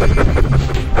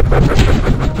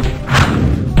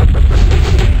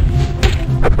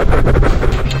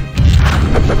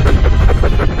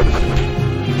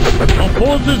 Our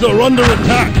forces are under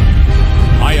attack.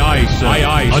 Aye, aye, sir. Aye,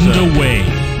 aye, sir. Underway.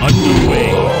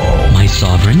 Underway. My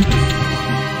sovereign?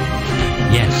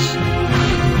 Yes.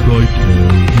 Right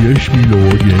now. Yes, me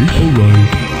lord, yes. Alright.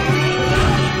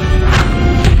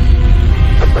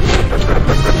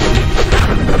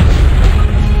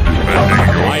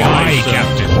 Aye, aye,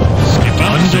 Captain. Skipper.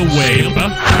 Underway. Skipper.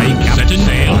 Aye, Captain. Set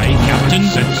sail. Aye, Captain.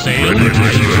 Set sail. Aye,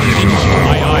 Captain.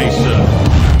 Aye, aye, sir.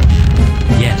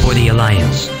 Yes. For the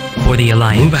Alliance. For the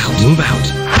Alliance. Move out. Move out.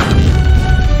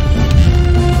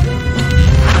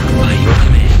 By your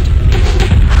command.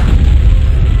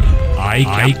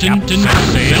 Aye, Captain. Set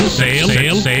sail. Sail.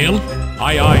 Sail. Sail.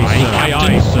 Aye, aye, sir. Aye,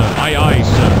 aye, sir. Aye, aye,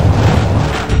 sir.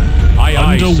 Aye,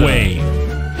 aye, underway.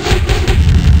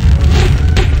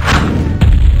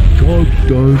 Job's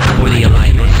done. For the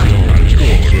Alliance.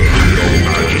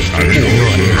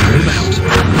 Move out.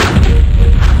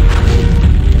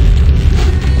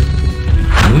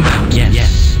 Move out. Yes.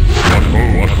 Yes.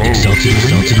 Exalted.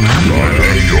 Exalted.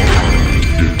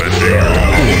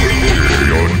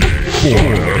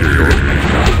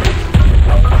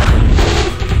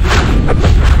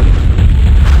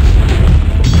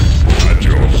 At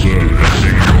your service,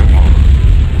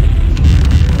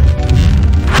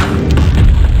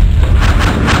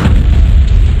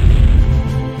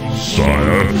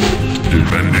 Sire,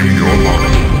 defending your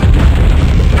honor.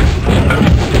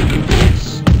 Yes.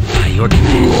 By your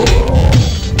command.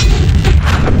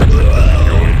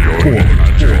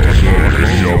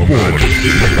 Your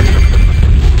Majesty.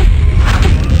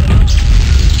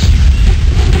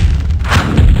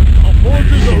 Our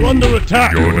forces are under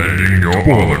attack. You're ending your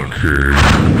monarchy.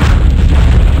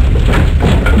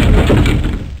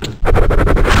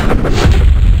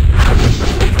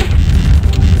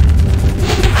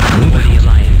 Move by the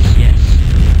Alliance. Yes.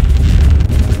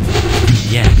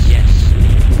 Yes. Yes.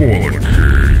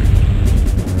 Monarchy.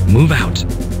 Move out.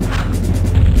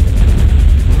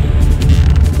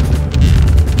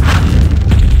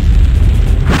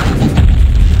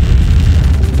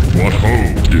 What ho?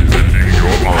 Defending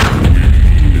your honor.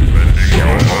 Defending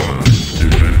your honor.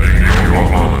 Defending your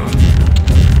honor.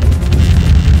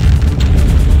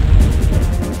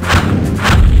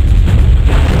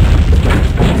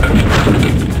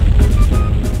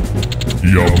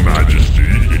 Your Majesty,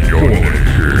 in your name,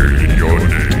 in your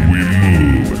name, we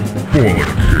move. For the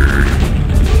king.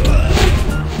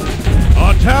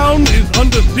 Our town is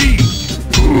under siege.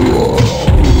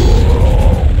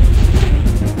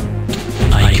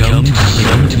 I come to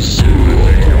serve.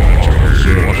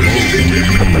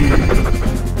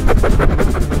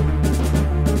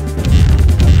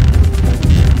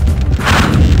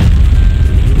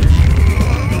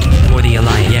 For the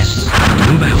Alliance. Yes.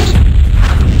 Move out.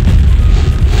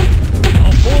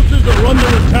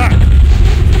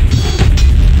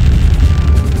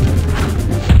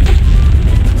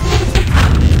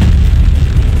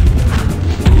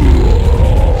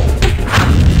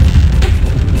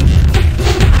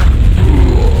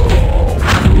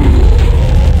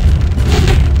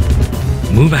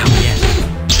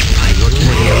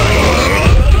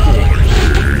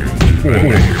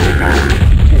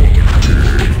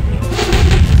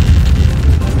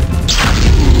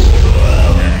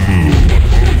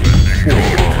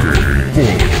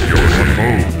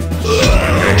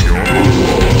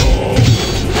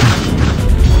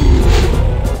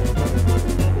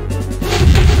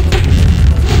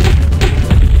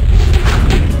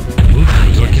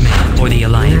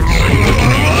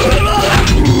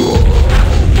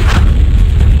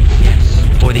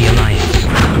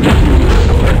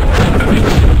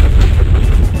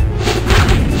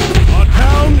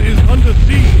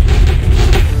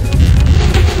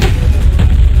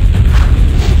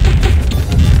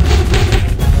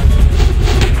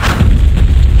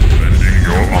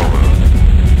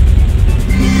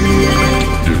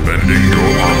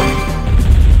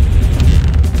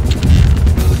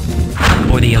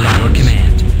 the Alliance. By your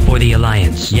command. For the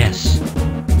Alliance. Yes.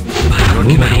 By your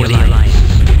command. For the Alliance.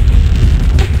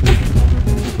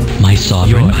 My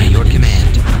sovereign. By your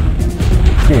command.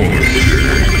 For the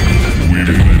king. We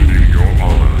defending your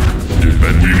honor.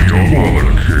 Defending your honor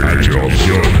at your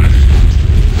service.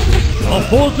 Our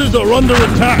forces are under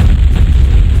attack.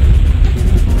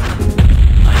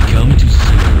 I come to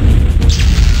serve.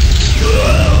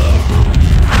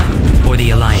 For the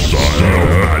Alliance.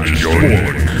 Sire, at your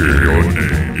name.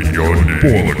 In your name.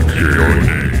 For the king. Your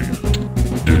name.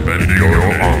 Defending your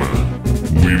honor.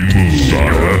 We move.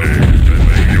 Sire,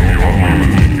 defending your honor.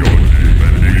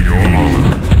 Defending your honor.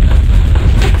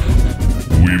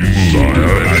 We move.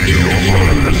 Sire, at your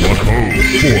service. What hope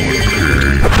for the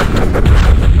king?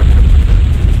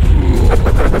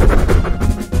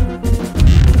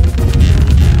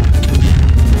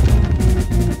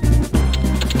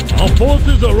 Our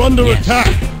forces are under attack.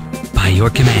 By your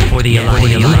command. For the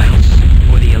Alliance.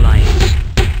 For the Alliance.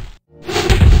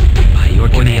 By your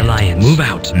command. For the Alliance. Move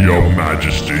out. Your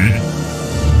Majesty.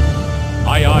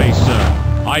 Aye, aye,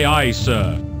 sir. Aye, aye,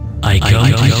 sir. I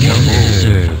come to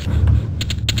serve.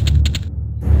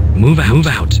 Move out. Move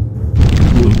out.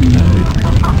 Okay.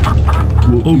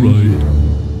 Alright.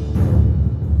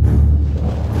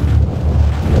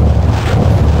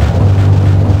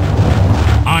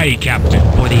 Aye, Captain.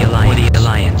 For the Alliance. For the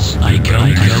Alliance. I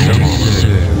come to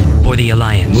serve. For the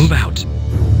Alliance. Move out.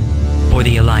 For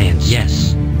the Alliance.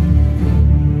 Yes.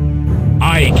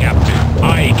 Aye, Captain.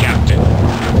 Aye, Captain.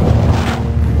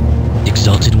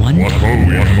 Exalted One. What ho,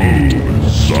 what ho.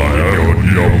 Sire,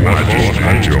 your Majesty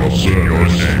at your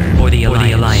service. For the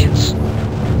Alliance.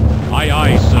 Aye,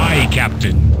 aye, sir. Aye,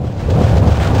 Captain.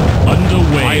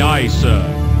 Underway. Aye, aye, sir.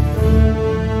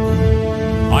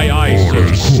 Aye, aye,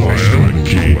 Orders, sir. Sire, and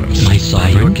King. By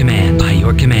your command. By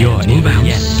your command. Move out.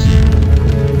 Yes.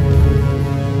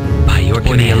 By your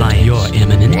command. Your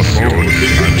Eminence. What ho,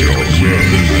 at your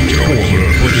service.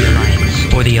 For the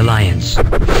Alliance. For the Alliance.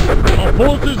 Our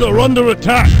forces are under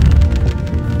attack.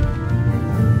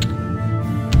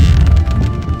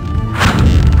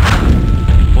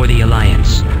 For the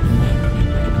Alliance.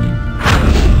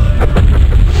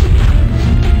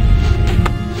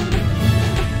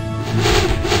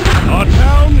 Our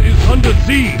town is under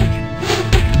siege.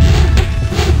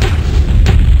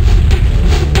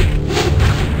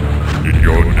 In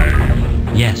your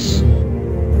name. Yes.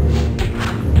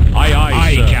 Aye, aye,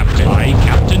 aye, sir. Captain. Aye,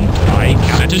 Captain. Aye,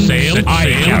 Captain. Set sail. Set Aye,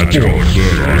 sail. Captain. At your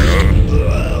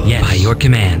service. Yes. By your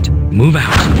command. Move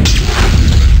out.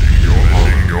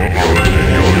 Your honor,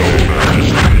 your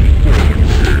Majesty.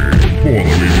 For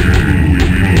the king.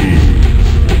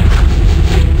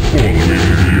 For the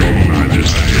your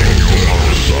Majesty. Your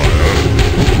honor, sire.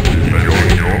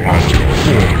 Defending your honor.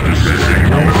 Defending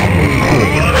your honor.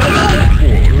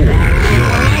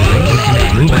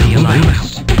 Move out. Move out.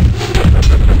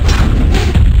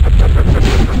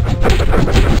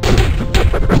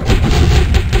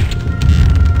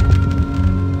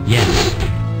 Yes.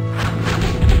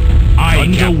 Aye,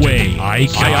 Underway. Aye,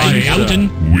 Captain.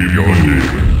 Captain. We your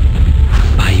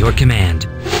name. By your command.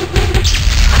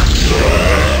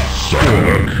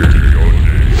 Sire, king, your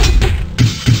name.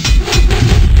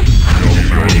 Your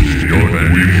Majesty, your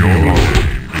name. We your honor.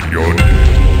 In your name.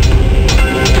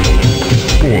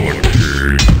 For the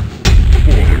king.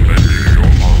 For defending your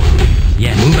honor.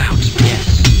 Yes. Move out. Yes.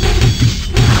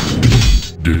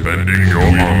 Defending your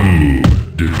honor.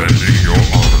 Defending your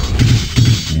honor.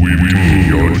 We move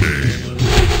your name.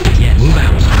 Yes. Move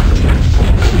out.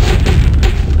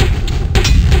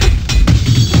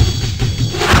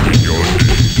 In your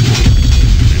name.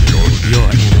 In your name. Your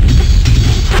Eminence.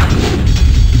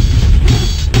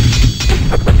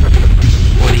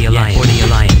 For the Alliance. For the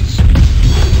Alliance.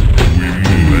 We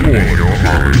move defending your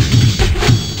honor.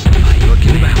 By your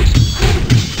command.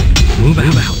 Move out.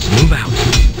 Move out. Move out.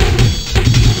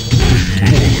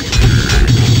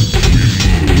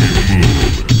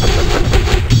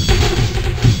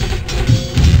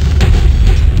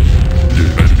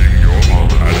 Defending your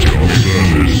honor at your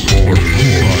service. For the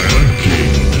Sire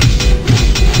King.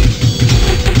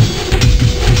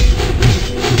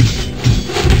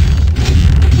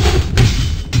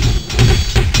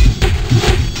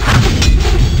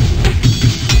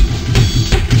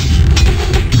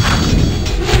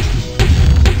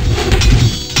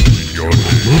 In your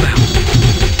name. Move out.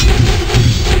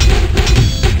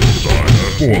 Sire,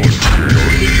 for the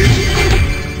king.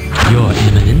 Your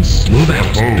Eminence. Move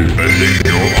out. Defending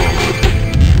your honor.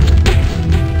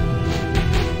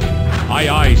 Aye,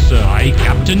 aye, sir. Aye,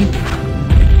 Captain.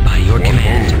 By your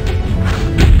command.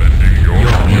 Defending your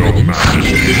Eminence.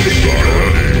 Majesty,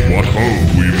 sire. What ho,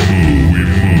 we move.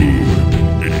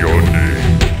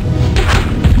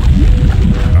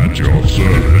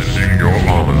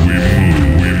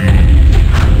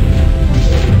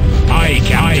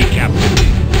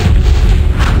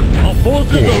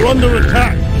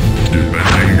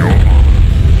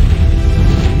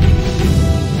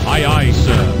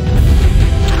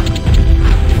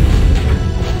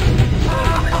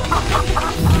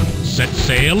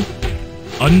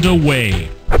 Underway.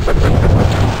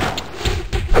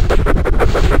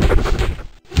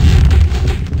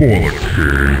 For the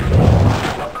king.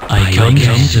 I come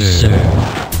to serve.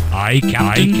 Aye,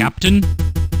 Captain. Aye, Captain.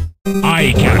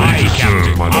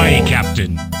 Aye,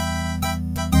 Captain.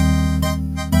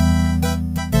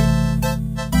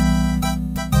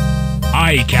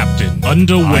 Aye, Captain.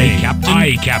 Underway. Aye, Captain.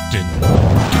 Aye, Captain.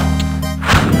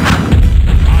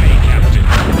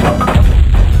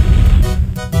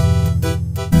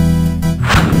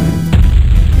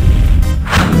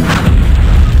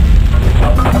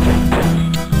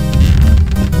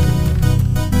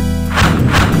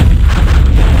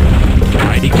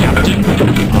 Aye, Captain.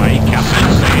 Aye, Captain.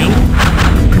 Sail.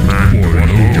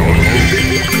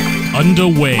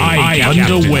 Underway. Aye,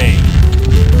 underway.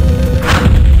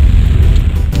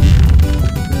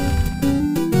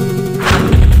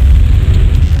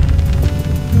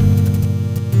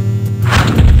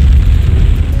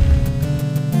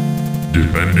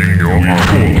 Defending your honor.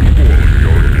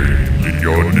 For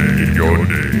your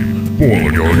name. For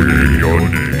your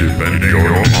name.